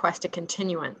to request a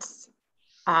continuance.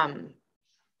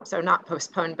 So not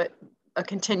postponed, but a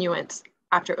continuance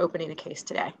after opening the case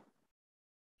today.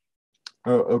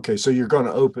 Oh, okay. So you're going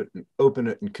to open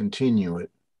it and continue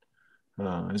it.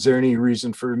 Is there any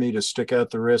reason for me to stick out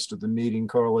the rest of the meeting,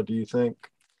 Carla, do you think?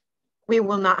 We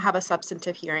will not have a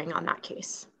substantive hearing on that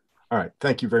case. All right.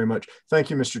 Thank you very much.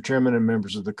 Thank you, Mr. Chairman and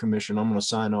members of the commission. I'm going to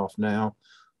sign off now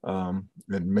and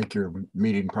make your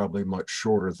meeting probably much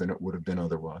shorter than it would have been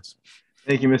otherwise.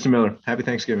 Thank you, Mr. Miller. Happy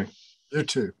Thanksgiving. You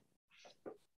too.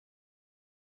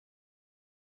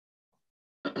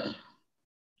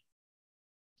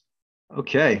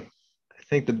 Okay, I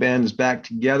think the band is back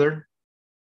together.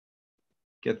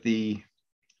 Get the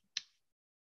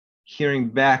hearing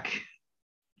back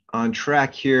on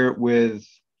track here with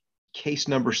case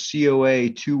number COA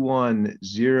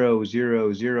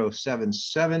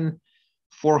 2100077,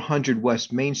 400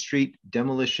 West Main Street,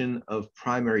 demolition of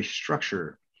primary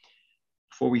structure.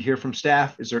 Before we hear from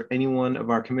staff, is there anyone of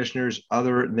our commissioners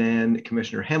other than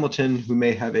Commissioner Hamilton who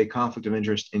may have a conflict of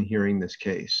interest in hearing this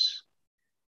case?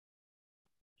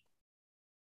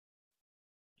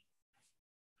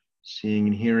 Seeing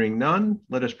and hearing none,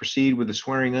 let us proceed with the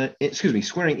swearing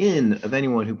in of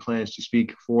anyone who plans to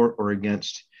speak for or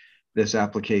against this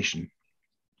application.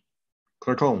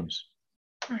 Clerk Holmes.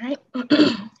 All right.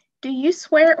 Do you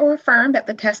swear or affirm that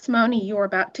the testimony you are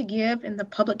about to give in the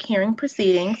public hearing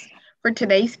proceedings for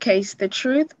today's case, the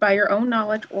truth by your own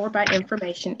knowledge or by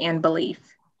information and belief?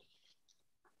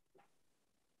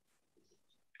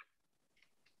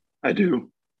 I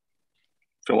do.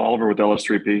 Phil Oliver with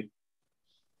LS3P.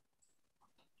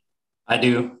 I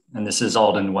do, and this is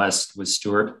Alden West with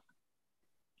Stewart.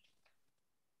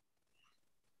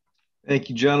 Thank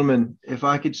you, gentlemen. If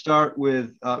I could start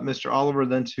with Mr. Oliver,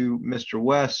 then to Mr.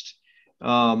 West.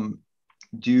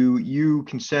 Do you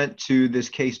consent to this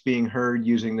case being heard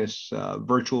using this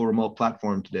virtual remote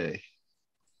platform today?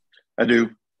 I do.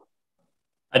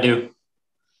 I do.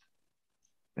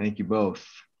 Thank you both.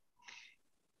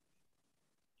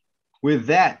 With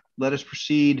that, let us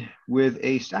proceed with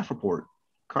a staff report.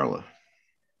 Carla.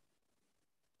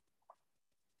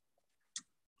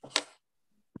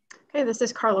 Okay, this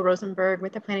is Carla Rosenberg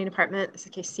with the Planning Department. This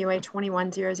is case COA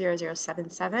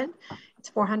 2100077. It's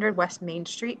 400 West Main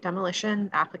Street, demolition.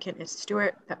 The applicant is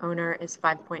Stewart. The owner is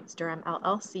 5 Points Durham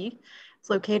LLC. It's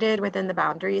located within the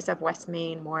boundaries of West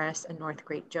Main, Morris, and North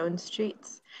Great Jones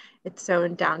Streets. It's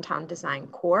zoned downtown design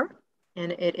core,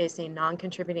 and it is a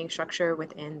non-contributing structure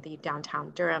within the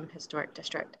downtown Durham Historic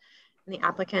District. And the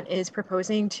applicant is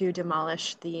proposing to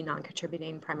demolish the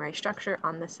non-contributing primary structure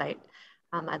on the site.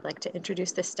 I'd like to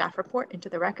introduce this staff report into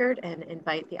the record and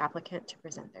invite the applicant to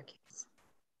present their case.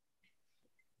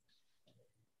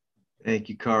 Thank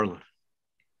you, Carla.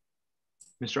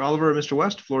 Mr. Oliver, Mr.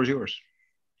 West, the floor is yours.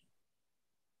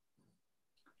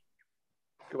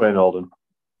 Go ahead, Alden.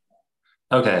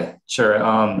 Okay,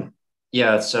 sure.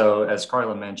 Yeah, so as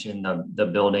Carla mentioned, the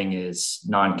building is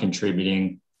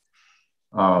non-contributing,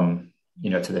 to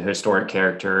the historic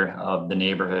character of the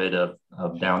neighborhood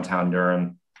of downtown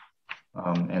Durham.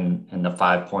 And the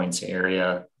 5 Points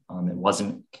area. It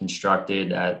wasn't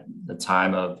constructed at the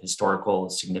time of historical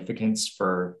significance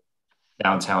for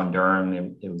downtown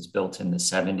Durham. It was built in the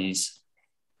 70s.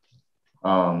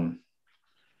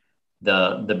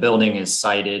 The building is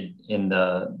sited in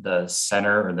the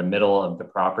center or the middle of the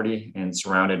property and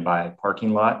surrounded by a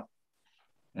parking lot.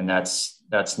 And that's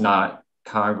not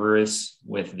congruous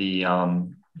with the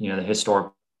the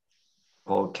historical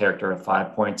character of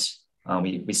 5 Points.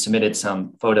 We submitted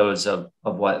some photos of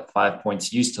what 5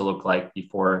 Points used to look like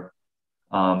before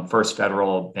First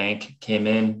Federal Bank came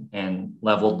in and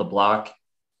leveled the block,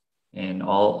 and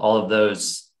all of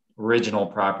those original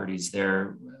properties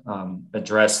there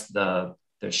addressed the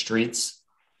streets,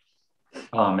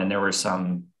 and there were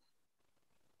some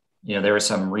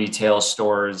retail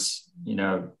stores,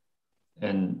 and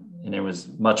it was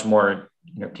much more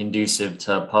conducive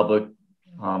to public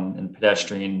and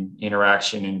pedestrian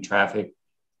interaction and traffic,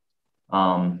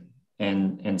 and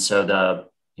so the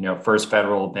First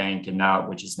Federal Bank,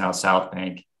 which is now South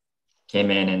Bank, came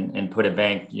in and put a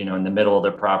bank in the middle of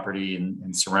the property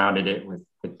and surrounded it with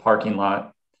parking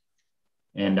lot,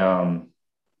 and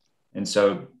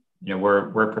so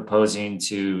we're proposing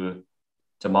to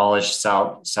demolish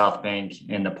South Bank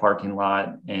and the parking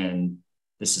lot, and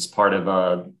this is part of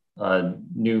a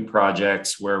new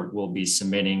project where we'll be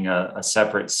submitting a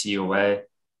separate COA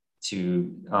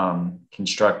to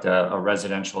construct a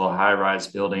residential high-rise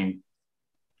building.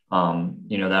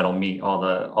 That'll meet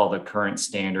all the current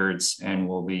standards and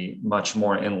will be much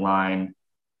more in line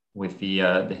with the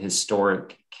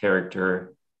historic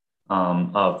character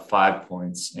of 5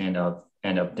 Points and of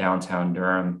downtown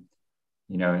Durham,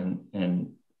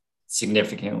 and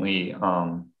significantly,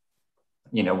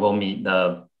 we'll meet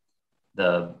the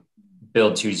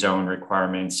build to zone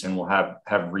requirements, and we'll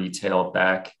have retail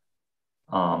back,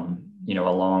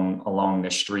 along the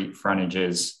street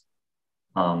frontages,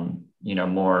 more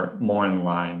in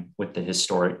line with the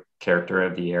historic character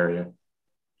of the area.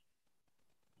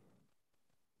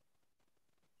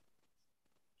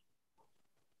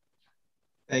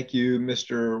 Thank you,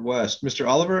 Mr. West. Mr.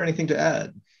 Oliver, anything to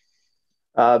add?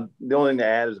 The only thing to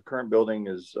add is the current building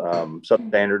is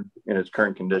substandard in its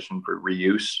current condition for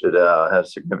reuse. It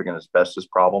has significant asbestos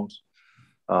problems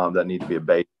that need to be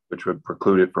abated, which would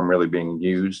preclude it from really being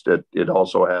used. It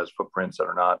also has footprints that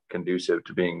are not conducive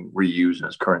to being reused in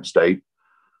its current state,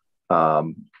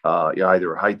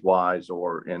 either height-wise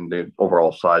or in the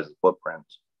overall size of the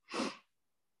footprints.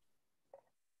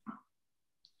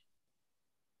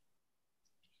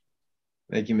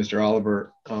 Thank you, Mr.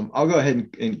 Oliver. I'll go ahead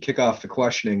and kick off the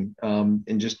questioning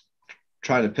and just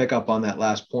try to pick up on that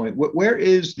last point. Where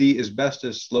is the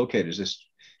asbestos located? Is this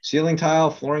ceiling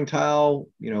tile, flooring tile,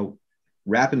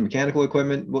 rapid mechanical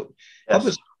equipment?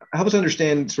 Yes. Help us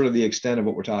understand sort of the extent of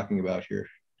what we're talking about here.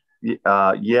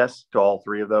 Yes, to all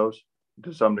three of those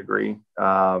to some degree.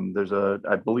 I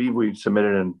believe we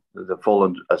submitted in the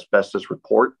full asbestos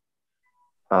report.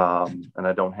 And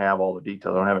I don't have all the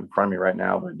details. I don't have it in front of me right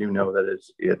now, but I do know that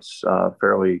it's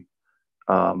fairly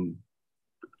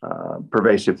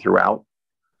pervasive throughout.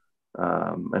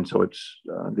 And so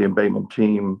the abatement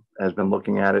team has been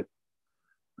looking at it.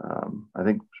 I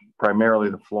think primarily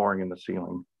the flooring and the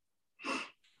ceiling.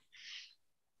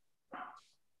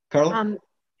 Carla?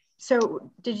 So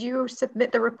did you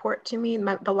submit the report to me?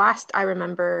 The last I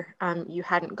remember, you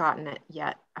hadn't gotten it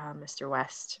yet, Mr.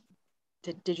 West.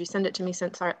 Did you send it to me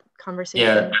since our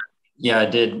conversation? Yeah, I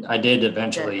did. I did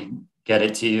eventually get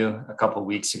it to you a couple of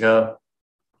weeks ago.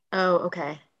 Oh,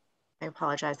 okay. I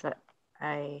apologize So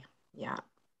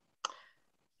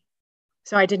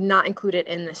I did not include it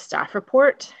in the staff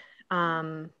report.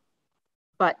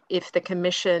 But if the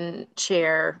commission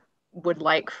chair would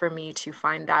like for me to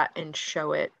find that and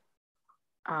show it,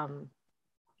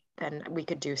 then we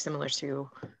could do similar to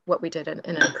what we did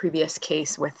in a previous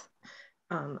case with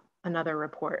another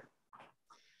report.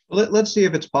 Well, let's see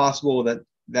if it's possible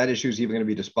that issue is even going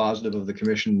to be dispositive of the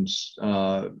commission's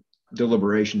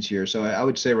deliberations here. So I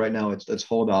would say right now let's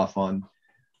hold off on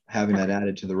having that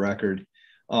added to the record.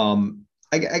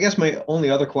 I guess my only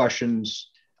other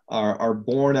questions are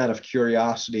born out of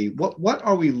curiosity. What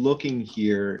are we looking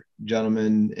here,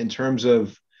 gentlemen, in terms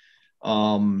of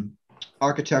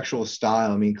architectural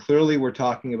style? I mean, clearly we're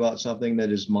talking about something that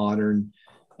is modern.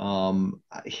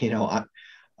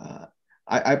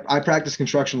 I practice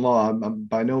construction law. I'm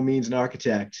by no means an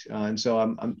architect, and so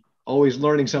I'm always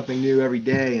learning something new every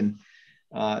day. And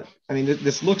I mean,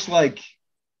 this looks like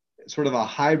sort of a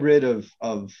hybrid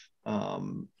of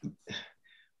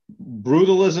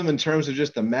brutalism in terms of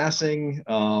just the massing.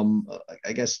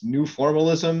 I guess new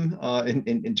formalism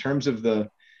in terms of the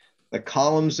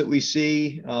columns that we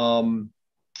see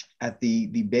at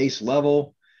the base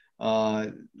level.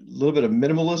 A little bit of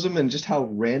minimalism and just how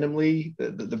randomly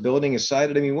the building is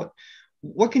sited. I mean,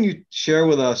 what can you share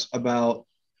with us about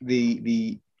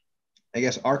the I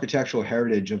guess architectural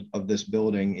heritage of this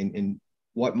building and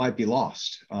what might be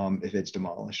lost if it's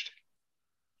demolished?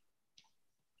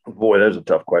 Boy, that's a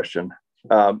tough question.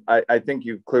 I think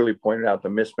you clearly pointed out the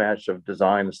mismatch of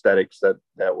design aesthetics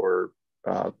that were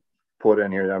put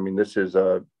in here. I mean, this is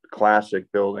a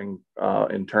classic building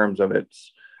in terms of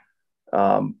its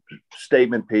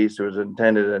statement piece. It was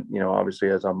intended, obviously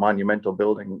as a monumental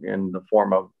building in the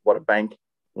form of what a bank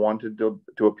wanted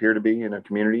to appear to be in a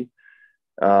community.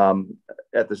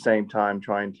 At the same time,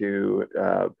 trying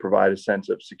to provide a sense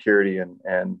of security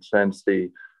and sense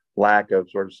the lack of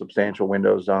sort of substantial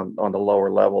windows on the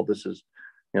lower level. This is,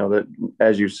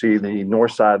 as you see, the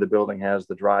north side of the building has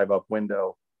the drive-up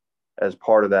window as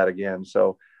part of that again.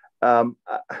 So I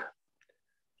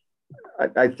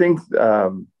think,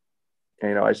 I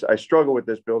struggle with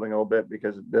this building a little bit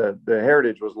because the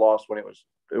heritage was lost when it was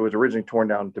originally torn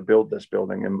down to build this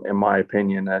building, in my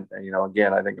opinion. And,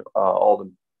 again, I think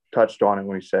Alden touched on it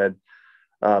when he said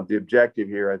the objective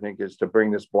here, I think, is to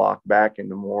bring this block back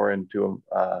into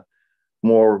a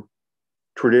more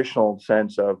traditional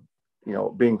sense of,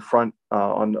 being front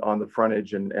on the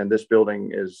frontage. And this building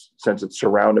is, since it's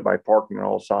surrounded by parking on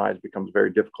all sides, becomes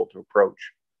very difficult to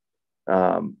approach.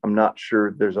 I'm not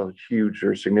sure there's a huge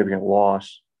or significant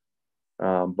loss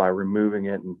by removing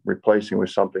it and replacing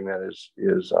with something that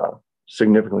is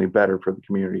significantly better for the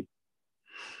community.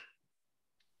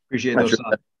 Appreciate those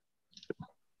thoughts.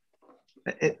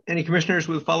 Any commissioners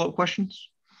with follow-up questions?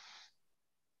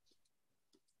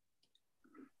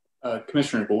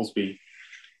 Commissioner Goolsby,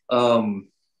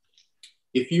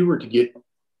 if you were to get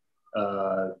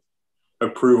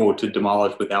approval to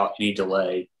demolish without any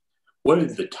delay, what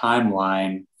is the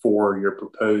timeline for your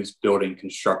proposed building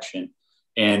construction?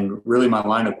 And really my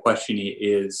line of questioning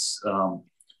is,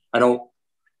 I don't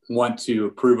want to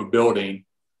approve a building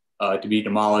to be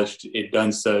demolished. It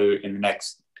done so in the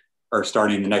next, or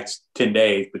starting the next 10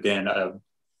 days, but then an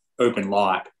open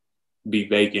lot be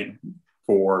vacant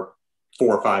for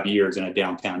 4 or 5 years in a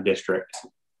downtown district.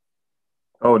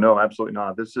 Oh, no, absolutely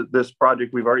not. This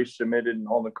project we've already submitted, and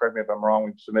Holden, correct me if I'm wrong,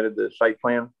 we've submitted the site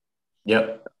plan.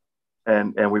 Yep.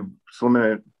 And we've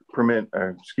submitted a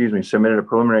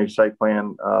preliminary site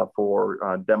plan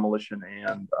for demolition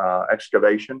and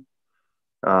excavation.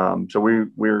 So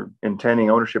we're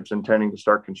ownership's intending to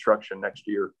start construction next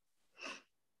year.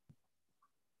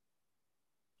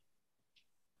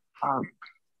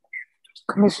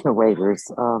 Commissioner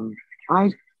Waiters,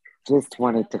 I just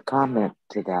wanted to comment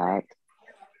to that,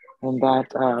 and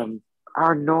that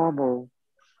our normal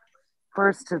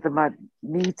first of the month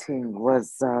meeting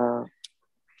was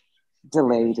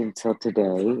delayed until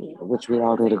today, which we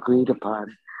all had agreed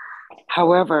upon.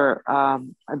 However, I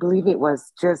believe it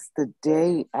was just the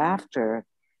day after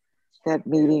that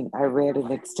meeting, I read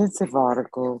an extensive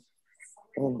article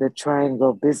in the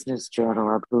Triangle Business Journal,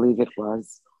 I believe it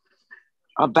was,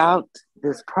 about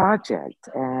this project.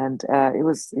 And it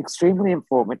was extremely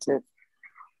informative,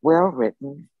 well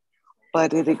written,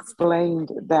 but it explained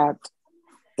that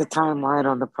the timeline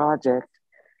on the project,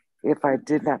 if I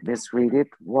did not misread it,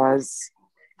 was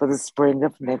for the spring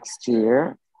of next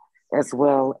year, as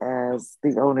well as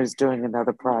the owners doing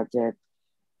another project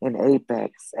in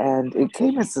Apex. And it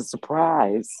came as a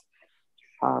surprise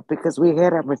because we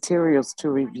had our materials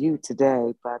to review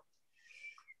today, but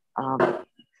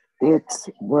it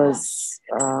was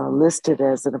listed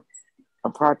as a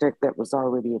project that was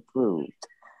already approved.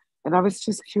 And I was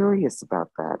just curious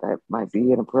about that. That might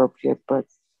be inappropriate, but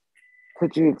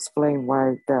could you explain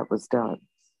why that was done?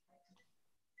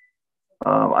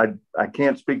 I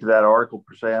can't speak to that article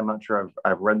per se. I'm not sure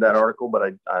I've read that article,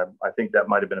 but I think that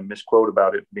might have been a misquote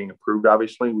about it being approved.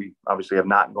 Obviously, we obviously have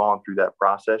not gone through that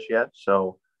process yet.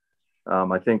 So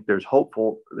I think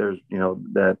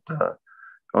that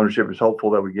ownership is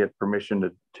hopeful that we get permission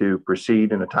to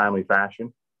proceed in a timely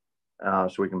fashion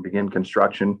so we can begin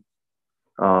construction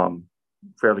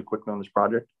fairly quickly on this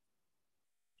project.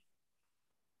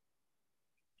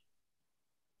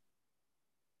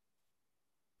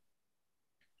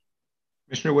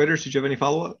 Commissioner Waiters, did you have any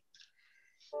follow-up?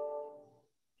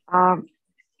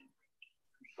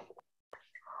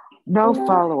 No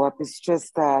follow-up. It's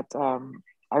just that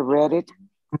I read it,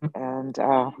 and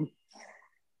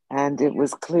it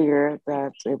was clear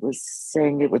that it was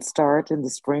saying it would start in the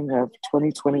spring of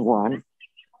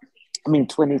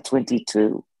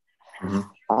 2022. Mm-hmm.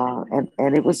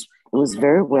 And it was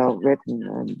very well written,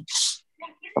 and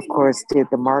of course did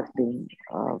the marketing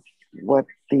of what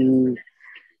the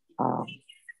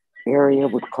area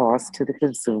would cost to the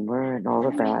consumer and all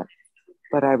of that.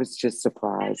 But I was just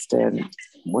surprised and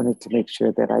wanted to make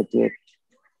sure that I did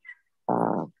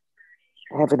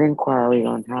have an inquiry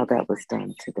on how that was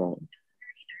done today.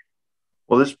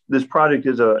 Well, this project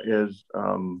is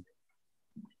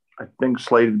I think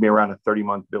slated to be around a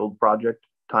 30-month build project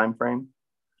time frame,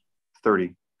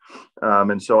 30.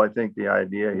 And so I think the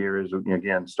idea here is,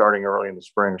 again, starting early in the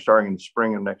spring or starting in the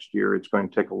spring of next year, it's going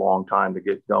to take a long time to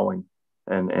get going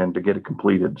and to get it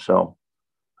completed. So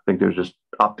I think there's just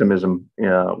optimism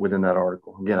within that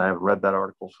article. Again, I haven't read that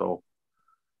article, so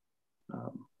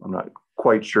I'm not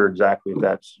quite sure exactly if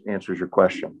that answers your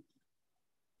question.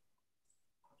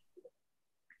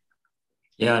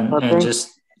 Yeah, and just,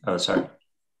 oh, sorry.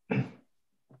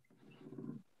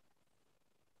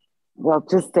 Well,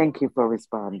 just thank you for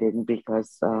responding,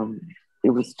 because it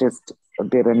was just a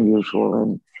bit unusual,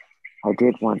 and I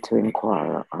did want to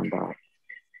inquire on that.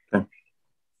 Okay.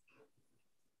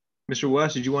 Mr.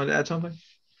 West, did you want to add something?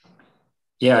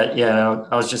 Yeah.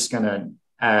 I was just going to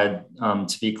add,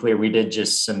 to be clear, we did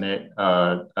just submit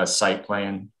a site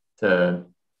plan to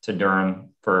Durham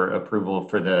for approval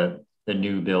for the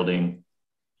new building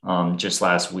just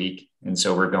last week. And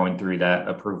so we're going through that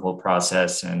approval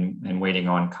process and waiting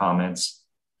on comments.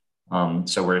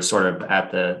 So we're sort of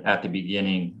at the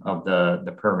beginning of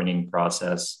the permitting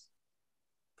process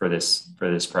for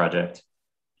this project.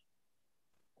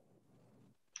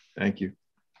 Thank you.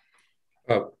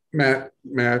 Matt,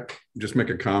 just make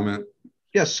a comment.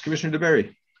 Yes, Commissioner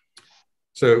DeBerry.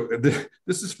 So this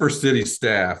is for city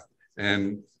staff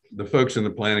and the folks in the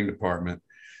planning department.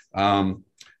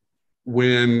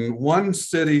 When one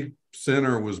city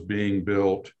center was being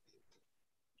built,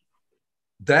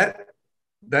 that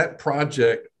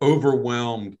project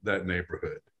overwhelmed that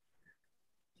neighborhood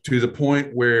to the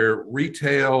point where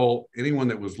retail, anyone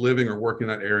that was living or working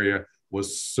in that area,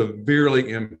 was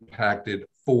severely impacted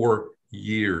for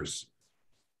years.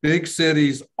 Big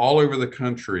cities all over the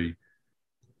country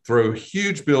throw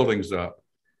huge buildings up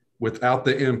without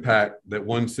the impact that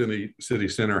one city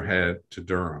center had to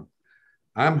Durham.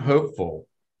 I'm hopeful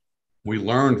we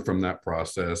learned from that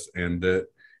process, and that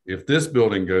if this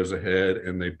building goes ahead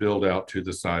and they build out to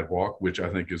the sidewalk, which I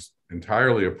think is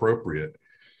entirely appropriate,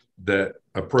 that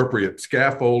appropriate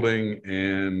scaffolding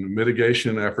and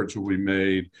mitigation efforts will be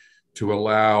made to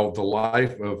allow the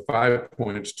life of Five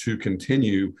Points to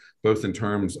continue, both in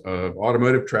terms of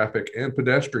automotive traffic and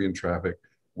pedestrian traffic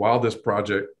while this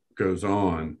project goes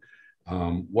on.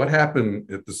 What happened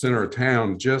at the center of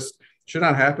town just should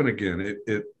not happen again.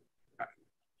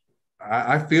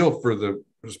 I feel for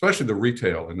especially the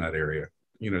retail in that area.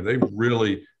 They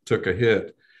really took a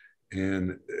hit,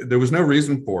 and there was no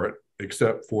reason for it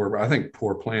except for, I think,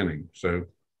 poor planning. So,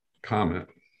 comment.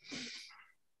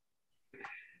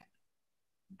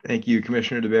 Thank you,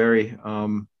 Commissioner DeBerry.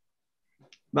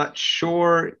 Not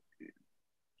sure.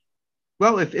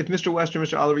 Well, if Mr. West or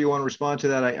Mr. Oliver, you want to respond to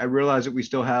that, I realize that we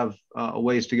still have a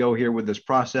ways to go here with this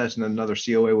process, and another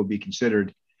COA will be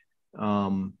considered.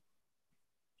 But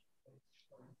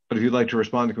if you'd like to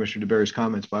respond to Commissioner DeBerry's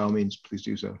comments, by all means, please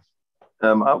do so.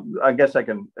 I guess I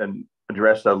can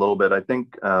address that a little bit. I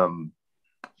think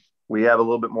we have a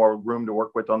little bit more room to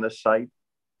work with on this site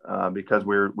because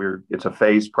it's a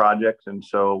phased project, and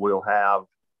so we'll have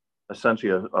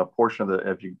essentially a portion of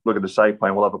if you look at the site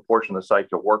plan, we'll have a portion of the site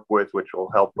to work with, which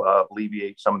will help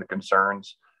alleviate some of the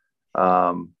concerns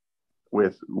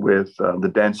with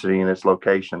the density and its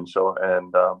location. So,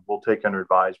 and we'll take under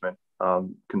advisement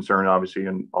concern, obviously,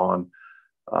 on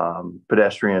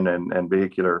pedestrian and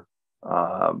vehicular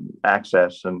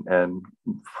access and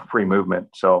free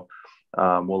movement. So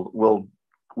we'll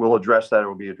address that.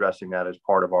 We'll be addressing that as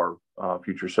part of our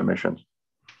future submissions.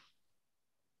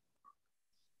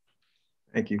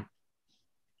 Thank you.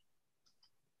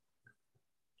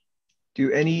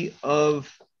 Do any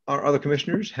of our other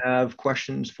commissioners have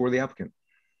questions for the applicant?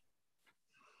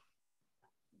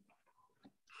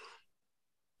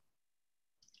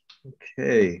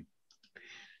 Okay.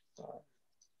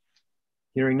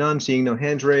 Hearing none, seeing no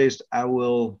hands raised, I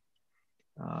will,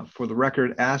 for the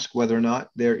record, ask whether or not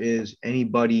there is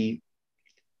anybody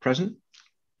present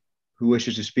who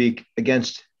wishes to speak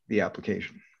against the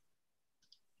application.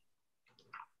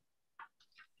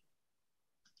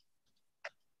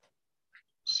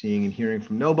 Seeing and hearing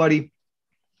from nobody,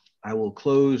 I will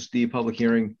close the public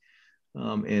hearing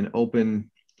and open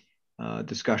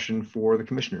discussion for the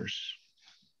commissioners.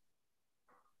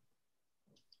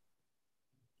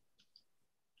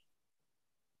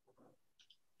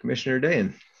 Commissioner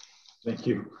Dayan. Thank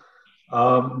you.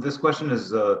 This question is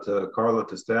to Carla,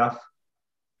 to staff.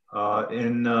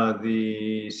 In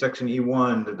the section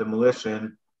E1, the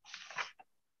demolition,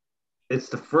 it's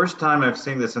the first time I've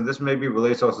seen this, and this maybe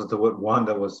relates also to what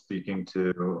Wanda was speaking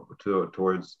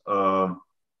towards.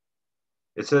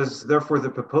 It says, therefore, the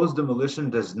proposed demolition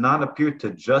does not appear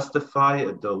to justify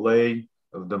a delay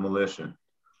of demolition.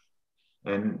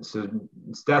 And so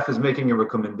staff is making a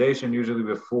recommendation usually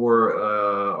before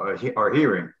our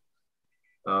hearing.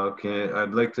 I'd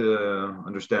like to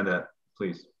understand that,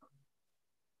 please.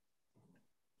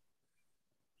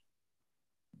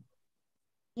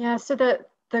 Yeah, so the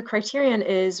criterion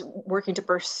is working to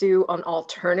pursue an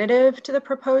alternative to the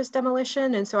proposed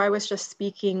demolition. And so I was just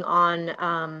speaking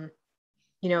on,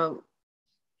 you know,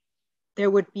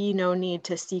 there would be no need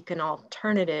to seek an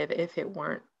alternative if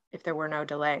there were no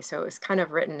delay. So it was kind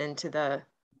of written into the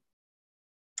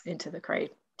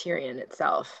criterion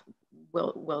itself.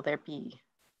 Will there be?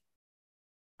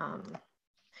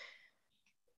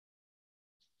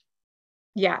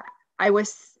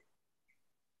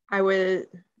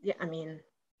 Yeah, I mean.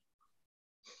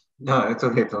 No, it's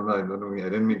okay, Tom. I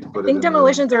didn't mean to put it in. I think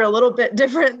demolitions are a little bit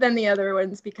different than the other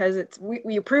ones because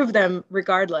we approve them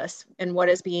regardless, and what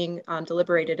is being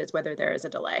deliberated is whether there is a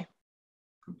delay.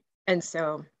 And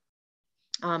so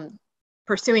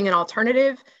pursuing an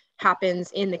alternative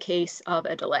happens in the case of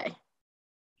a delay.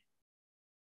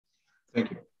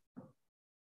 Thank you.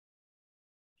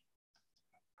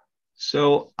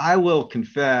 So I will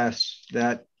confess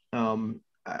that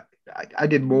I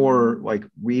did more like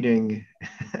reading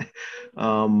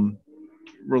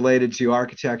related to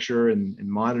architecture and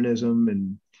modernism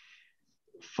and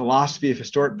philosophy of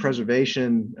historic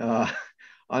preservation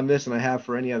on this than I have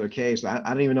for any other case. I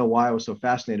don't even know why I was so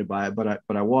fascinated by it, but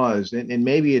I was. And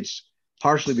maybe it's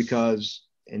partially because,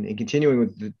 and continuing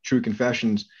with the true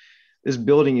confessions, this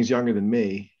building is younger than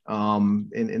me.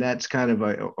 And that's kind of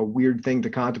a weird thing to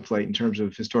contemplate in terms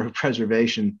of historic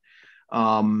preservation.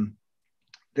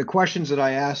 The questions that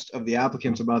I asked of the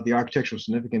applicants about the architectural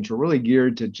significance were really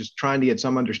geared to just trying to get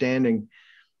some understanding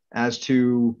as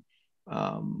to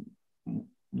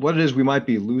what it is we might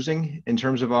be losing in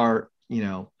terms of our,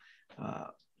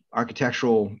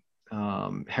 architectural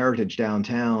heritage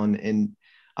downtown. And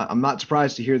I'm not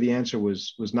surprised to hear the answer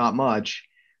was not much.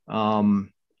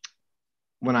 When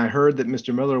I heard that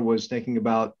Mr. Miller was thinking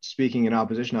about speaking in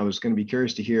opposition, I was going to be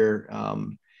curious to hear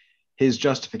his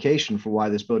justification for why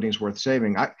this building is worth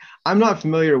saving. I'm not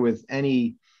familiar with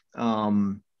any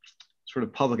sort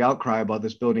of public outcry about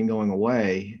this building going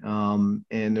away. And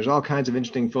there's all kinds of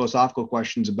interesting philosophical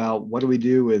questions about what do we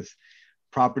do with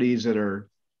properties that are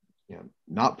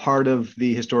not part of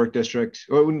the historic district,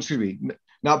 or excuse me,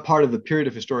 not part of the period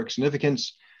of historic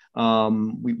significance.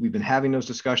 We've been having those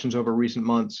discussions over recent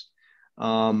months.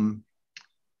 And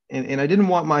I didn't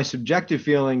want my subjective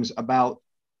feelings about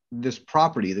this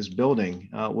property, this building,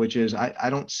 which is, I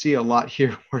don't see a lot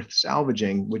here worth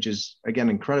salvaging, which is, again,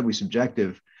 incredibly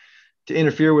subjective, to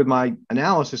interfere with my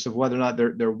analysis of whether or not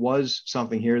there was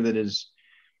something here that is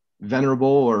venerable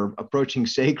or approaching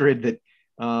sacred that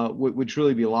would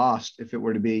truly be lost if it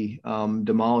were to be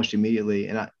demolished immediately.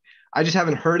 And I just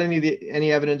haven't heard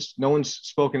any evidence. No one's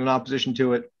spoken in opposition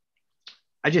to it.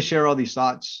 I just share all these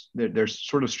thoughts. There's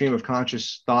sort of stream of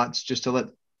conscious thoughts just to let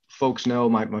folks know,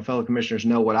 my fellow commissioners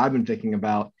know what I've been thinking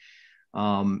about.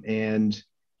 And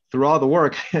through all the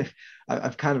work,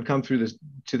 I've kind of come through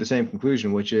to the same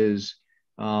conclusion, which is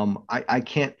I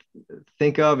can't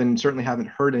think of, and certainly haven't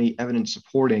heard any evidence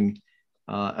supporting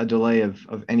a delay of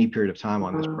any period of time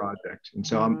on this project. And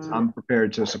so I'm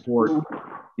prepared to support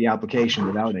the application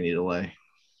without any delay.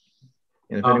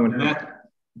 And if anyone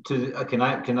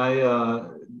can I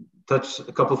touch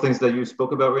a couple of things that you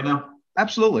spoke about right now?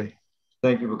 Absolutely.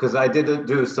 Thank you, because I did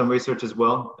do some research as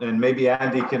well, and maybe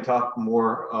Andy can talk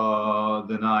more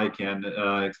than I can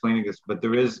explaining this. But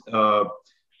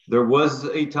there was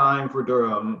a time for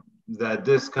Durham that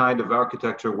this kind of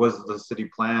architecture was the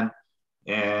city plan,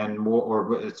 and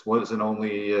it wasn't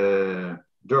only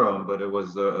Durham, but it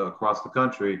was across the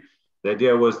country. The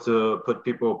idea was to put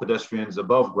pedestrians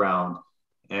above ground,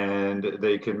 and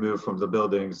they can move from the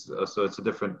buildings. So it's a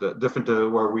different to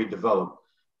where we develop.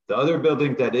 The other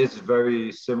building that is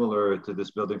very similar to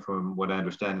this building, from what I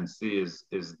understand and see, is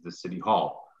the City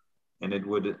Hall. And it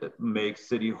would make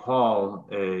City Hall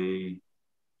a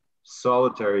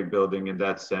solitary building in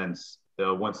that sense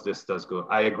once this does go.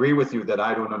 I agree with you that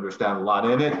I don't understand a lot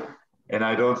in it, and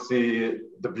I don't see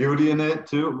the beauty in it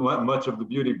too, much of the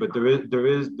beauty, but there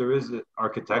is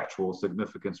architectural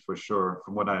significance for sure,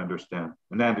 from what I understand.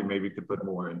 And Andy maybe could put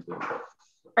more into it.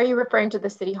 Are you referring to the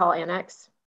City Hall Annex?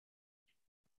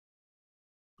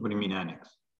 What do you mean annex?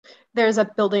 There's a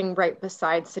building right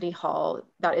beside City Hall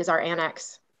that is our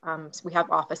annex. So we have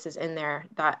offices in there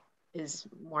that is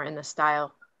more in the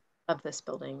style of this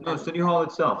building. No, City Hall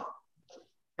itself.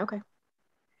 Okay.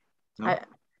 No.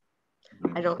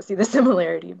 I don't see the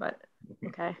similarity, but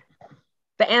okay.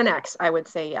 The annex, I would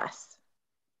say yes.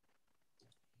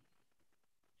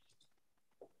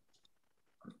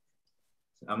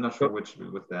 I'm not sure what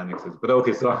the annex is, but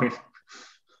okay, sorry.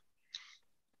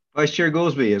 Vice Chair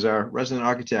Goolsbee is our resident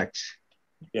architect.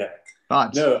 Yeah.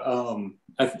 Thoughts? No,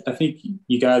 I think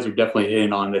you guys are definitely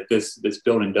hitting on that. This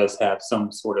building does have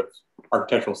some sort of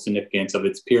architectural significance of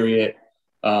its period.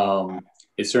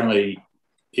 It certainly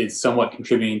is somewhat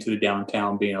contributing to the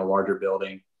downtown being a larger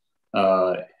building.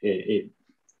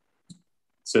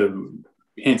 So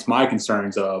hence my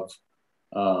concerns of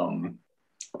the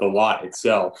lot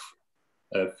itself,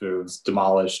 if it was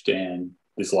demolished and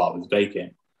this lot was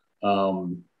vacant.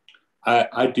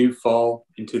 I do fall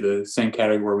into the same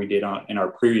category where we did in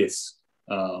our previous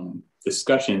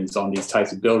discussions on these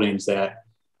types of buildings, that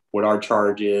what our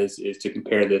charge is to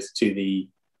compare this to the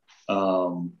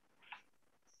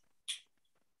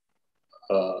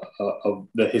of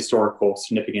the historical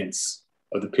significance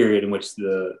of the period in which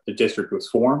the district was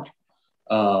formed,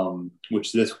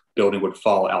 which this building would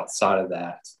fall outside of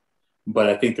that. But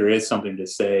I think there is something to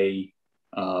say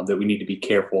that we need to be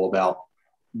careful about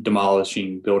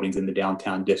demolishing buildings in the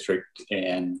downtown district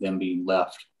and them being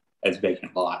left as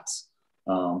vacant lots.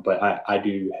 But I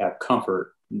do have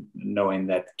comfort knowing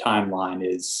that the timeline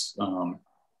is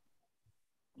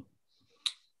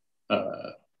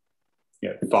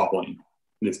following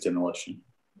this demolition.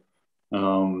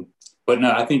 But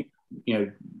no, I think,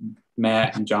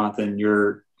 Matt and Jonathan,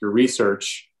 your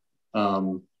research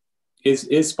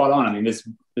is spot on. I mean, this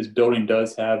building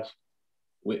does have,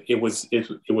 it was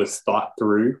thought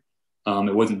through.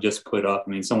 It wasn't just put up. I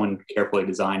mean, someone carefully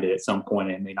designed it at some point,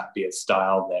 and it may not be a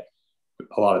style that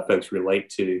a lot of folks relate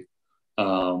to.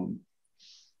 But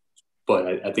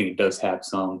I think it does have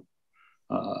some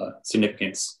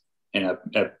significance and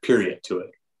a period to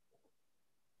it.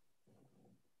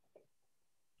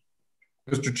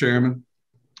 Mr. Chairman.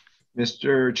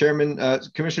 Mr. Chairman,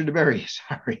 Commissioner DeBerry,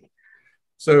 sorry.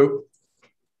 So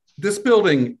this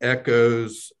building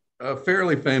echoes a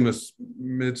fairly famous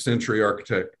mid-century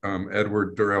architect,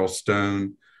 Edward Durrell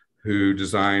Stone, who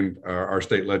designed our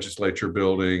state legislature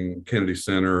building, Kennedy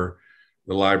Center,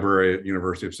 the library at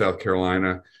University of South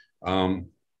Carolina.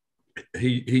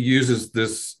 He uses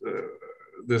this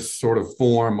sort of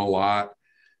form a lot.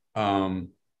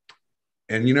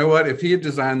 And you know what? If he had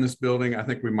designed this building, I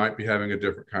think we might be having a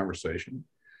different conversation.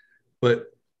 But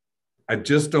I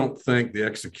just don't think the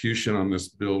execution on this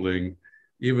building,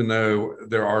 even though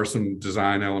there are some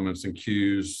design elements and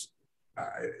cues,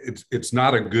 it's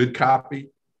not a good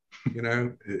copy.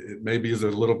 It maybe is a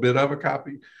little bit of a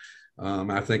copy.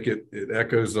 I think it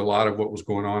echoes a lot of what was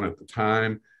going on at the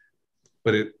time,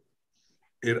 but it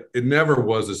never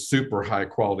was a super high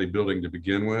quality building to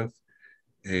begin with.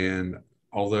 And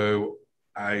although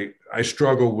I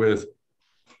struggle with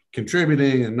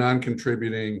contributing and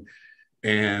non-contributing,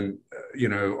 and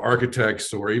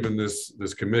architects or even this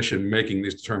commission making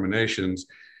these determinations,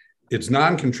 it's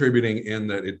non-contributing in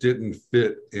that it didn't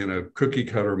fit in a cookie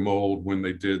cutter mold when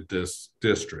they did this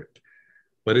district.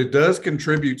 But it does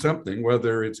contribute something,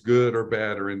 whether it's good or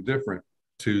bad or indifferent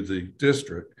to the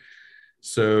district.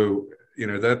 So,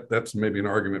 that's maybe an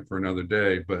argument for another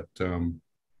day, but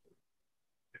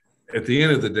at the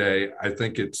end of the day, I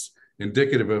think it's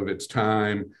indicative of its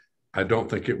time. I don't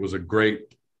think it was a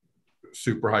great,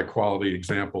 super high quality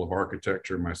example of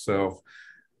architecture myself.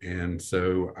 And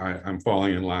so I'm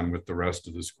falling in line with the rest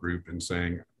of this group and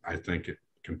saying, I think it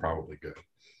can probably go.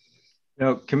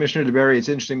 Commissioner DeBerry, it's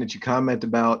interesting that you comment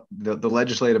about the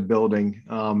legislative building.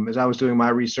 As I was doing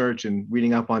my research and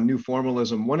reading up on new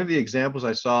formalism, one of the examples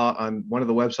I saw on one of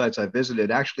the websites I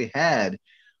visited actually had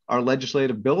our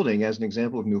legislative building as an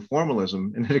example of new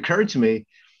formalism. And it occurred to me,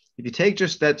 if you take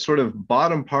just that sort of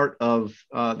bottom part of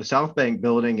the South Bank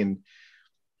building and,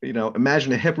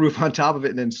 imagine a hip roof on top of it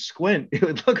and then squint, it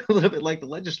would look a little bit like the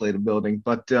legislative building.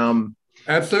 But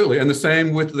absolutely. And the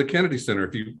same with the Kennedy Center.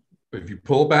 If you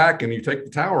pull back and you take the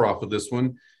tower off of this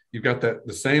one, you've got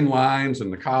the same lines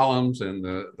and the columns and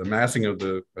the massing of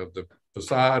the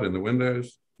facade and the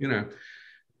windows,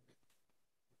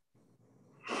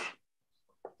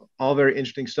 All very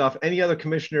interesting stuff. Any other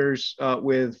commissioners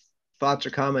with thoughts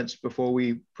or comments before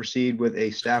we proceed with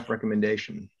a staff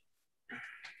recommendation?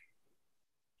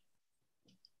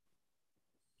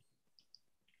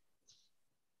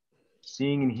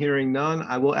 Seeing and hearing none,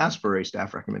 I will ask for a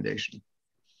staff recommendation.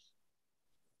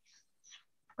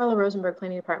 Carla Rosenberg,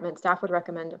 Planning Department. Staff would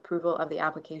recommend approval of the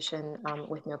application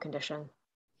with no condition.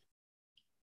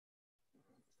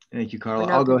 Thank you,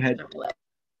 Carla. I'll go ahead.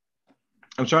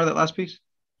 I'm sorry, that last piece?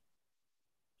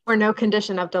 Or no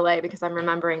condition of delay, because I'm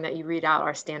remembering that you read out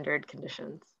our standard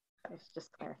conditions. I was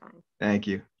just clarifying. Thank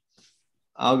you.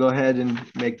 I'll go ahead and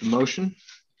make the motion.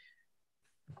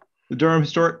 The Durham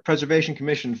Historic Preservation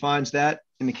Commission finds that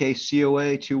in the case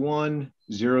COA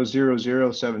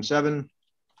 21-00077,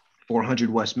 400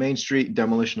 West Main Street,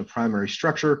 demolition of primary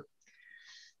structure,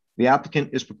 the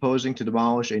applicant is proposing to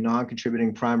demolish a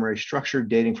non-contributing primary structure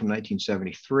dating from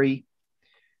 1973.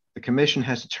 The commission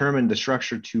has determined the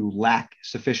structure to lack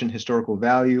sufficient historical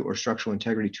value or structural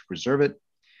integrity to preserve it.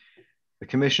 The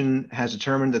commission has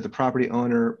determined that the property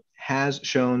owner has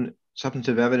shown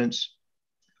substantive evidence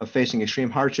of facing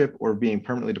extreme hardship or being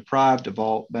permanently deprived of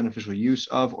all beneficial use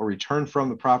of or return from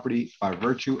the property by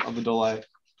virtue of the delay.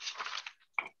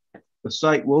 The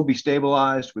site will be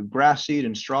stabilized with grass seed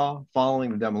and straw following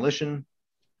the demolition.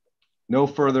 No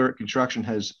further construction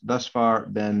has thus far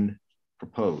been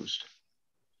proposed.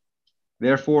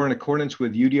 Therefore, in accordance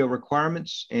with UDO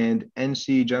requirements and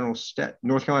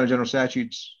North Carolina General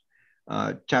Statutes,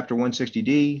 Chapter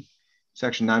 160D,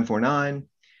 Section 949,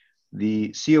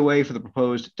 the COA for the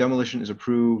proposed demolition is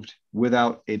approved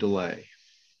without a delay.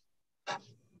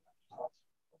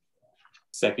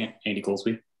 Second, Andy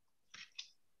Goolsby.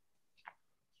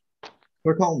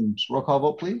 Clerk Holmes, roll call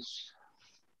vote, please.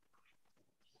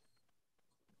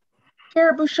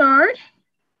 Chair Bouchard.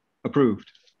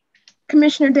 Approved.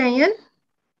 Commissioner Dan.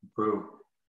 Approved.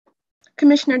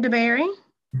 Commissioner DeBerry.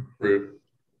 Approved.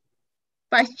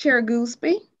 Vice Chair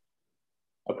Goolsby.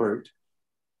 Approved.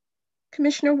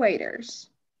 Commissioner Waiters.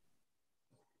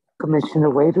 Commissioner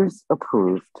Waiters,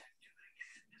 approved.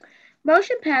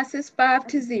 Motion passes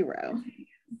 5-0.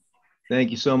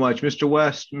 Thank you so much. Mr.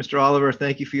 West, Mr. Oliver,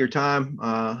 thank you for your time.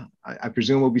 I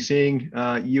presume we'll be seeing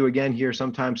you again here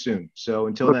sometime soon. So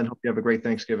until then, hope you have a great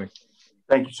Thanksgiving.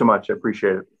 Thank you so much. I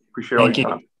appreciate it. Appreciate all your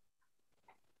time.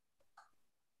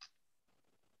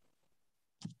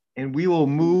 And we will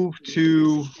move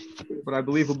to what I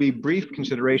believe will be brief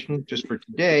consideration just for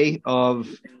today of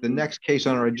the next case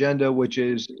on our agenda, which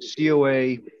is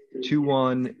COA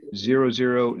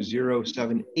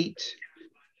 21-00078,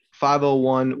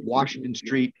 501 Washington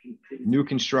Street, new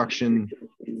construction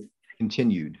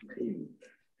continued.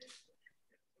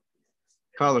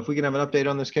 Carla, if we can have an update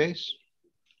on this case.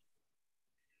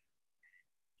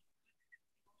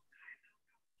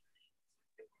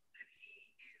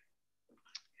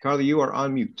 Carla, you are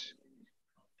on mute.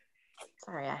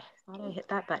 Sorry, I thought I hit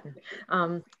that button.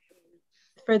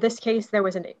 For this case, there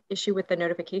was an issue with the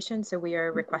notification, so we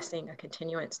are requesting a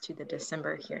continuance to the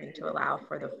December hearing to allow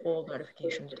for the full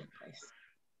notification to take place.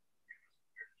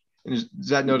 And does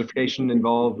that notification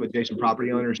involve adjacent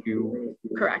property owners?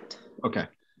 Correct. Okay.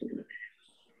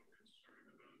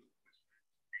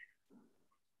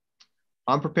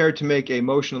 I'm prepared to make a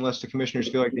motion unless the commissioners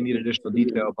feel like they need additional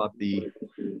detail about the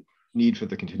need for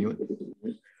the continuance.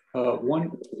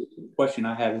 One question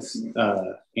I have is,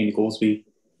 Andy Goolsby,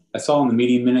 I saw in the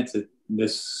meeting minutes that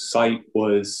this site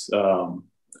was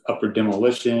up for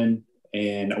demolition,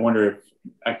 and I wonder if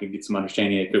I could get some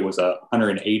understanding if it was a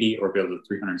 180 or if it was a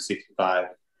 365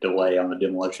 delay on the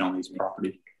demolition on these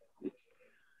property.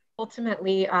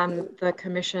 Ultimately, the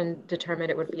commission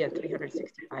determined it would be a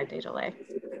 365-day delay.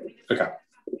 Okay. All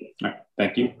right.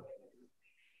 Thank you.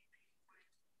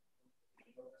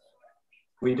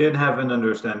 We did have an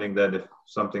understanding that if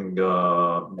something,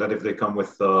 that if they come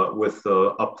with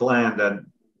a plan that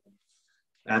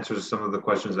answers some of the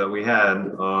questions that we had,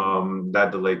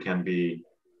 that delay can be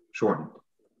shortened.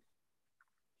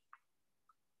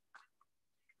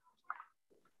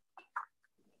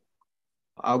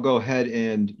 I'll go ahead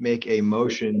and make a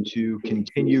motion to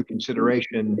continue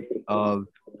consideration of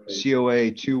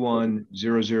COA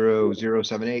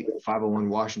 21-00078, 501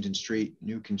 Washington Street,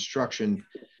 new construction,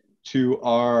 to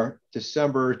our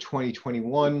December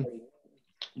 2021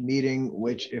 meeting,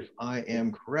 which, if I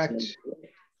am correct,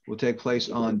 will take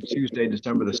place on Tuesday,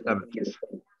 December the 7th.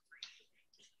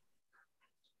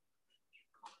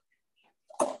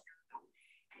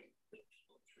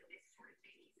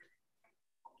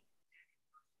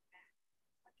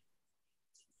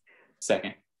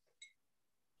 Second.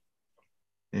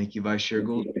 Thank you, Vice Chair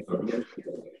Gould.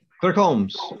 Clerk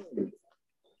Holmes,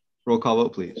 roll call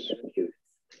vote, please.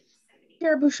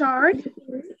 Chair Bouchard.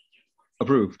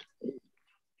 Approved.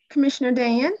 Commissioner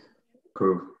Dan.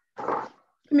 Approved.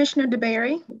 Commissioner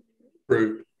DeBerry.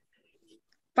 Approved.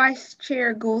 Vice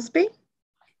Chair Goolsby.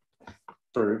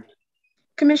 Approved.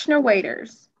 Commissioner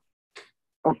Waiters.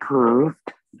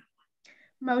 Approved.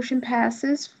 Motion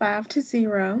passes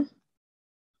 5-0.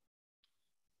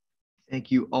 Thank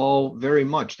you all very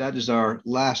much. That is our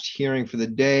last hearing for the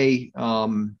day.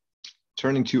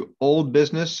 Turning to old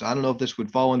business. I don't know if this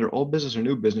would fall under old business or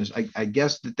new business. I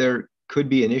guess that there could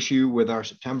be an issue with our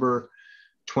September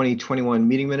 2021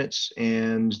 meeting minutes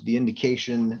and the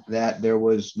indication that there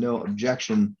was no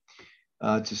objection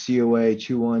to COA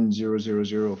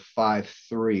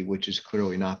 2100053, which is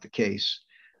clearly not the case.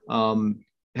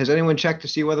 Has anyone checked to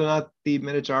see whether or not the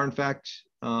minutes are in fact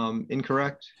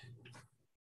incorrect?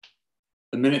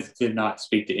 The minutes did not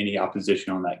speak to any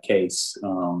opposition on that case,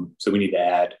 so we need to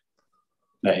add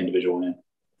that individual in.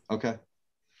 Okay.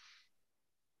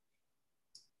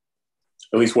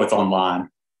 At least what's online.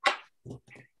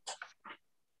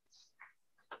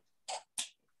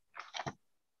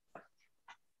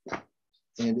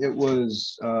 And it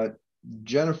was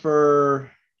Jennifer.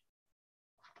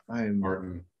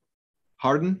 Martin.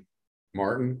 Harden?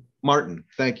 Martin. Martin,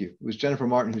 thank you. It was Jennifer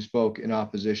Martin who spoke in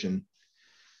opposition.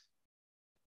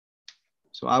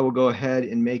 So I will go ahead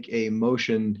and make a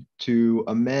motion to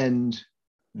amend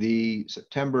the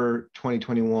September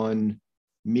 2021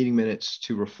 meeting minutes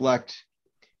to reflect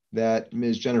that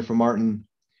Ms. Jennifer Martin,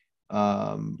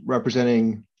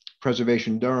 representing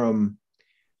Preservation Durham,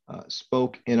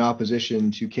 spoke in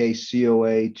opposition to case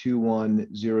COA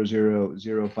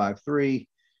 2100053,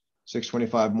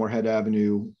 625 Moorhead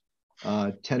Avenue,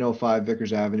 1005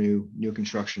 Vickers Avenue, new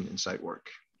construction and site work.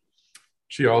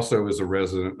 She also is a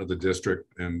resident of the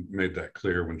district and made that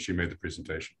clear when she made the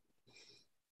presentation.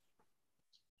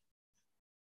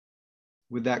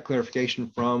 With that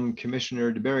clarification from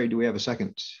Commissioner DeBerry, do we have a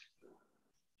second?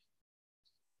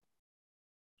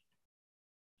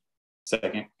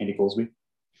 Second, Andy Goolsby.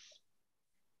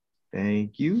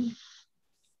 Thank you.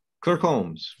 Clerk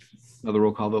Holmes, another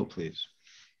roll call vote, please.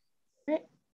 Right.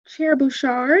 Chair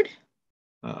Bouchard.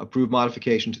 Approve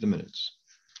modification to the minutes.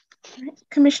 Right.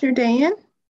 Commissioner Dan.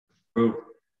 Approved.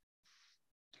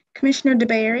 Commissioner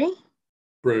DeBerry.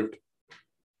 Approved.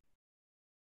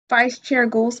 Vice Chair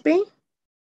Goolsby.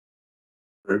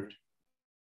 Approved.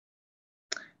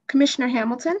 Commissioner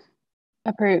Hamilton.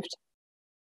 Approved.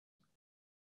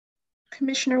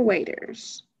 Commissioner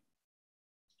Waiters.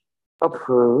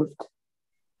 Approved.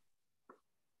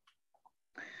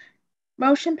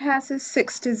 Motion passes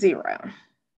 6-0.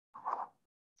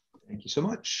 Thank you so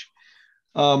much.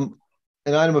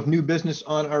 An item of new business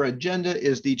on our agenda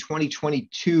is the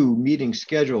 2022 meeting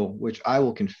schedule, which I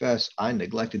will confess I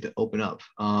neglected to open up.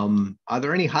 Are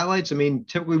there any highlights? I mean,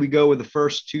 typically we go with the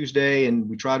first Tuesday and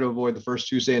we try to avoid the first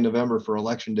Tuesday in November for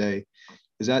Election Day.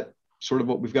 Is that sort of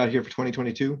what we've got here for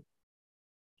 2022?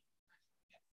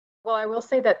 Well, I will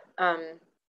say that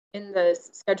in the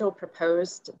schedule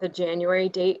proposed, the January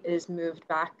date is moved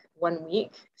back 1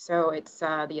 week. So it's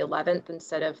the 11th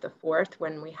instead of the 4th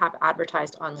when we have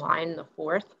advertised online the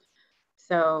 4th.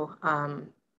 So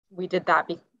we did that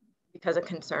because of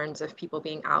concerns of people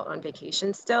being out on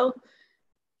vacation still.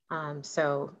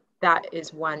 So that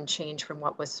is one change from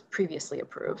what was previously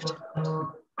approved.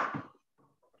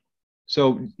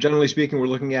 So generally speaking, we're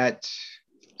looking at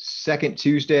second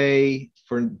Tuesday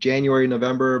for January,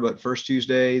 November, but first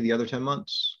Tuesday, the other 10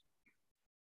 months?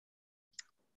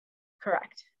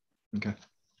 Correct. Okay.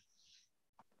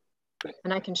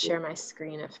 And I can share my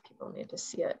screen if people need to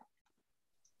see it.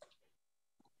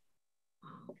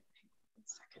 One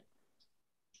second.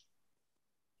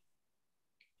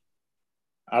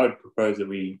 I would propose that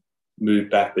we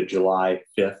move back the July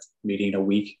 5th meeting a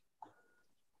week.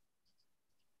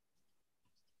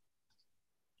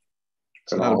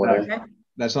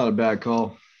 That's not a bad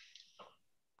call.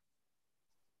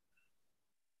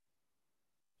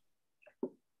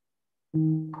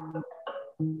 And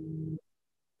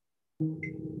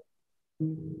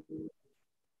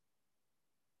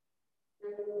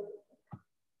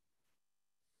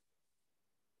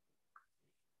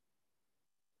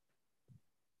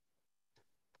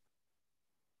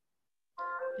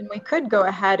we could go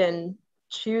ahead and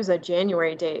choose a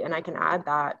January date, and I can add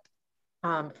that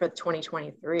for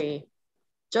 2023,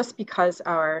 just because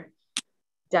our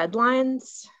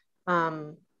deadlines,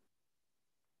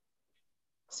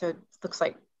 so it looks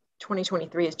like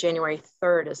 2023 is January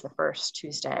 3rd is the first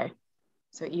Tuesday,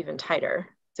 so even tighter.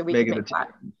 So we can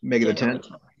make it the 10th.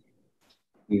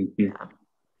 Yeah.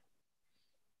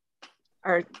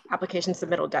 Our application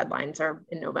submittal deadlines are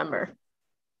in November.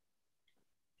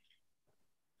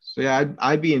 So yeah,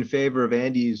 I'd be in favor of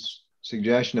Andy's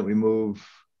suggestion that we move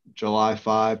July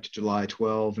 5 to July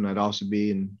 12, and I'd also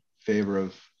be in favor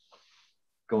of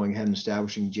going ahead and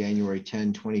establishing January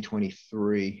 10,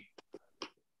 2023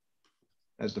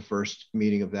 as the first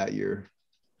meeting of that year.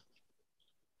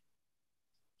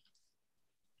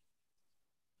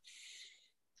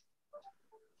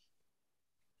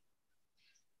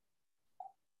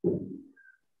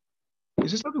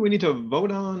 Is this something we need to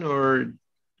vote on, or?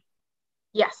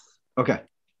 Yes. Okay.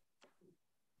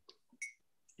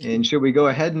 And should we go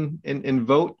ahead and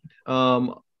vote,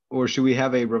 or should we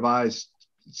have a revised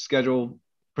schedule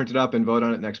print it up and vote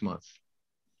on it next month?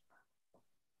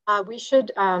 We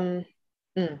should,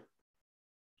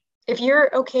 if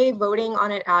you're okay voting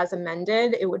on it as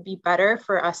amended, it would be better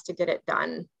for us to get it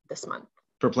done this month.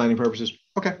 For planning purposes?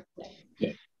 Okay.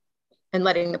 Yeah. And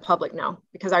letting the public know,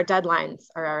 because our deadlines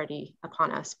are already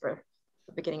upon us for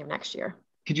the beginning of next year.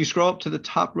 Could you scroll up to the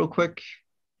top real quick?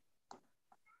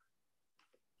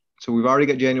 So we've already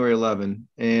got January 11,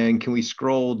 and can we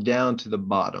scroll down to the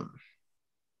bottom?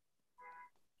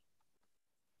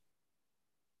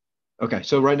 Okay,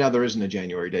 so right now there isn't a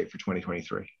January date for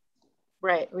 2023.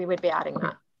 Right, we would be adding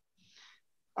that.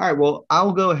 All right, well,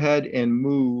 I'll go ahead and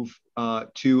move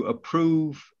to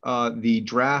approve the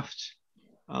draft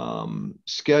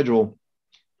schedule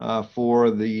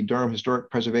for the Durham Historic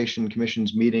Preservation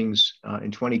Commission's meetings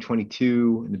in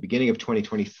 2022 and the beginning of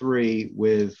 2023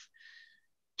 with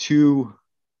 2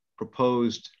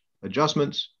 proposed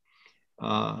adjustments.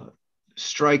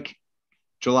 Strike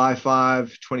July 5,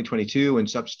 2022 and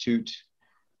substitute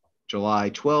July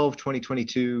 12,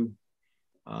 2022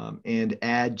 and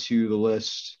add to the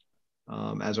list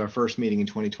as our first meeting in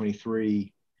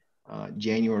 2023,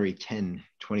 January 10,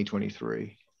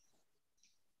 2023.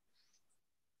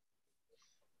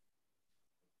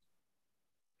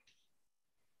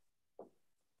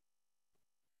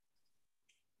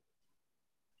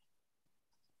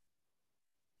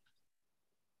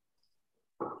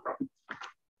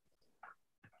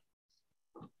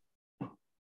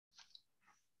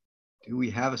 Do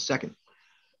we have a second?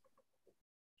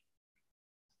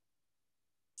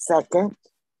 Second.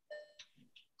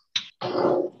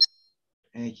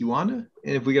 Thank you, Wanda.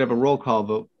 And if we could have a roll call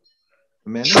vote,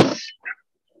 Amanda?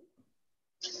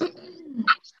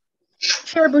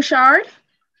 Chair Bouchard.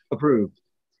 Approved.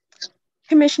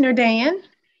 Commissioner Dan.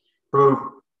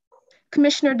 Approved.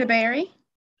 Commissioner DeBerry.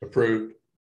 Approved.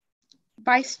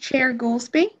 Vice Chair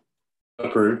Goolsby.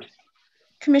 Approved.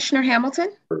 Commissioner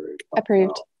Hamilton.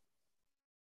 Approved.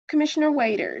 Commissioner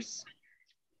Waiters.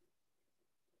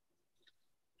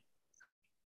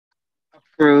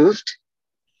 Approved.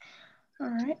 All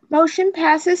right, motion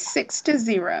passes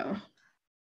 6-0.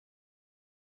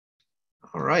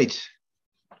 All right.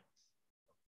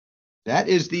 That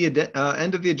is the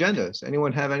end of the agenda. Does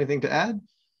anyone have anything to add?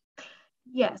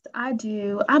 Yes, I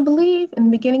do. I believe in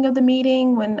the beginning of the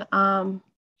meeting when the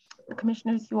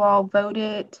commissioners, you all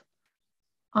voted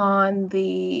on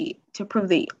to approve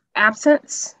the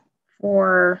absence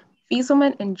for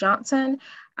Fieselman and Johnson,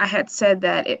 I had said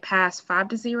that it passed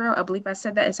 5-0. I believe I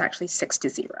said that it's actually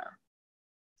 6-0.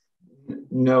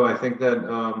 No, I think that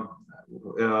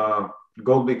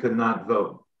Goldby could not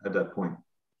vote at that point.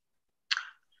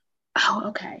 Oh,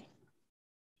 okay.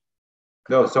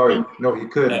 No, sorry. No, he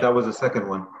could. That was the second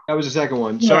one. That was the second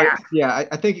one. Sorry. Yeah,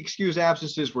 I think excused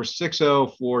absences were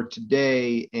 6-0 for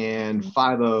today and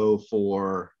 5-0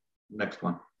 for next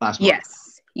one. Last month.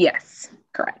 Yes,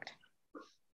 correct.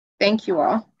 Thank you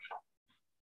all.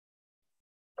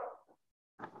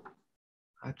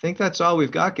 I think that's all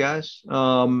we've got, guys.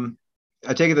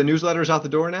 I take it the newsletter's out the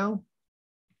door now?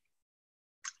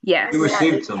 Yes. We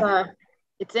received some.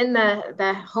 It's in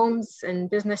the homes and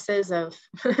businesses of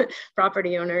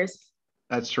property owners.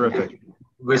 That's terrific.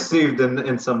 Received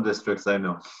in some districts, I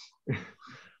know.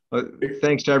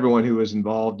 Thanks to everyone who was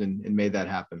involved and made that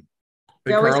happen.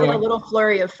 We always get a little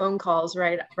flurry of phone calls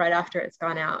right after it's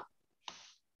gone out.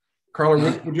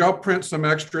 Carla, would y'all print some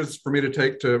extras for me to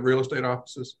take to real estate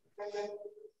offices?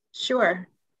 Sure,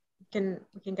 we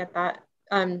can get that.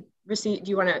 Receipt,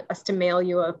 do you want us to mail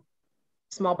you a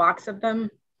small box of them?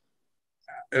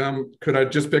 Could I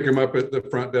just pick them up at the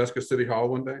front desk of City Hall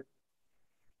one day?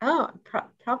 Oh,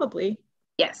 probably.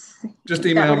 Yes. Just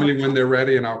email me when they're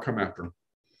ready and I'll come after them.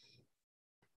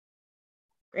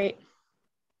 Great.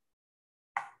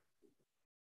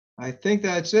 I think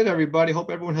that's it, everybody.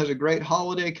 Hope everyone has a great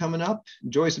holiday coming up.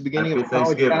 Enjoys the beginning of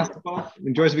college basketball.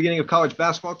 Enjoys the beginning of college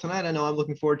basketball tonight. I know I'm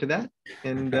looking forward to that.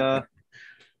 And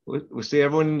we'll see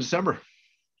everyone in December.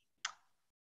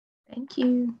 Thank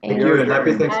you. Thank you.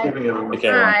 Happy Thanksgiving, everyone.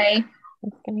 Bye.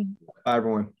 Bye,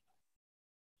 everyone.